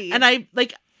crazy. And I,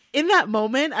 like, in that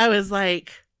moment, I was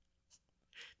like,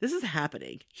 this is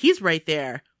happening. He's right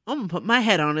there. I'm going to put my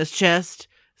head on his chest.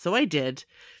 So I did.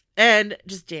 And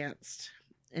just danced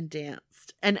and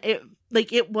danced. And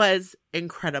it was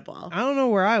incredible. I don't know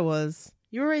where I was.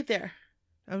 You were right there.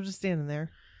 I was just standing there.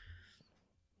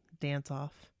 Dance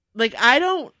off. Like, I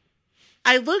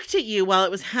looked at you while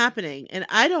it was happening, and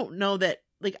I don't know that,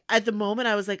 like, at the moment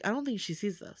I was like, I don't think she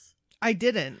sees this. I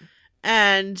didn't.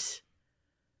 And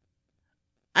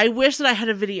I wish that I had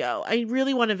a video. I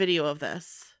really want a video of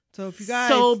this. So if you guys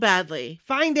so badly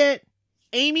find it.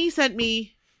 Amy sent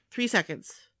me 3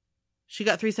 seconds. She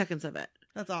got 3 seconds of it.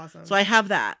 That's awesome. So I have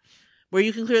that where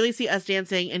you can clearly see us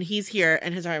dancing, and he's here,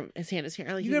 and his hand is here.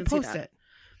 Like, you can post it.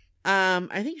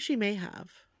 I think she may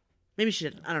have. Maybe she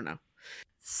didn't. I don't know.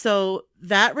 So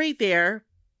that right there,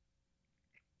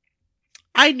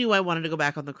 I knew I wanted to go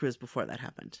back on the cruise before that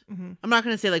happened. Mm-hmm. I'm not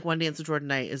going to say like One Dance with Jordan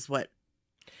Knight is what.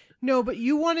 No, but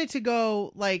you wanted to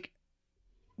go, like,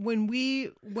 when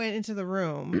we went into the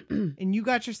room and you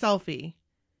got your selfie.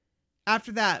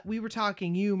 After that, we were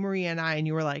talking, you, Maria, and I, and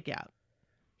you were like, yeah.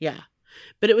 Yeah.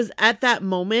 But it was at that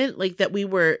moment, like, that we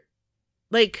were,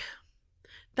 like,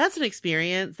 that's an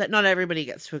experience that not everybody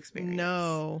gets to experience.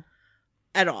 No.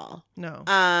 At all. No.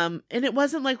 And it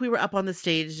wasn't like we were up on the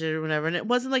stage or whatever, and it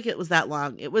wasn't like it was that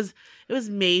long. It was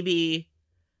maybe,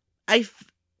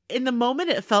 in the moment,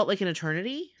 it felt like an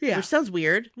eternity. Yeah. Which sounds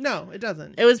weird. No, it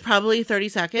doesn't. It was probably 30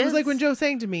 seconds. It was like when Joe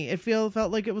sang to me. It felt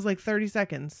like it was like 30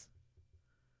 seconds.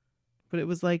 But it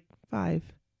was like 5.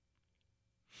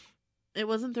 It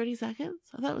wasn't 30 seconds?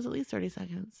 I thought it was at least 30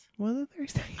 seconds. Was it 30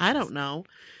 seconds? I don't know.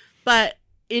 But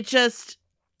it just,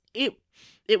 it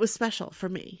was special for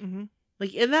me. Mm-hmm.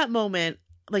 Like, in that moment,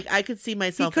 like, I could see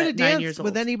myself He could at have 9 years danced old.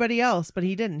 with anybody else, but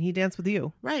he didn't. He danced with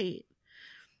you. Right.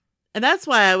 And that's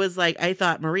why I was like, I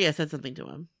thought Maria said something to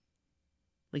him.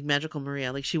 Like, magical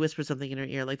Maria. Like, she whispered something in her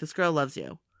ear. Like, this girl loves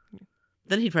you.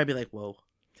 Then he'd probably be like, whoa.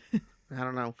 I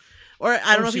don't know. Or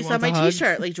I don't know if he saw my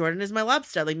t-shirt. Like, Jordan is my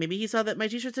lobster. Like, maybe he saw that my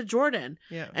t-shirt said Jordan.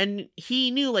 Yeah. And he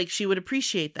knew, like, she would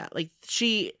appreciate that. Like,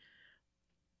 she's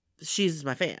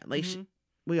my fan. Like,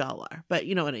 we all are. But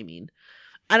you know what I mean.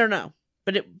 I don't know.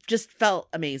 But it just felt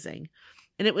amazing.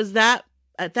 And it was that,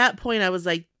 at that point, I was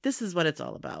like, this is what it's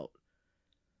all about.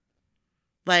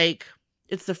 Like,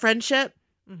 it's the friendship.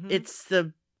 Mm-hmm. It's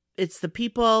the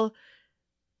people.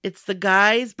 It's the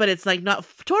guys, but it's like not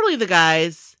totally the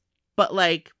guys, but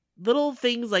like little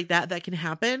things like that can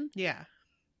happen. Yeah.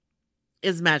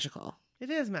 Is magical.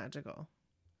 It is magical.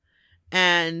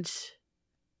 And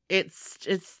it's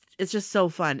just so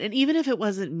fun. And even if it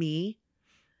wasn't me,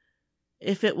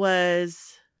 if it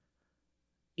was,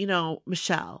 you know,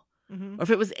 Michelle, or if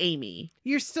it was Amy,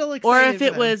 you're still excited.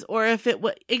 Or if it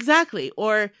was exactly,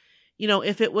 or, you know,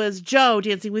 if it was Joe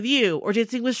dancing with you, or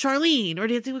dancing with Charlene, or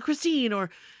dancing with Christine,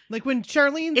 or like when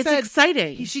Charlene it's said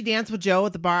exciting. She danced with Joe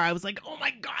at the bar. I was like, oh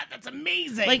my God, that's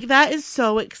amazing. Like, that is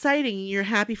so exciting. You're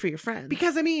happy for your friends.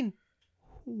 Because, I mean,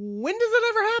 when does it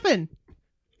ever happen?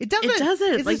 It doesn't. It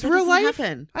doesn't. Is Like, this that real doesn't life?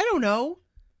 happen. I don't know.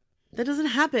 That doesn't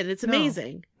happen. It's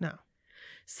amazing. No.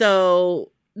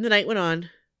 So the night went on.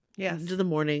 Yes. Into the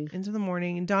morning.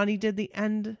 And Donnie did the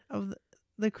end of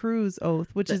the cruise oath,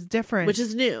 which is different. Which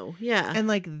is new. Yeah. And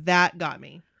like that got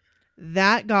me.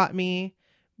 That got me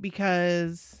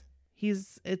because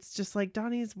it's just like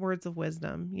Donnie's words of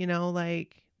wisdom, you know,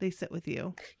 like they sit with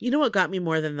you. You know what got me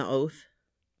more than the oath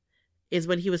is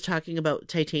when he was talking about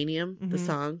Titanium, the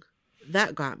song.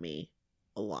 That got me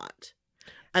a lot.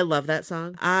 I love that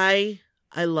song. I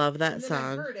love that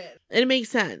song. I heard it. And it makes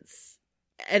sense.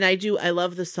 And I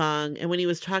love the song. And when he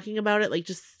was talking about it, like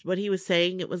just what he was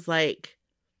saying, it was like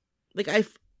I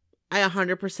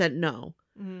 100% know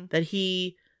that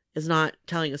he is not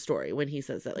telling a story when he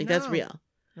says that. Like, that's real.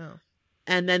 No.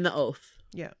 And then the oath.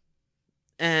 Yeah.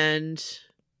 And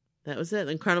that was it.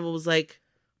 And Carnival was like,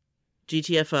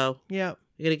 GTFO. Yeah.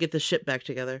 You gotta get the ship back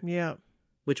together. Yeah.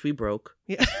 Which we broke.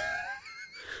 Yeah.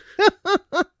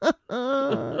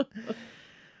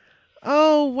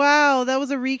 Oh, wow. That was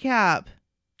a recap.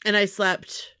 And I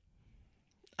slept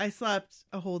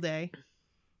a whole day.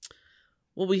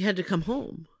 Well, we had to come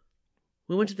home.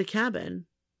 We went to the cabin.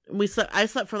 And I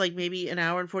slept for like maybe an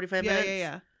hour and 45 minutes.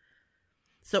 Yeah.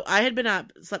 So I had been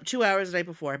up, slept 2 hours the night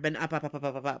before, been up,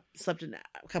 slept in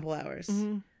a couple hours.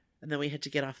 Mm-hmm. And then we had to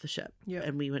get off the ship. Yeah.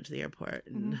 And we went to the airport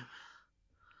and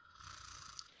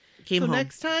came home.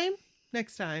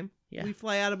 Next time, yeah, we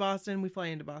fly out of Boston, we fly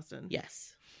into Boston.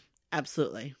 Yes.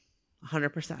 Absolutely.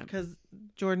 100%. Because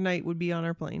Jordan Knight would be on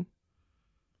our plane.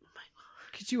 Oh my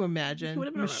God. Could you imagine?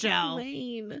 Michelle.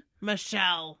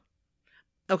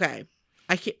 Okay.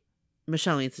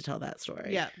 Michelle needs to tell that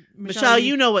story. Yeah. Michelle,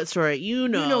 you know what story. You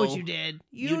know what you did.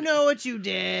 You know what you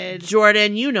did.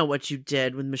 Jordan, you know what you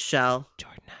did with Michelle.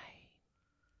 Jordan Knight.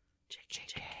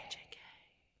 JK.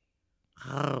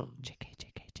 Oh. JK.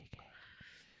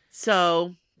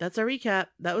 So that's our recap.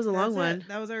 That was a long one.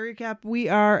 That was our recap. We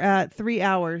are at 3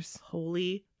 hours.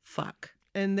 Holy fuck.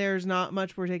 And there's not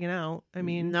much we're taking out. I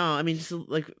mean, no, just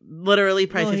like literally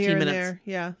probably 15 minutes. There.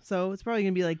 Yeah. So it's probably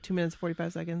going to be like 2 minutes,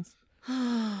 45 seconds.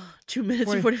 2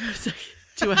 minutes and 45 seconds.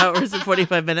 2 hours and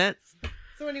 45 minutes.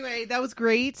 So anyway, that was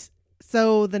great.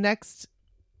 So the next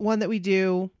one that we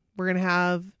do, we're going to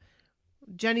have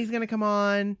Jenny's going to come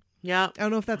on. Yeah. I don't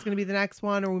know if that's going to be the next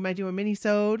one, or we might do a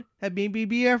mini-sode. That maybe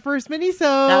be our first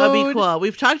mini-sode. That would be cool.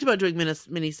 We've talked about doing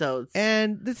mini-sodes.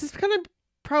 And this is going to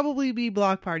probably be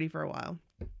Block Party for a while.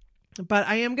 But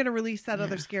I am going to release that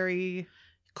other scary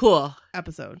cool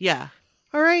episode. Yeah.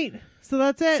 All right. So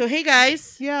that's it. So, hey,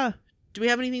 guys. Yeah. Do we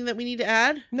have anything that we need to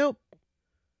add? Nope.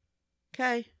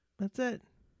 Okay. That's it.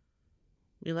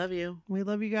 We love you. We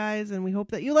love you guys, and we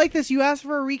hope that you like this. You asked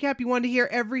for a recap. You wanted to hear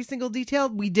every single detail.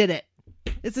 We did it.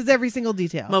 This is every single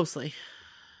detail. Mostly.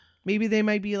 Maybe they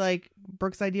might be like,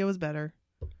 Brooke's idea was better.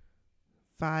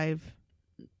 5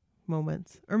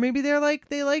 moments. Or maybe they're like,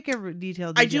 they like every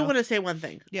detail. I do want to say one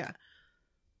thing. Yeah.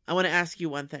 I want to ask you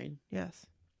one thing. Yes.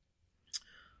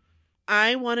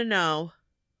 I want to know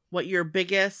what your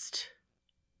biggest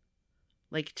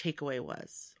like takeaway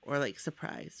was, or like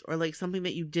surprise, or like something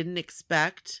that you didn't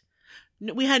expect.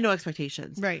 We had no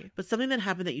expectations. Right. But something that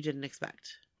happened that you didn't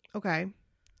expect. Okay.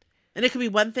 And it could be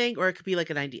one thing or it could be like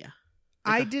an idea.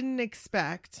 I didn't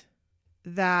expect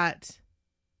that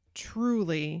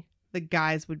truly the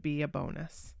guys would be a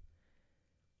bonus.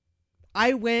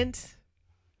 I went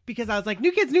because I was like,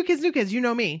 new kids, new kids, new kids. You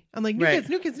know me. I'm like, new Right. kids,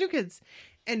 new kids, new kids.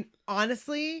 And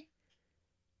honestly,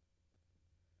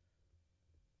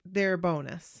 they're a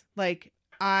bonus. Like,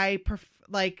 I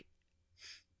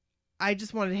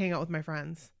just wanted to hang out with my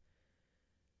friends.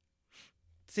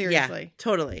 Seriously. Yeah,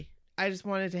 totally. I just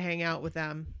wanted to hang out with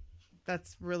them.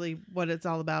 That's really what it's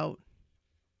all about.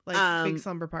 Like, big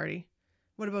slumber party.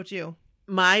 What about you?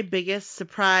 My biggest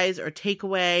surprise or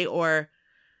takeaway, or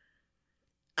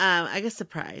I guess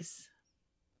surprise.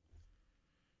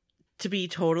 To be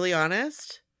totally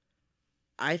honest,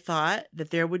 I thought that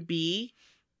there would be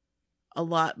a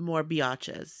lot more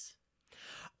biatches.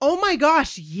 Oh my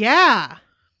gosh, yeah.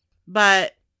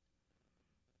 But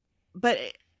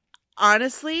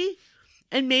honestly,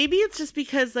 and maybe it's just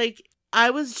because like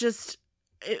it was just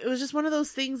one of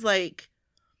those things, like,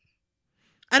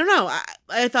 I don't know.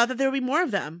 I thought that there would be more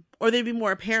of them, or they'd be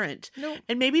more apparent. No.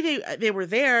 And maybe they were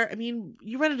there. I mean,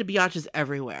 you run into biatches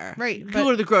everywhere. Right. You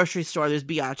go to the grocery store, there's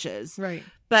biatches. Right.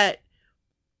 But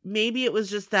maybe it was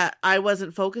just that I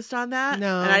wasn't focused on that.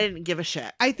 No. And I didn't give a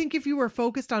shit. I think if you were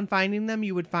focused on finding them,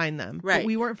 you would find them. Right. But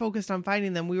we weren't focused on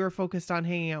finding them. We were focused on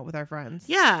hanging out with our friends.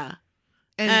 Yeah.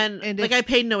 And like, if- I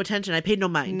paid no attention. I paid no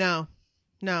mind. No.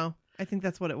 I think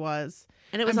that's what it was.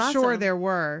 And it was I'm sure awesome. there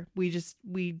were. We just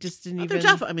didn't Oh, even.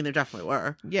 there definitely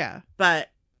were. Yeah. But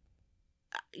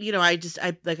you know, I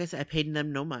like I said, I paid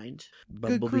them no mind.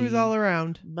 Good cruise all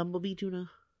around. Bumblebee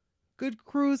tuna. Good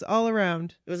cruise all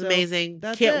around. It was So, amazing.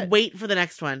 That's Can't it. wait for the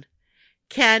next one.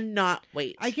 Cannot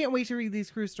wait. I can't wait to read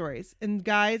these cruise stories. And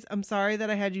guys, I'm sorry that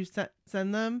I had you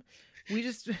send them. We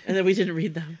just And then we didn't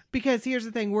read them. because here's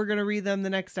the thing: we're gonna read them the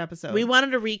next episode. We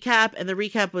wanted a recap, and the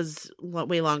recap was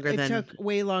way longer It than took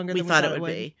way longer we than thought we it would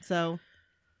be. So we Nope,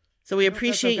 that's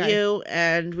appreciate okay. you,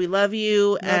 and we love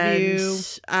you. You.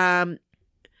 I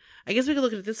guess we could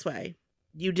look at it this way: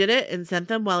 you did it and sent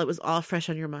them while it was all fresh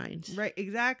on your mind. right,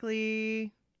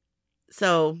 exactly.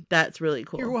 So that's really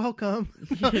cool. You're welcome.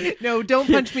 No, don't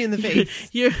punch me in the face.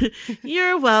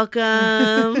 You're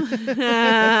welcome.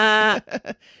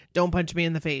 Don't punch me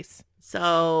in the face.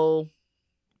 So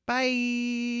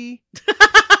bye.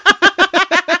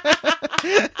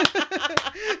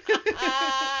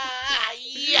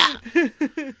 Yeah.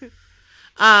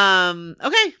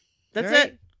 Okay. That's All right.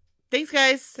 it. Thanks,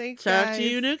 guys. Thanks, Talk guys. to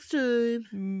you next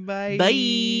time. Bye.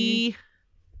 Bye.